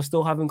decade, and we're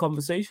still having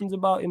conversations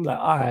about him. Like,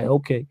 all right,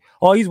 okay.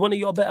 Oh, he's one of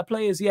your better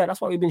players. Yeah,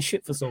 that's why we've been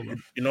shit for so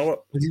long. You know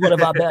what? He's one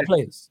of our better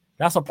players.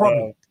 That's a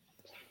problem.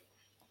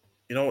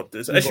 You know what?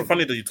 It's actually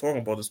funny that you're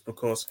talking about this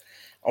because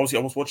obviously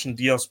I was watching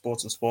DR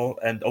Sports as well,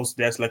 and also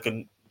there's like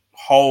an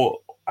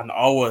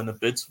hour and a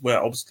bit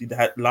where obviously they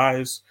had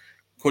lives.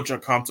 Coach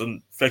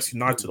Compton, Flex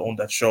United on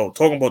that show,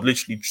 talking about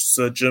literally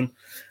Sir Jim,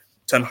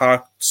 Ten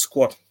Hag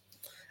squad.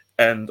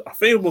 And I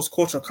think it was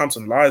Coach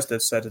Compton Lies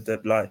that said it,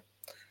 that like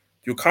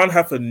you can't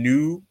have a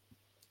new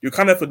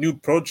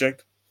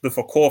project with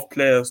a core of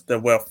players that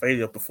were a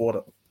failure before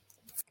that.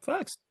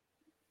 Facts.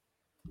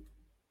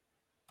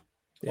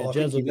 Yeah,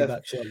 Jez will be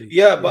back shortly.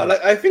 Yeah, but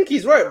like I think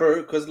he's right, bro.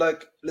 Because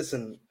like,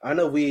 listen, I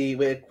know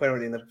we're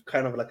currently in a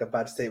kind of like a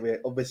bad state. We're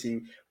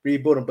obviously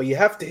rebuilding, but you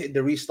have to hit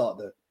the restart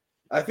there.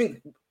 I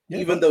think. Yeah,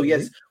 even though,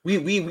 yes, we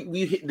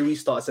hit the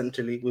restart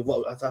essentially with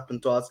what has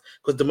happened to us,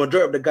 because the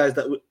majority of the guys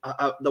that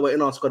were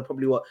in our squad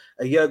probably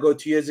a year ago,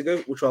 2 years ago,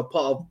 which are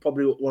part of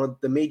probably one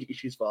of the major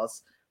issues for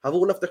us, have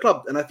all left the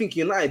club. And I think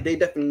United, they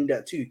definitely need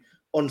that too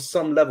on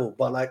some level.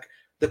 But like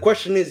the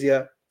question is,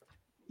 yeah,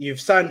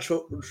 you've signed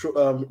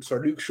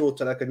Luke Shaw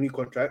to like a new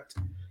contract.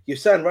 You've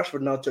signed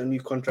Rashford now to a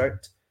new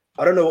contract.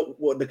 I don't know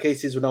what the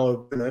case is now,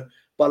 Bruno,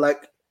 but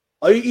like.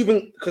 Are you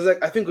even, because like,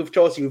 I think with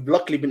Chelsea, we've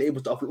luckily been able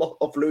to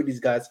offload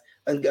these guys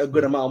and get a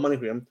good amount of money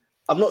for them.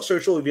 I'm not so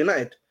sure with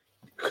United,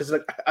 because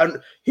like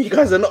you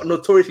guys are not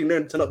notoriously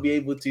known to not be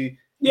able to.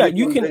 Yeah,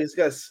 you can.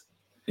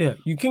 Yeah,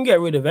 you can get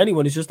rid of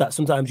anyone. It's just that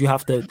sometimes you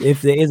have to,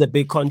 if there is a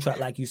big contract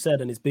like you said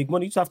and it's big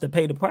money, you just have to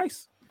pay the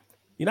price.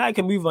 United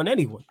can move on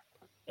anyone.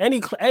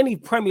 Any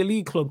Premier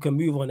League club can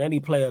move on any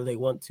player they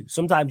want to.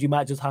 Sometimes you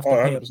might just have to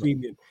pay a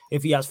premium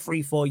if he has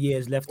 3-4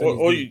 years left.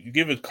 Or you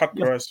give it cut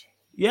price.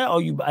 Yeah,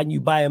 or you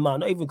buy him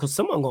out, not even because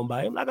someone gonna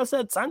buy him. Like I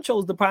said,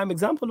 Sancho's the prime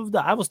example of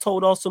that. I was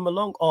told all summer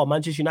long,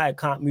 Manchester United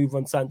can't move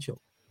on Sancho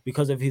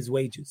because of his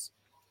wages.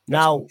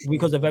 Now,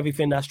 because of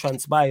everything that's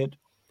transpired,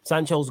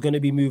 Sancho's gonna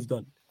be moved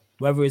on.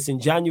 Whether it's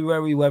in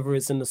January, whether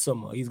it's in the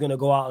summer, he's gonna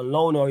go out on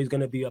loan or he's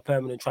gonna be a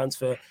permanent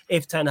transfer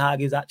if Ten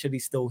Hag is actually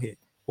still here.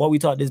 What we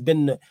thought, there's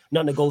been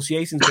not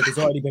negotiations, but there's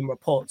already been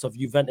reports of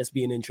Juventus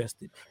being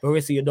interested,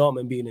 Borussia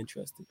Dortmund being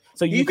interested.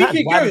 So you can't.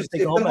 He goes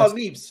if Ten Hag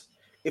leaves.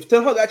 If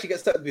Ten Hag actually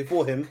gets started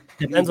before him,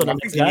 depends on the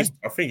next guy.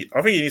 I think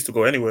he needs to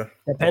go anywhere.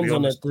 Depends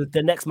on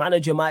the next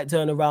manager might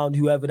turn around,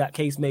 whoever that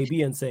case may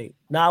be, and say,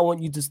 "Now I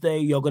want you to stay.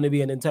 You're going to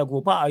be an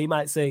integral part." Or he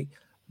might say,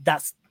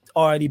 "That's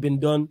already been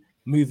done.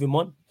 Move him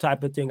on,"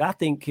 type of thing. I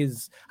think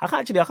I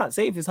can't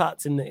say if his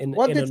heart's in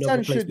what did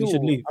Sancho place. do He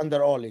should leave.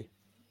 under Oli?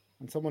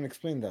 Can someone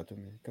explain that to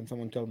me? Can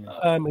someone tell me?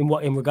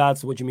 In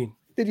regards to what you mean?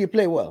 Did he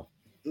play well?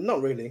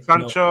 Not really.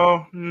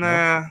 Sancho,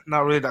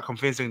 not really that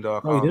convincing though.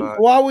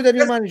 Why would a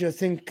new manager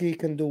think he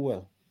can do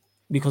well?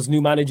 Because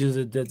new managers,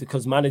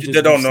 managers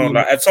they don't know.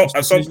 Like at some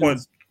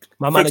point,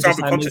 my manager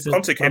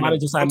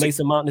signed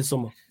Mason Mount this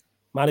summer.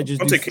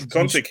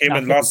 Conte came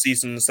in last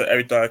season and said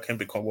every guy can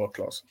become world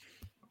class.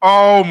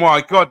 Oh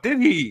my god,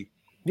 did he?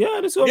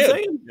 Yeah, that's what I'm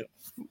saying. Yeah.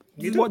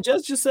 What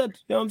Jez just said, you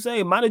know what I'm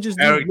saying? Managers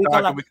do.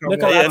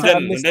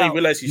 And then he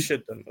realized he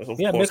should.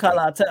 Mikel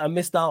Arteta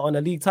missed out on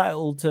a league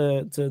title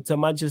to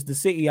Manchester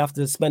City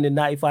after spending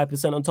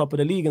 95% on top of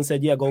the league and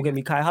said, "Yeah, go get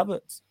me Kai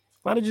Havertz."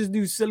 Managers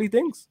do silly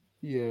things.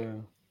 Yeah.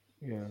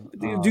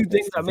 Do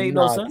things that made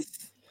no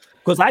sense.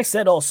 Because I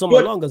said all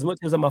summer long, as much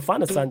as I'm a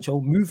fan of Sancho,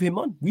 move him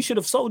on. We should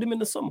have sold him in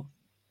the summer.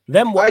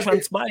 Then what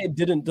transpired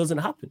doesn't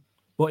happen.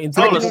 But in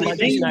terms of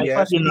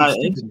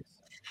United,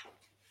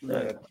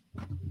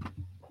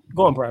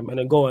 go on, Prime, and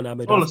then go on,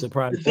 Ahmed.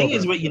 The thing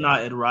is with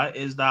United, right,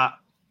 is that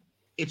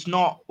it's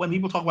not, when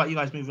people talk about you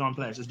guys moving on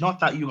players, it's not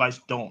that you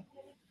guys don't,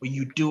 but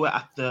you do it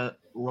at the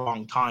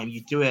wrong time.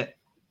 You do it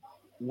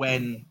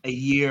when a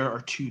year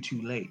or two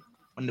too late,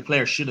 when the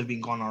player should have been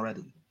gone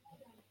already.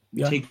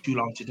 You take too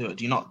long to do it.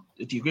 Do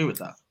you agree with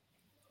that?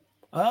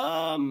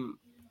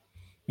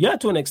 Yeah,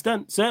 to an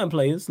extent. Certain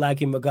players,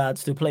 like in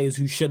regards to players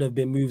who should have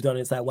been moved on,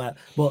 it's like, why?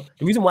 But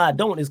the reason why I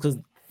don't is because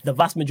the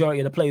vast majority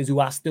of the players who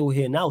are still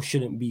here now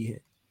shouldn't be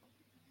here.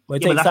 But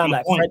it takes time,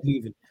 like Fred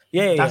leaving.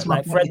 Yeah,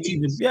 like Fred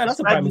leaving. Yeah,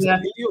 that's a prime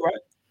example. You're right.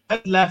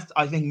 Fred left,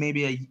 I think,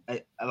 maybe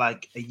a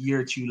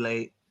year too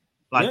late.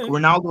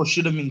 Ronaldo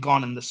should have been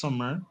gone in the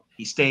summer.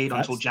 He stayed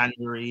until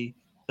January.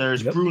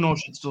 There's Bruno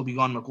should still be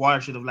gone. Maguire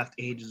should have left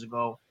ages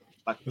ago.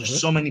 Like, there's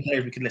so many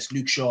players we could list.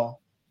 Luke Shaw.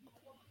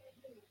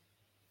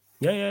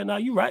 Yeah, no,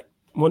 you're right.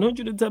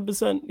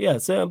 110%. Yeah,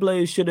 certain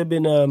players should have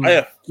been.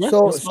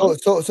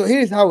 So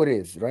here's how it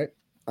is, right?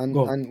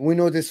 And we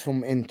know this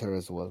from Inter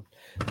as well.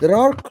 There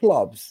are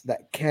clubs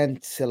that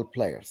can't sell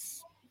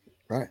players,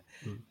 right?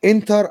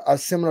 Inter are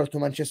similar to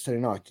Manchester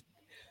United.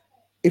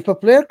 If a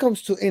player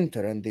comes to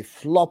Inter and they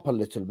flop a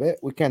little bit,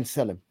 we can't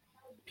sell him.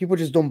 People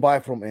just don't buy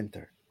from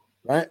Inter,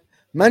 right?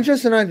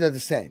 Manchester United are the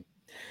same.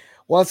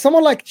 While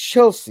someone like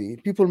Chelsea,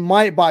 people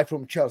might buy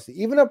from Chelsea.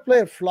 Even if a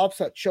player flops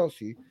at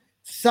Chelsea,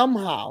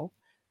 somehow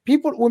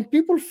when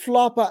people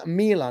flop at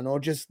Milan or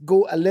just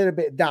go a little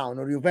bit down,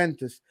 or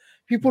Juventus,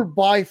 people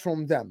buy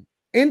from them.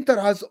 Inter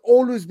has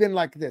always been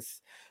like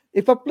this.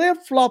 If a player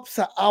flops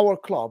at our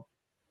club,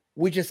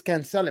 we just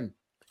can't sell him.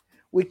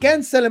 We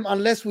can't sell him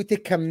unless we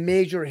take a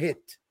major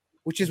hit,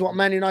 which is what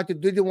Man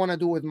United didn't want to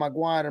do with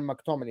Maguire and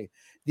McTominay.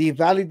 They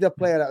valued the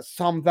player at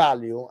some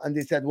value, and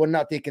they said, we're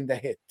not taking the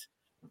hit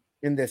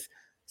in this.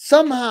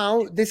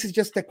 Somehow, this is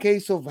just a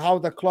case of how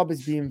the club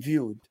is being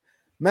viewed.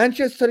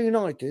 Manchester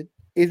United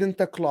isn't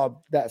a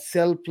club that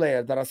sell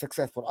players that are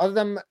successful. Other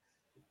than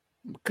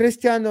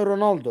Cristiano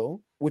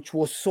Ronaldo, which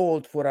was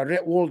sold for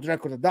a world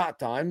record at that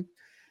time,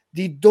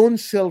 they don't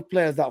sell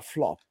players that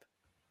flop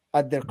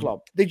at their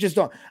club. They just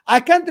don't. I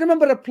can't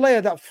remember a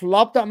player that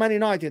flopped at Man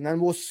United and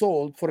was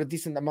sold for a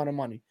decent amount of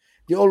money.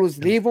 They always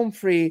leave them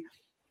free,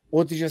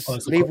 or they just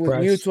leave with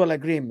mutual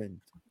agreement.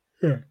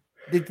 Yeah.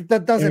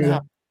 That doesn't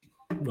happen.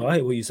 No, I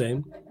hate what you're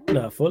saying.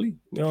 Not fully.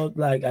 You know,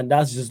 like, and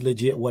that's just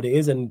legit what it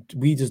is. And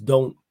we just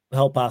don't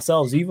help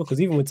ourselves either.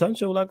 Because even with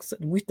Sancho, like I said,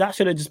 that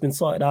should have just been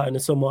sorted out in the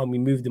summer, and we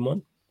moved him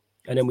on.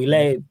 And then we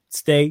let it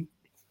stay.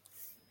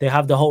 They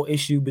have the whole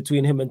issue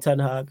between him and Ten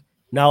Hag.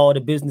 Now all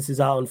the business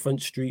is out on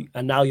Front Street,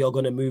 and now you're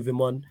going to move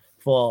him on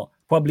for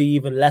probably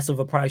even less of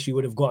a price you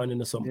would have gotten in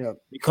the summer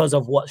because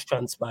of what's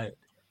transpired.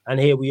 And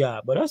here we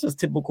are. But that's just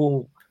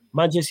typical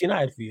Manchester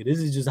United for you. This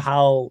is just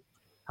how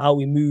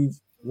we move,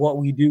 what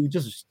we do,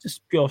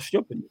 just pure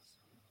stupidness.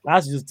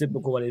 That's just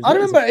typical what it is. I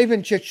remember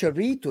even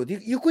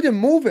Chicharito. You couldn't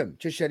move him,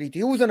 Chicharito.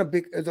 He was on a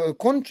big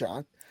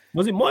contract.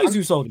 Was it Moyes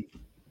who sold him?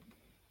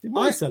 Did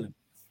Moyes sell him?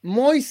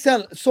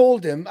 Moyes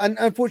sold him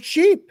and for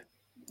cheap.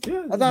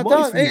 Yeah, at that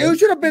time. It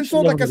should have been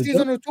sold like a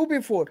season or two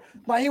before.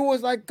 But he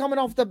was like coming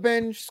off the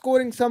bench,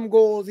 scoring some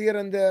goals here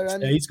and there.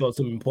 And he's got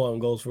some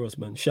important goals for us,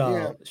 man.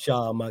 Shout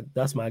out,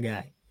 that's my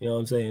guy. You know what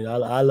I'm saying?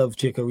 I love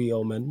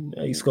Chicharito, man.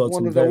 He scored one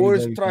some of the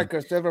worst very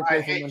strikers to ever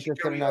play for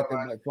Manchester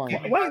United.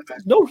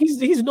 No,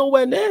 he's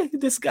nowhere near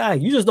this guy.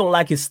 You just don't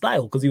like his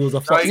style because he was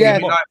a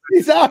fucking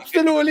he's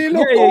absolutely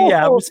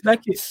I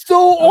respect it. So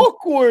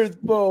awkward,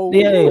 bro.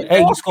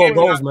 Hey, he scored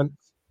goals, man.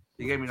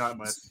 He gave me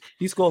nightmares.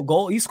 He scored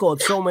goal. He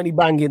scored so many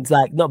bangings,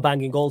 like not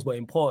banging goals, but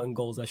important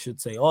goals, I should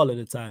say, all of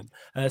the time.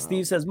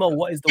 Steve says, Mo,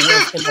 what is the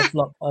worst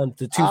interflop on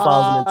the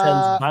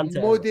 2010s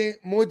banter?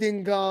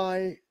 Modin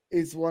guy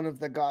is one of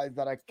the guys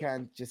that I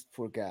can't just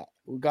forget.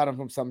 We got him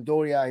from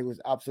Sampdoria. He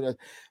was absolute.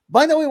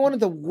 By the way, one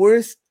of the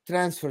worst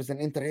transfers in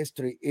Inter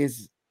history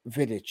is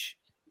Vidic.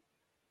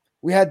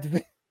 We had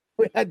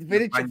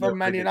Vidic from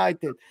Man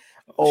United.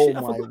 Oh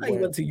my God! He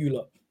went to you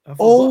lot.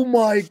 Oh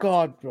my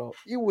God, bro.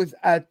 It was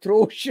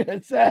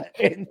atrocious at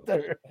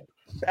Inter.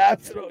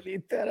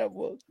 Absolutely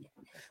terrible.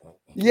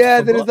 Yeah,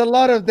 there is a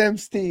lot of them,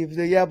 Steve.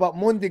 Yeah, but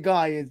Mundi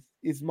guy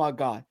is my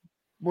guy.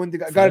 Mundi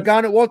guy.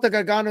 Gargano, Walter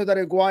Gargano, the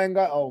Uruguayan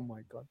guy. Oh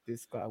my God,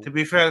 this guy. To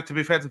be fair to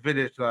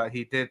Vidic, like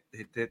he did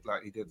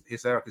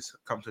his era has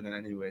come to an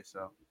end anyway.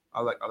 So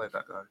I like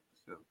that guy.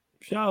 So.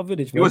 Shout out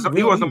Vidic. He was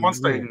a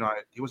monster in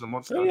United. He was a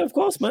monster. Yeah, of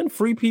course, man.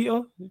 Free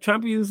Peter,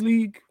 Champions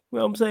League. You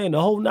know what I'm saying?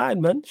 The whole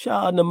nine, man.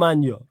 Shout out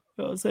Nemanja. You know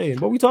what I'm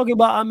saying? What we talking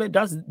about, Ahmed?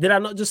 Did I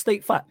not just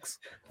state facts?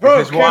 Bro,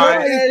 it's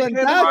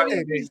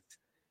fantastic.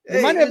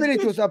 Nemanja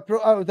Vidic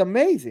was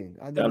amazing.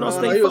 He was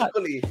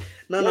quality.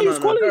 No, he was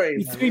quality.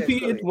 He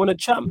three-peated, won the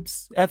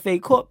champs, FA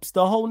Cups,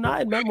 the whole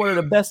nine, man. One of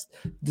the best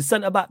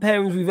centre-back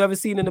pairings we've ever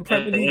seen in the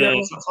Premier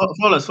League.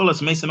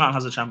 Fullest. Mason Mount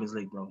has a Champions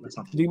League, bro.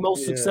 The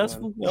most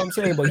successful, you know what I'm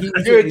saying? But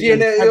you're a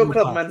GNA at your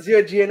club, man. You're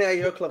a GNA at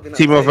your club.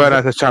 Timo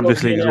Werner has a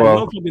Champions League as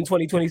well. Club in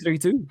 2023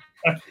 too.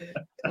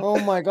 Oh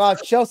my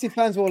God, Chelsea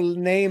fans will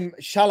name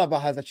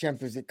Chalobah has a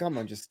Champions League. Come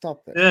on, just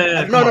stop it.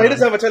 No, he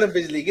doesn't have a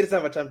Champions League. He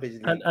doesn't have a Champions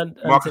League. And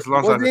Marcus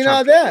Alonso was he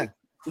not there?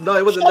 No,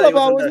 it wasn't.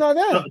 Chalobah was not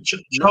there.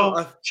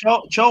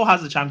 Cho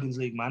has the Champions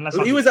League, man.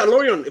 He was at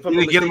Lorient. If I'm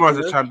not mistaken, has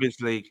a Champions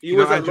League. He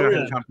was at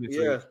Lorient.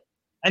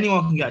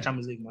 Anyone can get a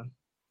Champions League, man.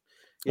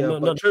 Yeah,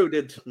 but Cho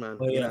did, man.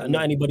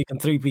 Not anybody can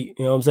three-peat.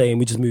 You know what I'm saying?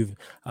 We just moving.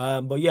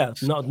 But yeah,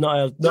 not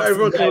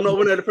everyone can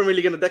win the Premier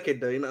League in a decade,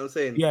 though. You know what I'm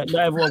saying? Yeah,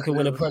 not everyone can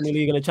win a Premier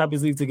League and a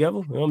Champions League together.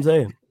 You know what I'm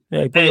saying?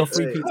 Yeah,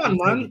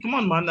 come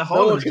on, man. The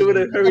whole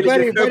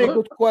very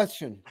good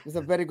question. It's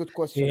a very good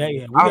question.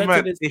 Yeah.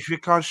 If you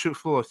can't shoot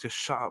forwards, just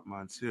shut up,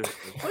 man.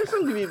 Seriously. Why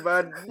don't be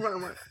bad?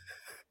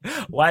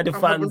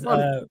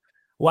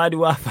 Why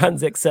do our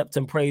fans accept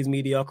and praise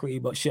mediocrity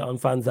but shit on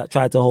fans that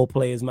try to hold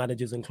players,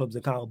 managers, and clubs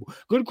accountable?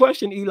 Good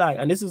question, Eli.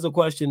 And this is a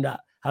question that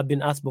have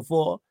been asked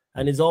before,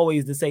 and is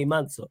always the same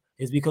answer.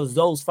 It's because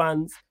those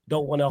fans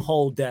don't want to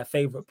hold their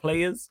favorite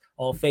players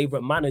or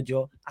favorite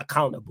manager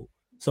accountable.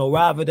 So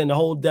rather than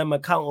hold them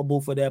accountable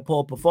for their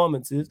poor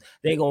performances,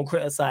 they're gonna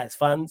criticize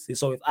fans.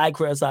 So if I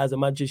criticize a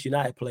Manchester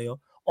United player,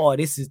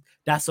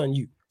 that's on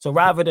you. So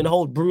rather than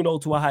hold Bruno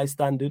to a high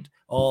standard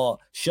or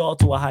Shaw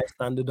to a high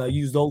standard, I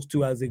use those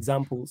two as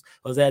examples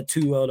because they're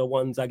two of the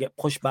ones I get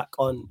pushed back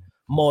on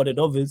more than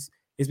others.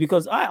 It's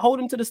because I hold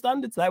him to the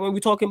standards. Like when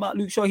we're talking about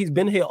Luke Shaw, he's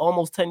been here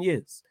almost 10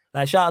 years.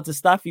 Like shout out to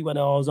Staffy when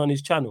I was on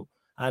his channel,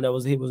 and it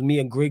was me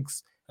and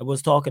Griggs that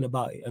was talking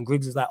about it. And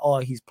Griggs is like, oh,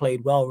 he's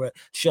played well, right?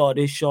 Shaw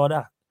this, Shaw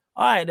that.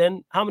 All right,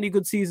 then how many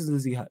good seasons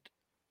has he had?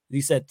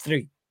 He said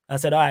 3. I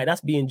said, all right,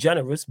 that's being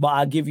generous, but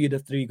I'll give you the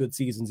 3 good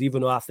seasons,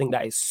 even though I think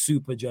that is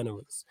super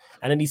generous.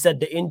 And then he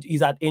said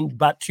he's had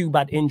 2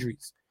 bad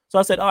injuries. So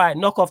I said, all right,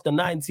 knock off the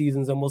 9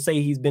 seasons and we'll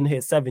say he's been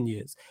here 7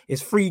 years.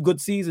 Is 3 good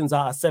seasons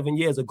out of 7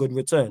 years a good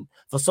return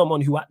for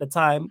someone who at the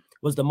time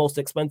was the most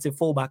expensive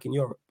fullback in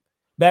Europe?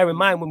 Bear in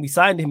mind, when we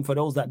signed him, for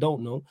those that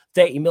don't know,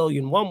 30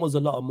 million, 1 was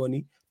a lot of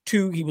money.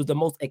 2, he was the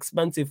most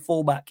expensive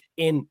fullback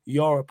in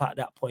Europe at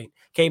that point.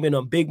 Came in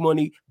on big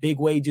money, big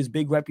wages,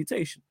 big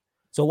reputation.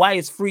 So why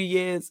is 3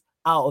 years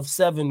out of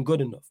 7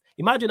 good enough?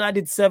 Imagine I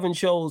did 7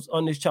 shows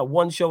on this channel,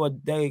 1 show a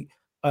day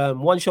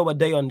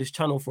on this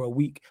channel for a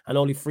week, and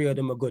only 3 of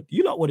them are good.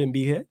 You lot wouldn't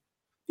be here.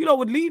 You lot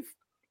would leave.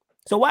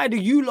 So why do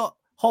you lot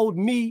hold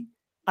me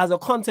as a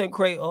content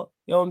creator,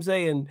 you know what I'm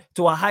saying,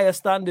 to a higher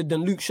standard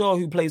than Luke Shaw,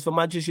 who plays for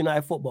Manchester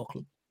United Football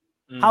Club?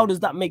 How does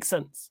that make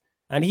sense?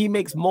 And he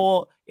makes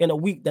more in a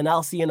week than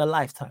I'll see in a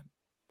lifetime.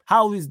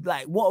 How is,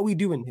 like, what are we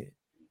doing here?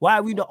 Why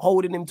are we not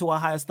holding him to a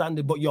higher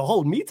standard? But you're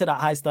holding me to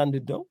that high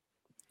standard, though.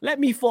 Let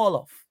me fall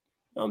off.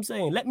 You know what I'm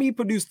saying? Let me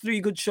produce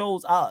 3 good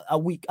shows a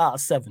week out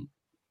of 7.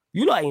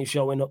 You lot ain't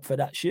showing up for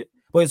that shit.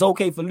 But it's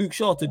okay for Luke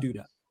Shaw to do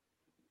that.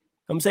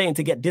 I'm saying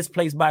to get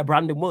displaced by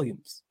Brandon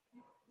Williams.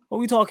 What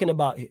are we talking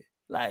about here?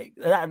 Like,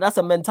 that's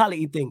a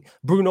mentality thing.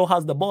 Bruno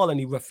has the ball and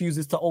he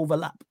refuses to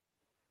overlap.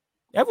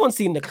 Everyone's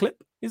seen the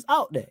clip. It's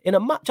out there. In a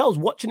match, I was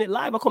watching it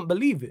live. I couldn't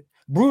believe it.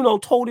 Bruno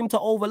told him to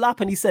overlap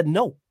and he said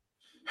no.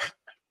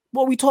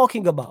 What are we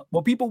talking about?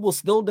 But people will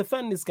still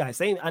defend this guy.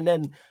 Saying, and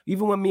then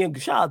even when me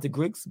and shout out to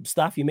Griggs,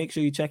 Staffy, make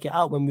sure you check it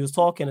out when we was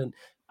talking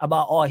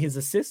about all his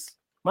assists.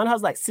 Man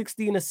has like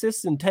 16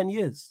 assists in 10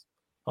 years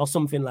or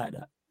something like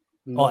that.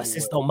 No,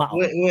 assists don't matter.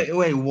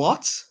 Wait,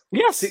 what?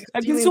 Yes,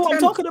 you see what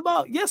I'm talking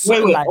about? Yes.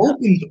 Wait, like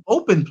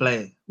open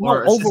play.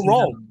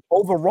 No,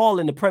 overall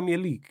in the Premier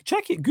League.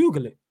 Check it,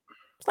 Google it.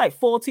 It's like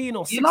 14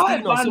 or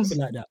 16 or something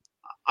like that.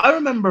 I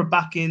remember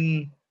back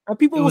in... And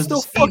people will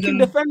still fucking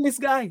defend this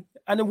guy.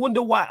 And then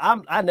wonder why.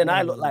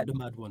 I look like the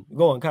mad one.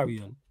 Go on, carry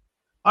on.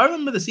 I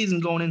remember the season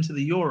going into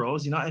the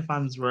Euros. United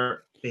fans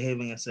were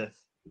behaving as if,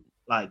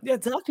 like... Yeah,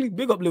 exactly.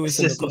 Big up Lewis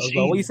in the cut as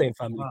well. What are you saying,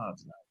 family?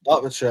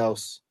 Up the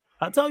shells.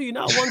 I'll tell you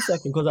now, 1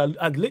 second, because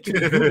I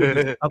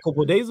literally a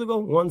couple of days ago.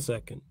 1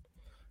 second.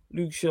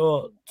 Luke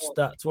Shaw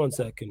stats, 1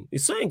 second.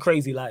 It's something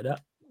crazy like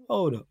that.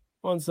 Hold up.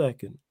 1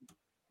 second.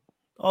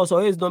 Also,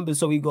 his numbers.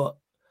 So he got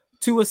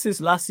 2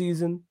 assists last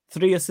season,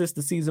 3 assists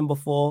the season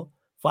before,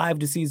 5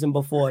 the season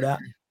before that,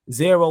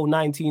 0,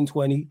 19,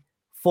 20,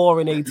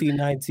 4 in 18,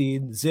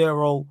 19,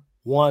 0,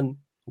 1,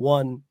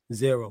 1,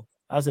 0.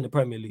 That's in the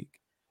Premier League.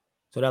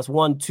 So that's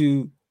 1,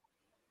 2,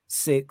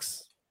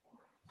 6.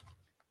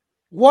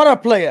 What a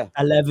player.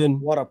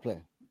 11. What a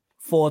player.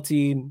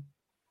 14.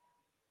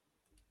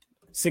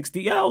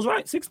 16. Yeah, I was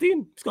right.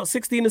 16. He's got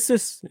 16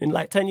 assists in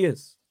like 10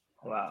 years.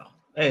 Wow.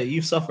 Hey,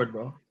 you suffered,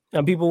 bro.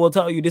 And people will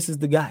tell you this is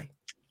the guy.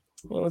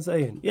 What I'm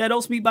saying? Yeah,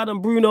 don't speak bad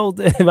on Bruno.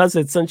 If I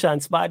said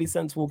Sunshine Spidey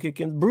sense will kick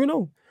in.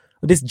 Bruno,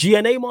 this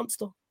GNA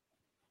monster.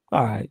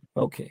 All right.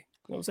 Okay.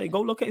 You know what I'm saying?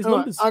 Go look at his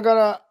numbers.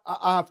 I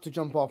have to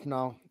jump off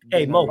now.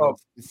 Hey, Mo.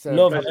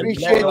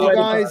 Appreciate you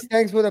guys.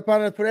 Thanks for the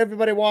panel. For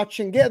everybody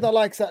watching, get the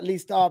likes at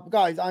least up.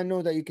 Guys, I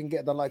know that you can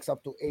get the likes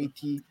up to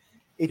 80.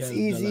 It's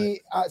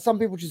easy. Some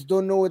people just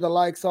don't know where the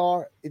likes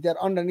are.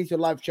 They're underneath your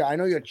live chat. I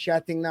know you're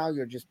chatting now.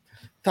 You're just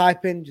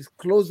typing. Just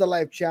close the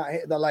live chat,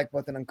 hit the like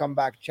button, and come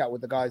back, chat with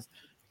the guys.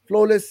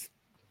 Flawless,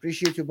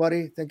 appreciate you,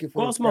 buddy. Thank you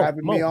for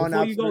having me on.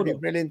 Absolutely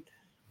brilliant.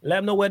 Let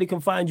them know where they can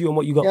find you and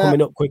what you got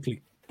coming up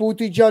quickly.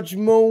 Footy Judge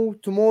Mo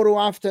tomorrow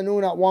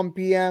afternoon at 1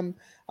 p.m.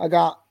 I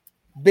got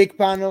big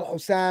panel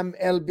of Sam,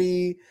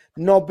 LB,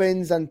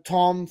 Nobbins, and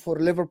Tom for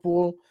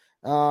Liverpool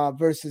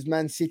versus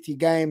Man City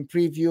game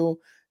preview.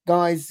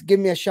 Guys, give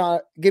me a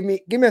shot. Give me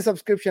a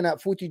subscription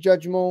at Footy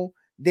Judge Mo.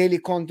 Daily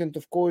content,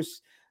 of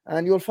course.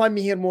 And you'll find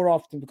me here more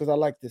often because I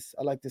like this.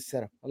 I like this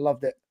setup. I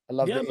loved it.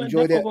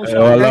 Enjoyed it. Thank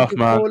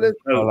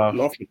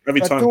you,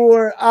 every time.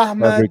 Fatur,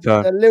 Ahmed,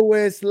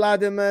 Lewis,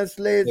 Ladimus,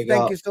 Liz.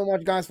 Thank you so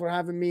much, guys, for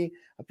having me.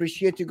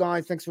 Appreciate you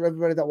guys. Thanks for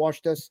everybody that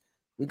watched us.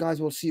 We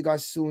guys will see you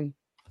guys soon.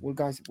 I'm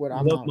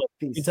out.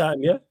 Peace.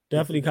 Time, yeah.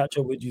 Definitely catch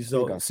up with you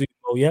soon.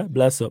 Yeah,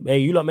 bless up. Hey,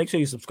 you lot, make sure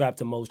you subscribe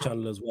to Mo's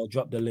channel as well.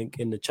 Drop the link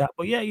in the chat.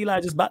 But yeah,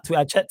 Eli, just back to it.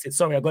 I checked it.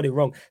 Sorry, I got it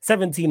wrong.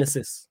 17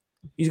 assists.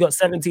 He's got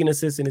 17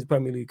 assists in his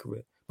Premier League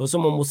career. But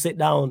someone will sit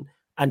down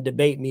and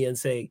debate me and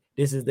say,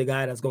 this is the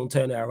guy that's going to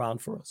turn it around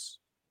for us.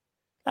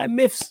 Like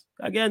myths.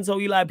 Again, so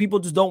Eli, people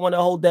just don't want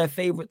to hold their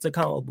favorites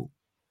accountable.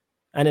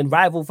 And then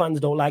rival fans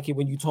don't like it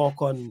when you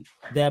talk on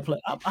their play.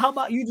 How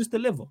about you just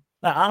deliver?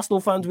 Like Arsenal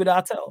fans with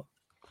Arteta.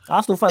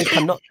 Arsenal fans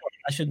cannot,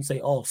 I shouldn't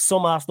say,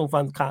 some Arsenal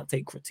fans can't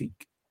take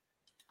critique.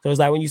 So it's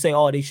like when you say,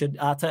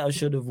 Arteta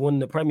should have won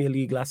the Premier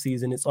League last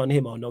season, it's on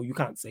him. Oh, no, you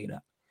can't say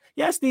that.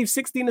 Yeah, Steve,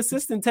 16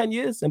 assists in 10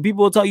 years. And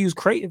people will tell you he's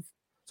creative.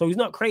 So he's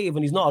not creative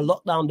and he's not a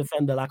lockdown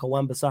defender like a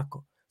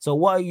Wan-Bissaka. So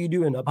what are you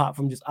doing apart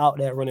from just out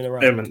there running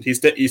around? Yeah, man, he's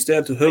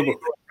there to help.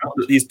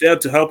 He's there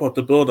to help out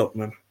the build-up,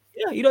 man.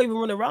 Yeah, you don't even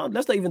run around.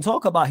 Let's not even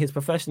talk about his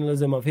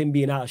professionalism of him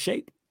being out of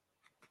shape.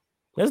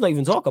 Let's not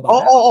even talk about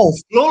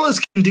that. Flawless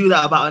can do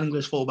that about an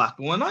English fullback,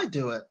 but when I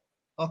do it,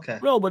 okay.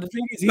 No, but the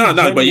thing is,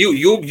 but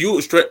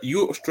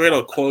you straight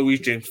up call Reece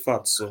James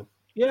fat, so.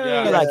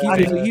 Yeah, like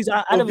he's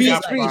that's what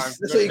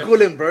you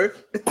call him, bro.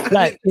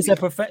 Like it's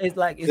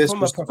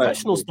from a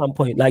professional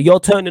standpoint. Like you're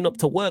turning up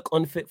to work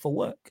unfit for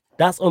work.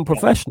 That's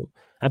unprofessional.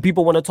 And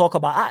people want to talk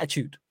about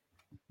attitude.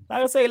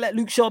 Like I say, let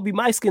Luke Shaw be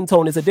my skin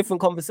tone. It's a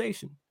different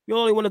conversation. You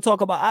only want to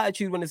talk about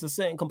attitude when it's a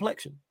certain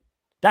complexion.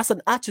 That's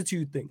an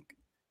attitude thing.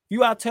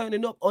 You are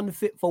turning up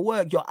unfit for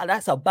work.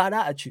 That's a bad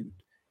attitude.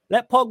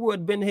 Let Pogba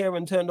had been here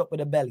and turned up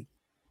with a belly.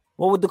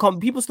 What would the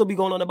people still be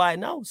going on about it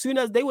now? Soon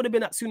as they would have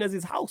been as soon as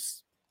his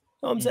house.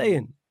 You know what I'm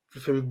saying?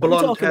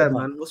 Blonde hair,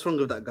 man. What's wrong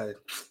with that guy?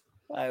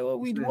 Like,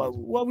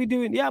 what are we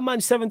doing? Yeah,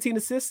 man, 17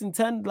 assists and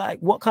 10. Like,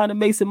 what kind of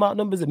Mason Mount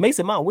numbers?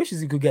 Mason Mount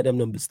wishes he could get them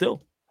numbers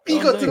still. He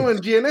got to know in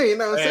GNA, you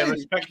know what I'm saying?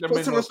 Respect the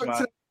minerals,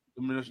 man.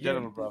 The minerals,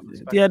 gentlemen, bro.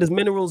 Yeah, there's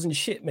minerals and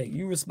shit, mate.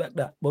 You respect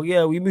that. But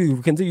yeah, we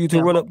move. Continue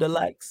to run up the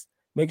likes.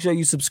 Make sure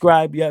you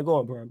subscribe. Yeah, go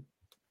on, bro.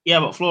 Yeah,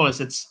 but Flawless,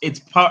 it's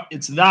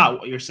that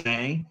what you're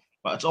saying,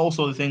 but it's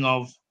also the thing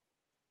of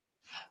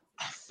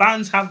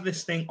fans have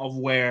this thing of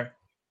where,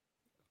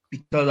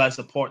 because I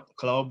support the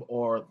club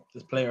or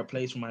the player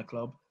plays for my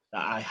club,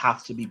 that I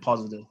have to be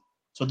positive.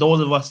 So those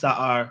of us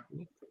that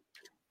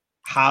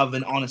have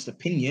an honest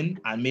opinion,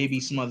 and maybe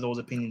some of those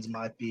opinions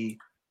might be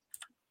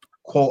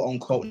quote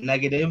unquote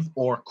negative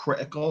or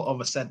critical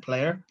of a said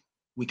player,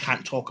 we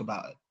can't talk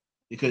about it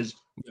because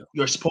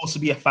you're supposed to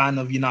be a fan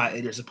of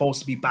United. You're supposed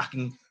to be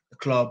backing the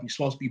club. You're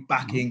supposed to be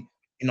backing,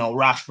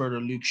 Rashford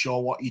or Luke Shaw.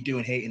 What are you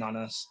doing hating on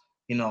us?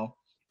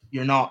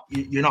 You're not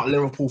a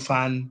Liverpool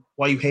fan.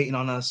 Why are you hating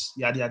on us?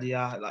 Yada yada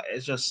yada. Like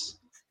it's just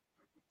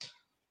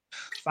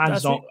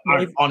fans aren't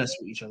honest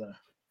with each other.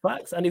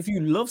 Facts. And if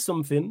you love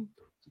something,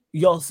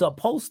 you're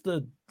supposed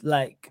to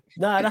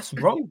that's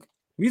wrong.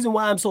 Reason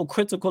why I'm so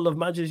critical of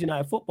Manchester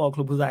United Football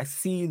Club is I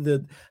see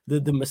the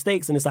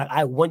mistakes and it's like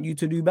I want you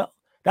to do better.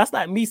 That's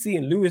like me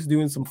seeing Lewis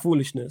doing some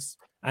foolishness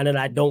and then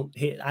I don't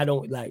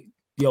like,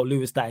 yo,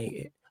 Lewis, that ain't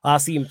it. I'll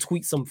see him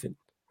tweet something.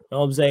 You know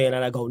what I'm saying?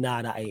 And I go,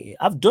 nah, that ain't it.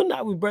 I've done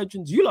that with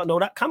brethren. You don't know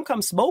that.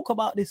 Cam spoke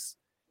about this.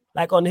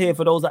 Like on here,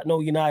 for those that know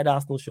United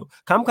Arsenal show.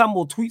 Cam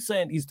will tweet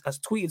saying he has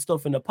tweeted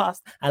stuff in the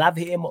past and I've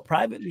hit him up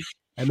privately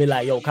and be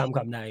like, yo, Cam,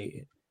 that ain't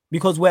it.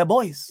 Because we're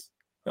boys.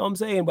 You know what I'm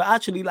saying? But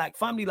actually, like,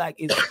 family, like,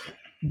 is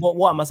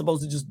what am I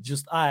supposed to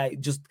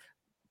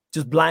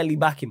just blindly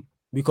back him?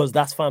 Because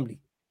that's family.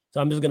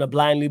 So I'm just gonna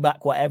blindly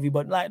back what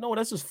everybody like. No,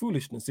 that's just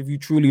foolishness. If you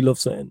truly love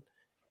something,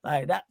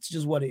 like that's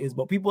just what it is.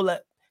 But people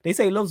they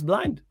say love's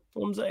blind.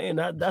 You know what I'm saying?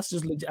 That's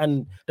just legit.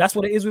 And that's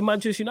what it is with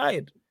Manchester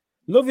United.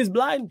 Love is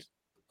blind.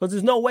 Because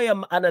there's no way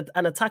an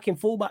attacking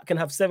fullback can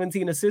have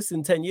 17 assists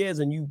in 10 years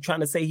and you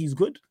trying to say he's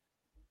good.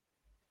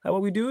 Like, what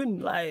are we doing?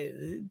 Like,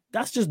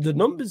 that's just the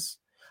numbers.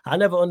 I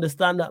never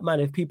understand that, man.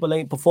 If people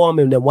ain't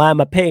performing, then why am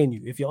I paying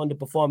you? If you're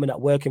underperforming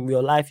at work in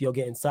real life, you're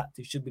getting sacked.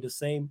 It should be the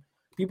same.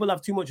 People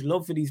have too much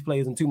love for these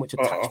players and too much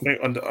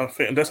attachment. I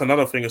think that's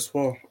another thing as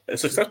well.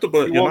 It's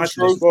acceptable at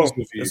United as well.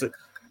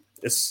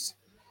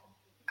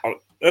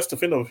 That's the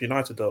thing with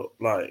United, though.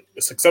 Like,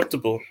 it's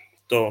acceptable,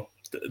 though,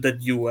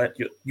 that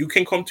you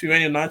can come to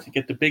United,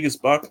 get the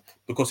biggest buck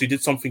because you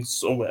did something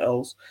somewhere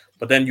else,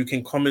 but then you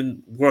can come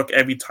and work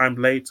every time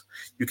late.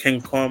 You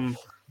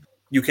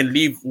can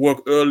leave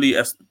work early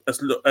as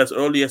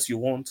early as you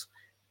want,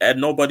 and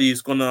nobody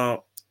is gonna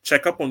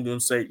check up on you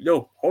and say,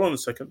 "Yo, hold on a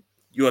second,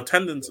 your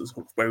attendance is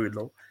very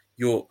low.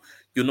 You're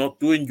not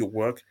doing your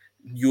work.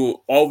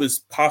 You're always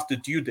past the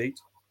due date."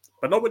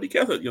 But nobody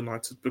cares at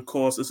United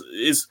because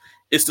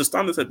it's the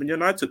standards at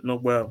United. No,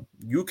 where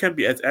you can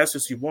be as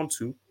as you want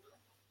to,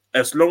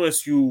 as long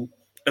as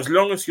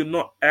you're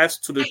not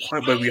asked to the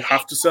point where we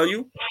have to sell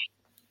you.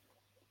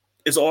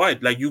 It's all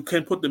right. Like you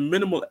can put the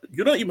minimal.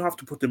 You don't even have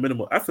to put the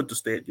minimal effort to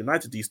stay at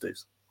United these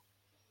days.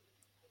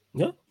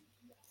 Yeah,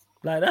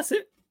 like that's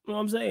it. You know what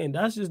I'm saying?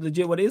 That's just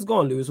legit what it is.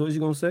 Going, Lewis. What is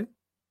you gonna say?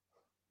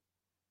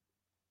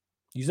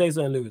 You say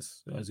something,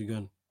 Lewis. How's he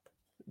going?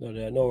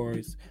 No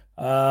worries.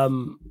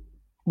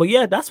 But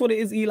yeah, that's what it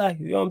is, Eli.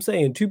 You know what I'm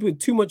saying?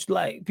 Too much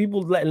like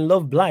people letting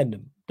love blind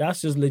them.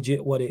 That's just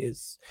legit what it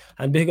is.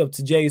 And big up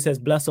to Jay who says,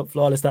 bless up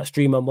Flawless. That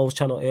stream on Mo's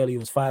channel earlier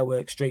was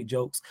fireworks, straight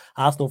jokes.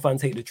 Arsenal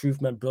fans hate the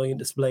truth, man. Brilliant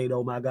display.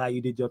 Oh my God,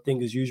 you did your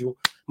thing as usual.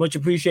 Much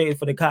appreciated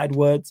for the kind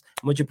words.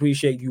 Much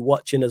appreciate you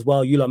watching as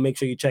well. You lot make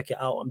sure you check it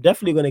out. I'm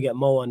definitely going to get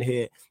Mo on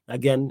here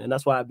again. And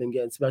that's why I've been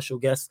getting special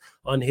guests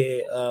on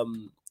here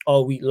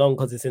all week long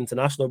because it's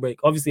international break.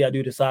 Obviously, I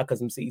do the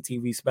Sarcasm City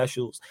TV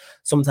specials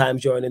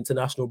sometimes during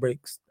international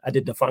breaks. I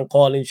did the Frank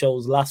Calling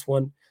shows last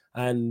one.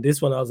 And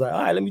this one, I was like,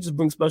 all right, let me just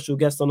bring special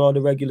guests on all the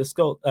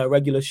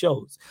regular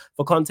shows.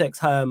 For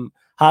context,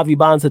 Harvey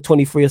Barnes had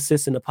 23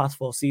 assists in the past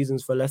 4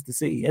 seasons for Leicester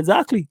City.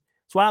 Exactly.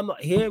 That's why I'm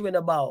not hearing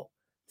about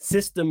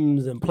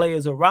systems and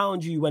players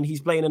around you when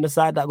he's playing on the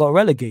side that got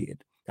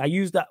relegated. I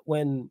used that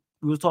when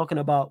we were talking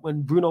about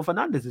when Bruno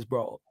Fernandes is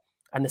brought up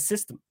and the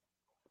system.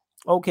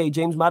 Okay,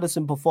 James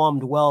Maddison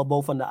performed well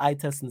both on the eye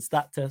test and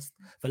stat test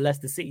for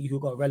Leicester City,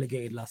 who got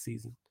relegated last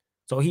season.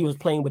 So he was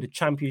playing with a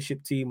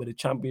championship team, with a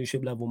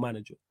championship level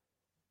manager.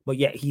 But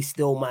yet he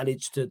still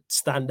managed to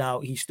stand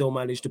out. He still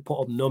managed to put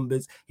up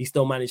numbers. He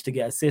still managed to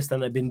get assists,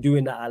 and I've been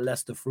doing that at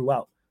Leicester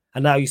throughout.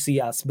 And now you see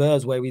at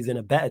Spurs, where he's in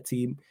a better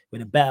team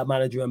with a better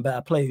manager and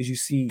better players, you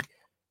see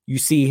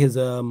his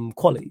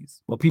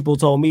qualities. But people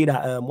told me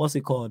that what's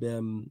it called?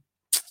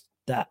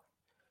 That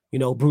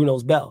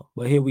Bruno's better.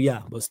 But here we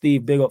are. But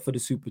Steve, big up for the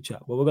super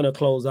chat. But we're gonna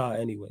close out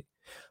anyway.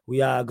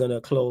 We are gonna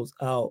close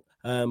out.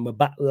 We're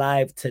back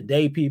live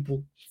today,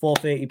 people.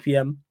 4:30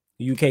 p.m.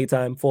 UK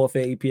time,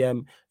 4:30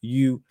 p.m.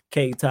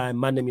 UK time.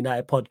 Mandem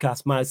United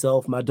podcast.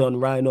 Myself, my Don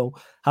Rhino,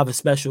 have a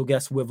special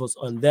guest with us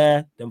on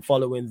there. Then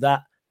following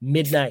that,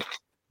 midnight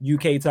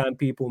UK time,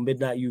 people.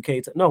 Midnight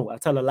UK time. No, I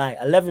tell a lie.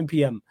 11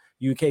 p.m.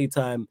 UK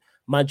time.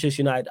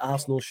 Manchester United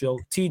Arsenal show.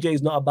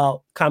 TJ's not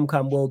about. Cam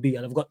will be,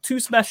 and I've got two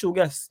special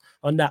guests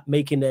on that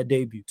making their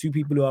debut. Two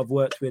people who I've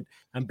worked with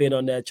and been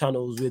on their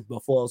channels with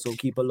before. So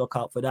keep a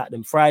lookout for that.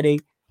 Then Friday,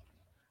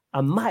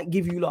 I might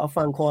give you a lot of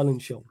fan calling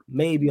show.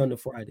 Maybe on the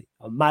Friday.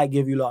 I might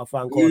give you a lot of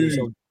fan calling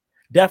show.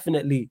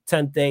 Definitely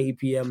 10:30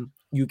 p.m.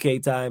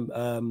 UK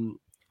time.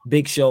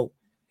 Big show.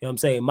 You know what I'm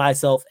saying?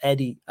 Myself,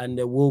 Eddie, and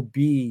there'll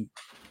be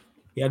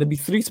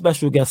 3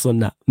 special guests on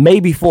that.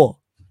 Maybe 4.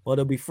 Or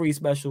there'll be 3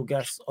 special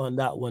guests on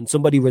that one.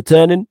 Somebody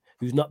returning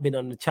who's not been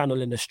on the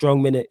channel in a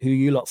strong minute, who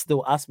you lot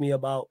still ask me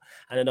about,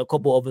 and then a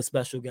couple other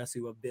special guests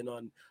who have been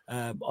on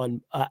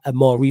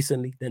more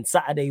recently. Then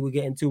Saturday we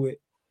get into it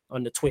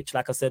on the Twitch,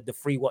 like I said, the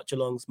free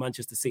watch-alongs,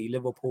 Manchester City,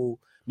 Liverpool,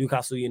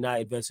 Newcastle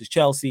United versus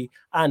Chelsea,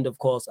 and of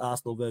course,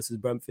 Arsenal versus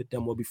Brentford.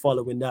 Then we'll be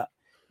following that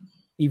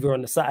either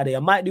on the Saturday. I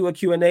might do a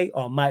Q&A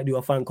or I might do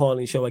a fan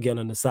calling show again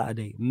on the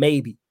Saturday.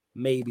 Maybe.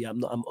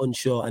 I'm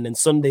unsure. And then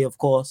Sunday, of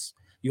course,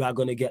 you are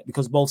going to get,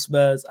 because both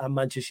Spurs and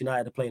Manchester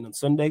United are playing on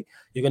Sunday,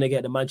 you're going to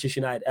get the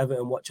Manchester United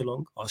Everton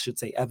watch-along, or I should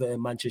say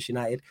Everton Manchester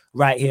United,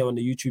 right here on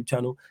the YouTube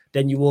channel.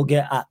 Then you will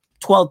get at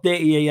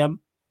 12:30 a.m.,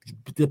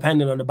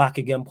 depending on the Back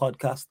Again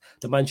podcast,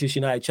 the Manchester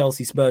United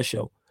Chelsea Spurs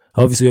show.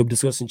 Obviously, we're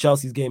discussing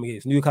Chelsea's game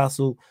against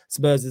Newcastle,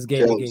 Spurs'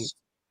 game against.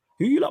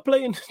 Who you lot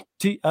playing?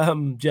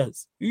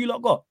 Jez. Who you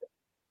lot got?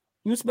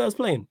 Who Spurs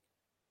playing?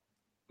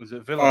 Was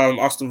it Villa?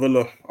 Aston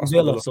Villa.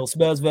 Villa. So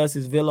Spurs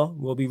versus Villa.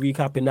 We'll be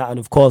recapping that, and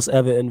of course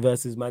Everton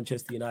versus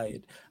Manchester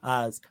United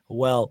as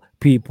well.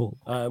 People,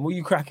 what are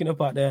you cracking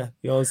up out there?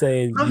 You know what I'm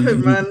saying?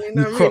 Nothing, man. You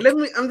know what I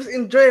mean? I'm just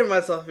enjoying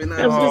myself. You know,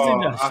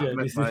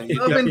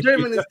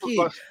 enjoyment is key.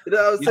 You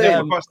know what I'm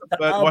saying?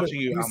 Watching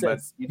you, Ahmed.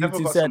 You never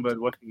got somebody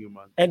watching you,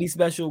 man. Any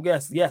special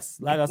guests? Yes,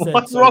 like I said.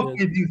 What's wrong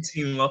with you,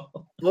 Timo?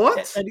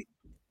 What?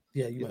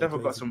 You never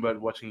got somebody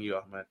watching you,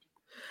 Ahmed.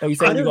 Oh, you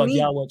saying you got a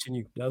girl watching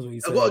you? That's what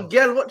you said. I got a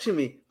girl watching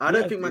me. I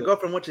don't think my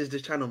girlfriend watches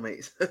this channel,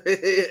 mates.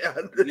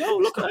 Yo,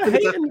 look at her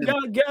hating.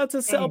 Get her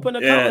to set up an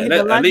account. Yeah, hit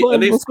the like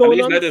button. What's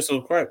going on? Let her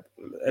subscribe.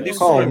 At least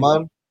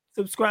man.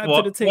 Subscribe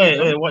to the team.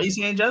 Wait, what are you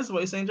saying, Jess?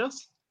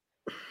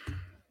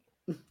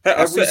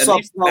 I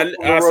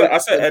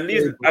said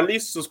at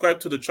least subscribe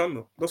to the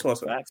channel. That's what I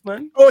said. Facts,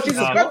 man. Oh, she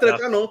subscribed to the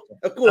channel.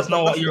 Of course. That's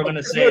not what you were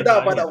gonna say. No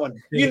doubt about that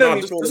one. You know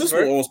me. This is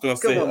what I was gonna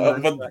say.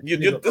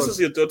 But this is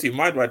your dirty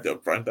mind right there,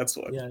 Brian. That's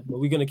why. Yeah, but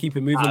we're gonna keep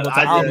it moving.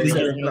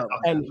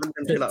 And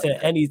to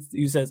any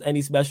who says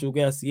any special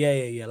guests,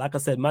 yeah. Like I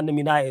said, Mandem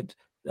United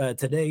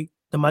today.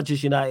 The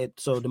Manchester United,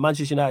 so the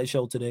Manchester United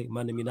show today,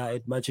 Mandem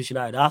United, Manchester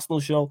United Arsenal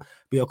show,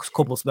 be a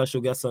couple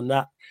special guests on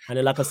that, and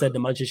then like I said, the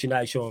Manchester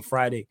United show on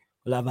Friday.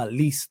 We'll have at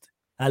least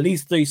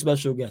 3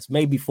 special guests,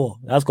 maybe 4.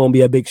 That's going to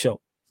be a big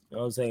show. You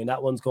know what I'm saying?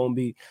 That one's going to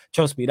be,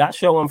 trust me, that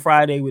show on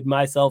Friday with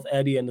myself,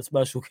 Eddie, and the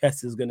special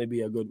guest is going to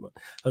be a good one.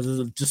 Because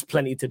there's just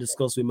plenty to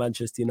discuss with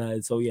Manchester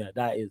United. So, yeah,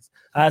 that is.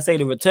 I say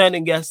the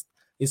returning guest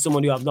is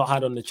someone who I've not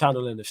had on the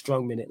channel in a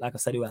strong minute. Like I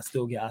said, who I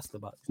still get asked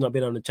about. He's not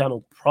been on the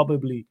channel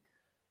probably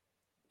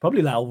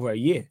like over a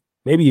year,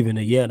 maybe even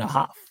a year and a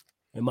half.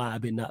 It might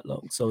have been that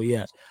long. So,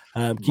 yeah,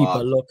 keep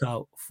a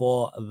lookout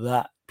for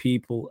that,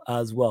 people,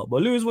 as well.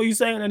 But, Lewis, what are you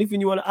saying?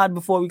 Anything you want to add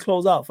before we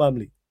close out,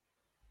 family?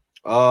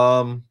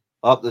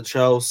 Up the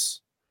Chelsea,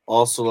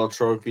 Arsenal are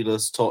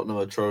trophyless, Tottenham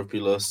are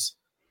trophyless.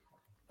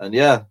 And,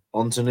 yeah,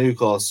 on to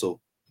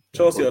Newcastle.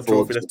 Chelsea are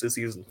trophyless this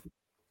season.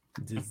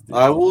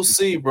 I will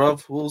see,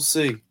 bruv. We'll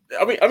see.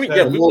 I mean,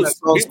 yeah, we will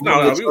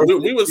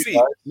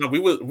see. No,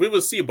 we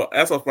will see, but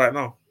as of right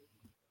now.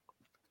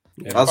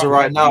 Yeah, as of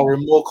right now, we're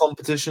in more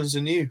competitions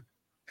than you.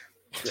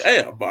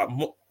 Yeah, but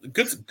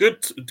good to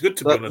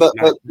be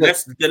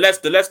honest.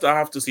 The less I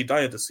have to see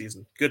Dyer this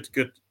season. Good.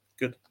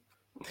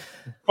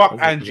 Fuck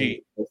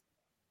Angie. All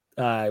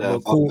right,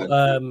 well,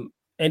 cool.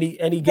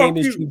 Any game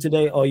is streamed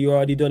today, or you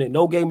already done it?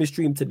 No game is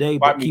streamed today,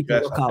 but keep a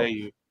lookout.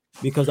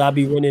 Because I'll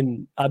be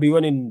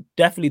running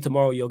definitely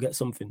tomorrow. You'll get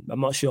something. I'm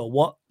not sure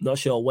what, not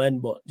sure when,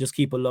 but just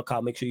keep a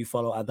lookout. Make sure you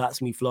follow at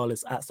That's Me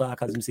Flawless at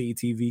Sarcasm City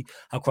TV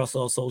across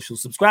all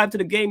socials. Subscribe to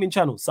the gaming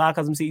channel,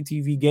 Sarcasm City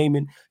TV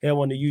Gaming, here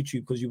on the YouTube,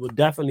 because you will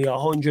definitely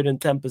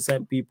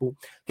 110% people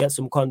get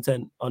some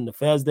content on the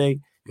Thursday.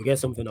 You'll get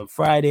something on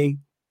Friday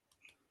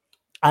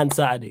and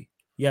Saturday.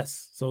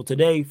 Yes. So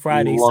today,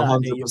 Friday,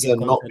 Saturday, you'll get 100%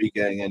 not content. be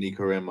getting any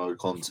career mode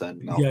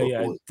content now. Yeah.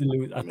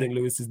 I think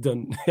Lewis is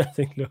done. I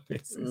think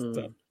Lewis is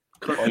done.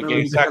 You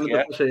getting sacked,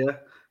 yeah?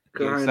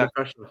 The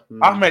pressure.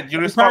 Ahmed, you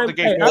restart the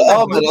game.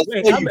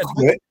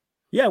 Ahmed,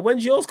 yeah,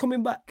 when's yours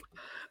coming back?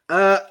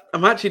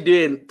 I'm actually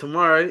doing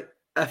tomorrow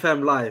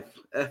FM live.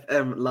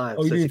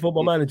 Oh, you're doing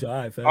Football Manager? All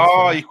right, fair.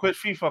 You quit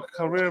FIFA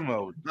career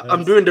mode.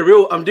 I'm doing the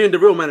real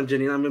manager.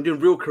 You know, I'm doing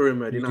real career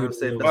mode. You know what I'm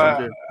saying? That's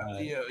what I'm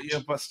doing. Yeah,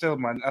 but still,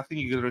 man, I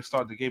think you're gonna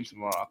restart the game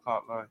tomorrow. I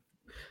can't lie.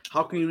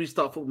 How can you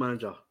restart Football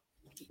Manager?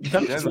 You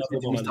can't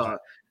restart.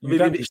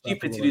 Maybe it's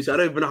stupid to do so. I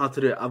don't even know how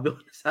to do it. I'll be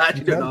honest. I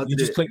actually don't know how to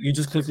do it. You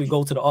just quickly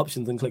go to the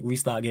options and click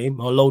restart game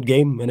or load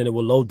game, and then it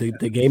will load the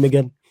game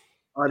again.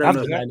 I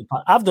don't know.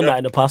 I've done that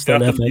in the past. You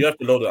have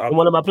to load it up.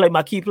 One of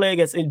my key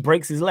player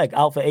breaks his leg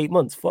out for 8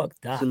 months. Fuck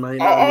that. I'm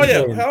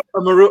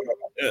a real.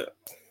 Yeah.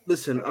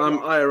 Listen,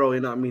 I'm IRO.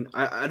 You know what I mean?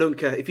 I don't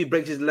care if he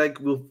breaks his leg.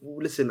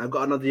 Listen. I've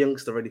got another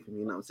youngster ready for me.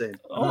 You know what I'm saying?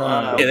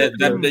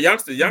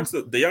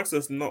 The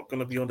youngster's not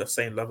gonna be on the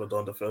same level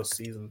on the first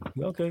season.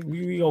 Okay,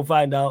 we gonna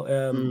find out.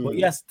 But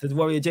yes, the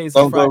Warrior J's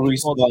don't go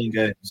restarting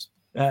games.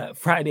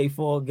 Friday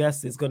for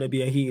guests is gonna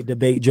be a heated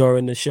debate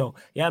during the show.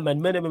 Yeah,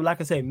 man. Minimum,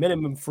 like I say,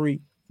 minimum 3.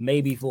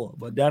 Maybe 4,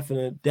 but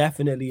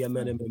definitely a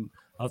minimum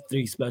of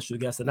 3 special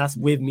guests, and that's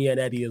with me and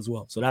Eddie as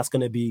well. So that's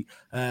going to be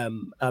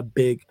a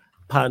big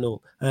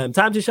panel.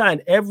 Time to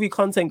shine. Every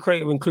content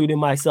creator, including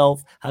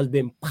myself, has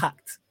been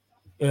packed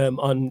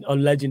on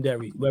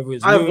Legendary. Whether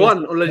it's I've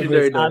won on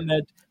Legendary.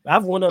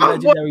 I've won on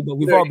Legendary, but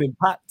we've all been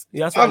packed.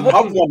 Yes, I've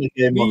won a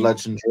game on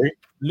Legendary.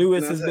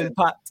 Lewis has been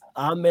packed.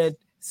 Ahmed.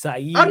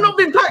 Saeed. I've not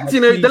been packed, you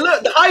know.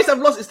 The highest I've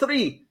lost is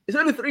 3. It's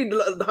only 3.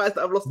 The highest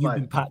I've lost. You've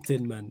been packed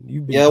in, man.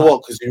 You've been packed.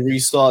 What? Because you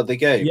restarted the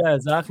game. Yeah,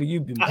 exactly.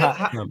 You've been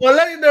packed. Well,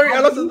 Legendary, I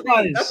lost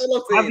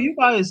 3. Have you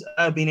guys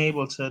been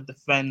able to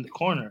defend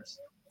corners?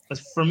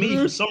 Because for me,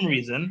 for some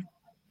reason,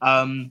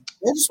 I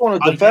just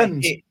want to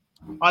defend.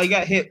 I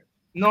get hit.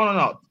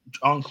 No.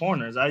 On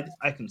corners,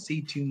 I can see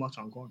too much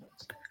on corners.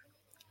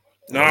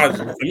 Nah,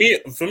 for me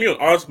on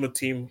Ultimate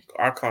Team,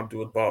 I can't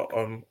do it, but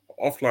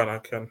offline I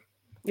can.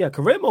 Yeah,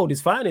 career mode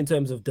is fine in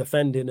terms of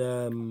defending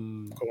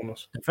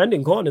corners.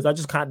 Defending corners, I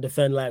just can't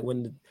defend like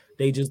when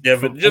they just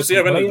when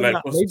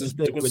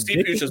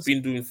Steve Hughes has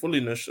been doing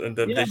fulliness and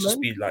then they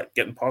just be like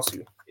getting past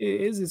you.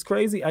 It's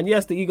crazy. And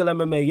yes, the Eagle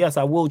MMA, yes,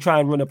 I will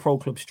try and run a pro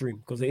club stream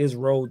because it is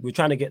road. We're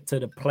trying to get to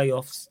the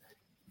playoffs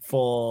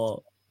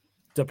for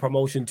the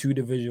promotion to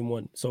Division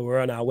 1. So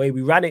we're on our way.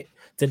 We ran it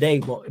today,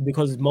 but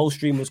because most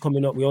stream was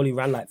coming up, we only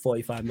ran like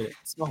 45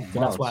 minutes.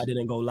 That's why I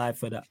didn't go live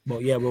for that.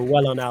 But yeah, we're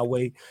well on our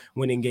way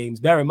winning games.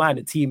 Bear in mind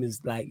the team is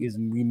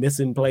we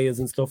missing players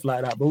and stuff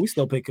like that, but we're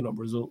still picking up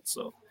results.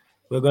 So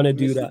we're gonna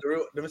do that.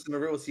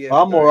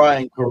 I'm all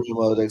right in career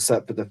mode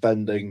except for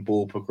defending,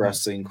 ball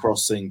progressing,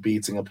 crossing,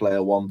 beating a player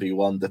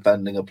 1v1,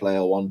 defending a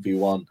player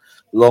 1v1,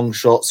 long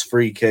shots,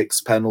 free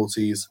kicks,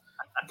 penalties,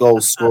 goal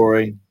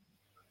scoring.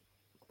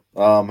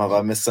 Have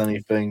I missed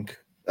anything?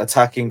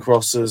 Attacking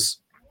crosses,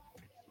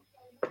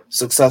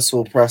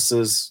 successful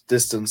presses,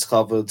 distance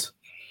covered.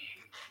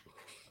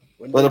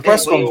 But the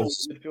press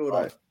conference,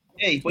 right.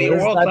 Hey, but you're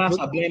world class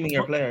at blaming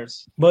your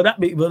players. But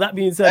that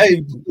being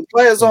said, the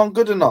players aren't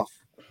good enough.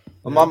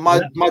 My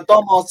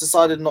dumb ass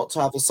decided not to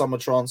have a summer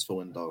transfer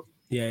window.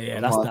 Yeah,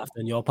 that's daft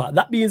on your part.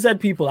 That being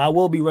said, people, I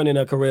will be running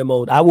a career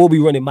mode. I will be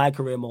running my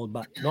career mode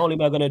back. Not only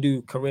am I going to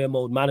do career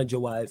mode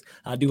manager-wise,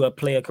 I do a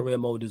player career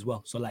mode as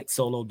well. So like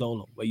solo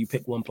dolo, where you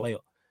pick one player.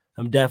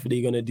 I'm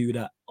definitely going to do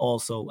that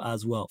also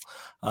as well.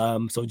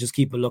 So just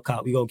keep a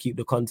lookout. We're going to keep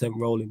the content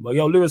rolling. But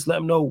yo, Lewis, let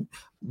them know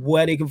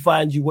where they can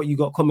find you, what you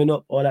got coming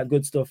up, all that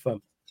good stuff,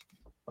 fam.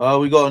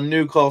 We got a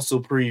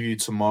Newcastle preview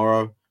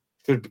tomorrow.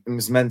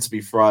 It's meant to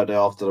be Friday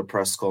after the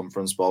press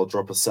conference, but I'll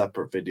drop a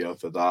separate video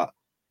for that.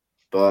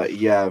 But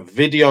yeah,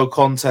 video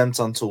content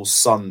until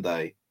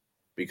Sunday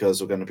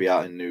because we're going to be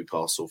out in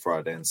Newcastle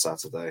Friday and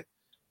Saturday.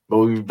 But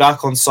we'll be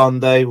back on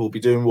Sunday. We'll be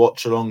doing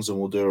watch-alongs and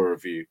we'll do a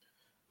review.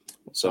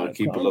 So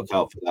keep a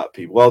lookout for that,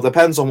 people. Well, it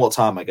depends on what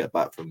time I get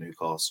back from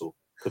Newcastle.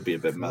 Could be a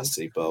bit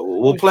messy, but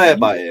we'll play it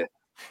by ear.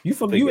 You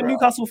in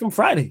Newcastle from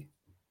Friday?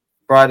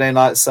 Friday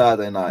night,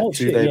 Saturday night,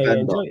 2-day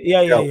bender.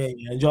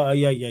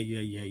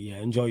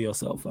 Enjoy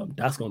yourself, fam.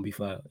 That's gonna be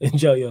fire.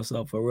 Enjoy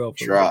yourself for real.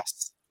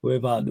 Trust.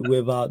 Without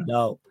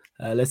doubt.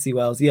 Let's see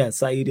what else. Yeah,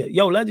 Saeed.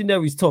 Yo,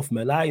 Legendary's tough,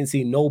 man. I ain't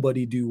seen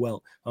nobody do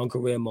well on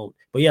career mode.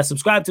 But yeah,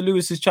 subscribe to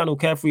Lewis's channel,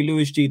 Carefree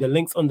Lewis G. The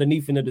link's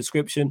underneath in the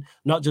description,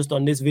 not just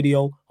on this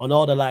video, on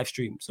all the live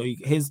streams. So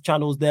his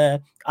channel's there.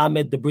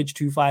 Ahmed, the Bridge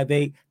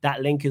 258.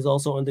 That link is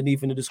also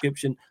underneath in the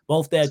description.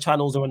 Both their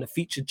channels are on the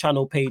featured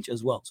channel page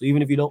as well. So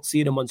even if you don't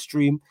see them on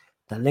stream,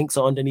 the links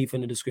are underneath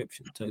in the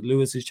description to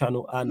Lewis's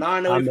channel and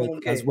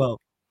Ahmed as well.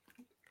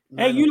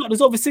 Hey, you know,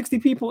 there's over 60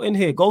 people in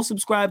here. Go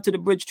subscribe to the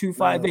Bridge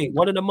 258.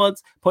 One of the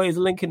mods, put his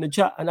link in the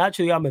chat. And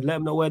actually, Ahmed, let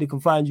them know where they can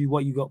find you,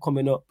 what you got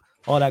coming up,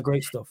 all that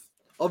great stuff.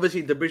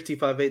 Obviously, the Bridge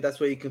 258, that's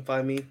where you can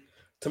find me.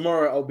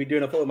 Tomorrow, I'll be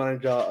doing a Football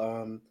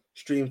Manager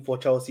stream for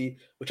Chelsea,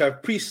 which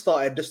I've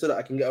pre-started just so that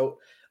I can get out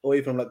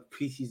away from like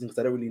preseason because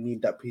I don't really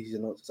need that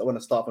preseason notes. So I want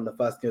to start from the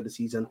first game of the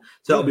season.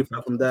 So that'll be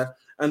from there.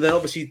 And then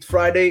obviously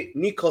Friday,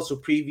 Newcastle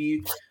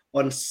preview.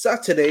 On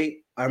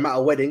Saturday, I'm at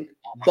a wedding,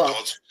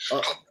 but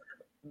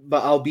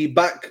I'll be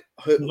back.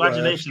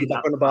 Congratulations!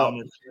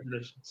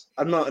 Congratulations.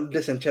 I'm not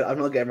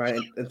getting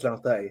married until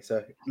I'm 30,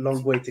 so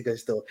long way to go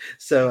still.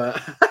 So,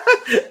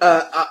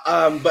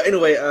 but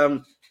anyway,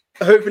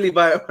 hopefully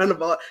by around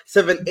about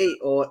 7, 8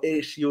 or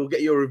ish, you'll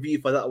get your review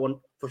for that one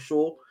for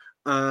sure.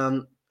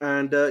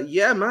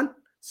 Yeah, man.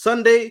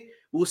 Sunday,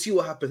 we'll see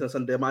what happens on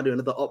Sunday. I might do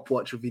another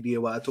Upwatch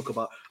video where I talk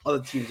about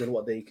other teams and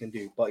what they can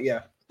do. But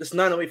yeah, just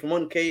 9 away from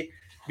 1K.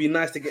 Be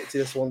nice to get to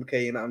this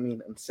 1K, you know what I mean,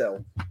 and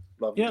sell.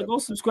 Go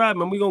subscribe,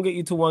 man. We're gonna get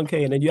you to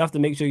 1K, and then you have to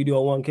make sure you do a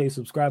 1K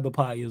subscriber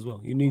party as well.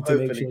 You need to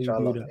make sure you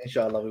do that.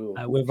 Inshallah, we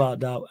will. Without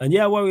doubt. And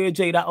yeah, Warrior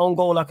J, that own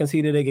goal I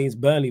conceded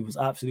against Burnley was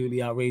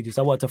absolutely outrageous.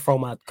 I wanted to throw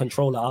my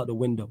controller out the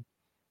window.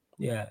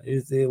 Yeah,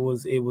 it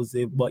was.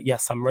 But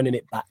yes, I'm running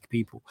it back,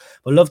 people.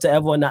 But love to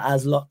everyone that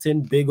has locked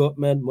in. Big up,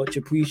 man. Much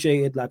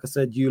appreciated. Like I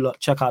said, you lot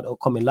check out the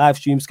upcoming live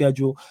stream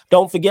schedule.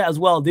 Don't forget as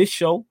well, this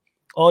show.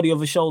 All the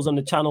other shows on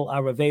the channel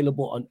are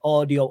available on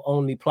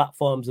audio-only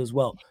platforms as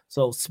well.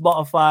 So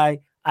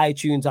Spotify,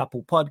 iTunes,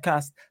 Apple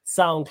Podcast,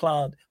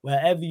 SoundCloud,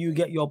 wherever you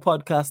get your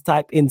podcast,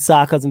 type in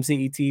Sarcasm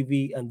City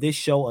TV, and this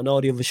show and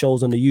all the other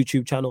shows on the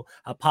YouTube channel,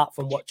 apart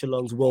from Watch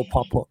Alongs, will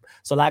pop up.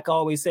 So like I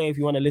always say, if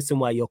you want to listen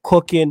while you're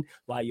cooking,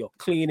 while you're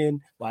cleaning,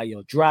 while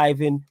you're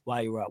driving,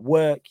 while you're at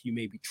work, you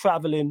may be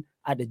traveling,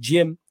 at the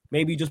gym,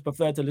 maybe you just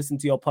prefer to listen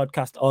to your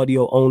podcast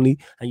audio only,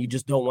 and you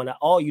just don't want to,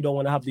 or you don't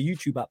want to have the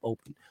YouTube app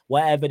open.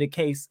 Whatever the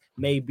case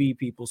may be,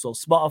 people. So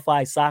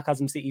Spotify,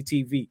 Sarcasm City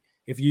TV.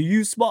 If you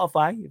use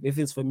Spotify, if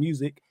it's for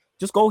music,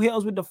 just go hit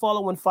us with the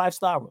following 5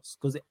 stars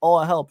because it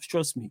all helps.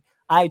 Trust me.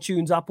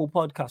 iTunes, Apple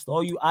Podcast,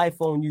 all you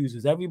iPhone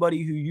users,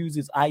 everybody who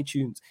uses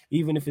iTunes,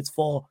 even if it's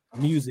for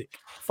music,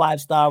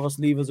 5 stars,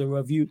 leave us a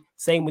review.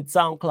 Same with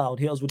SoundCloud.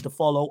 Hit us with the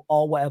follow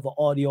or whatever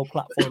audio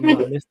platform you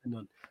are listening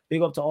on.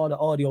 Big up to all the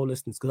audio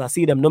listeners because I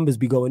see them numbers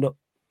be going up.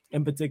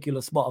 In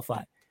particular,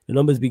 Spotify. The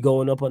numbers be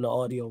going up on the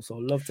audio. So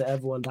love to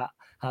everyone that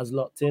has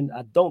locked in.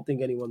 I don't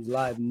think anyone's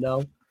live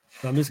now.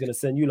 So I'm just going to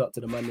send you lot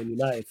to the Man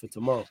United for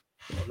tomorrow.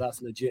 So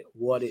that's legit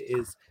what it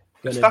is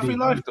going to be. Staffy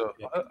live though?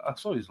 I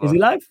saw he's live. Is he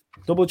live?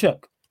 Double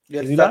check.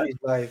 Yeah, is he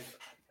live?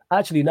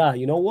 Actually, nah.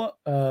 You know what?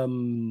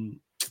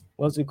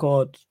 What's it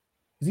called?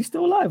 Is he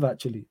still live?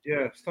 Actually?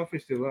 Yeah,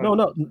 Staffy's still live.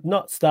 No,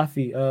 not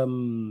Staffy.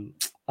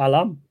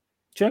 Alam.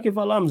 Check if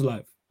Alam's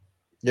live.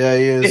 Yeah,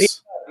 he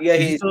is. Yeah,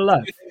 he's still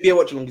alive. NBA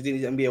watch along.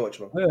 He's NBA watch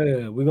along.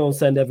 Yeah, we're gonna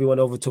send everyone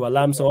over to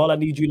Alam. So all I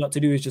need you lot to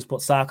do is just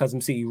put Sarcasm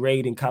City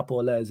Raid in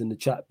capital letters in the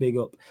chat. Big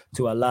up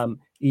to Alam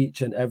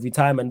each and every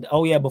time. And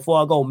oh yeah,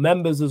 before I go,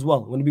 members as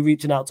well. I'm gonna be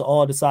reaching out to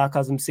all the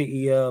Sarcasm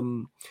City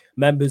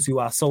members who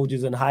are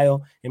soldiers and higher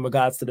in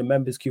regards to the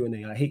members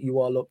Q&A. I hit you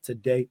all up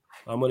today.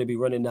 I'm gonna be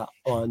running that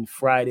on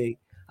Friday.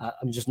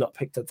 I'm just not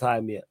picked a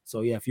time yet.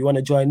 So yeah, if you want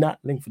to join that,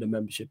 link for the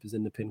membership is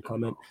in the pinned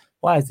comment.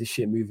 Why is this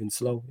shit moving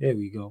slow? Here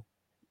we go.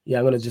 Yeah,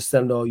 I'm going to just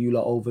send all you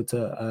lot over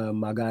to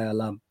my guy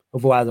Alam.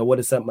 Otherwise, I would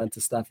have sent mine to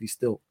Staffy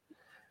still.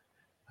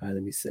 All right,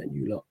 let me send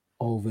you lot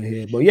over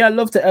here. But yeah,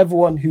 love to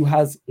everyone who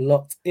has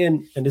locked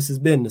in. And this has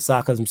been the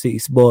Sarcasm City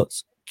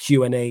Sports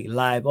Q&A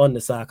live on the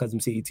Sarcasm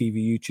City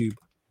TV YouTube.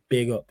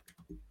 Big up.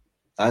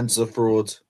 Answer fraud.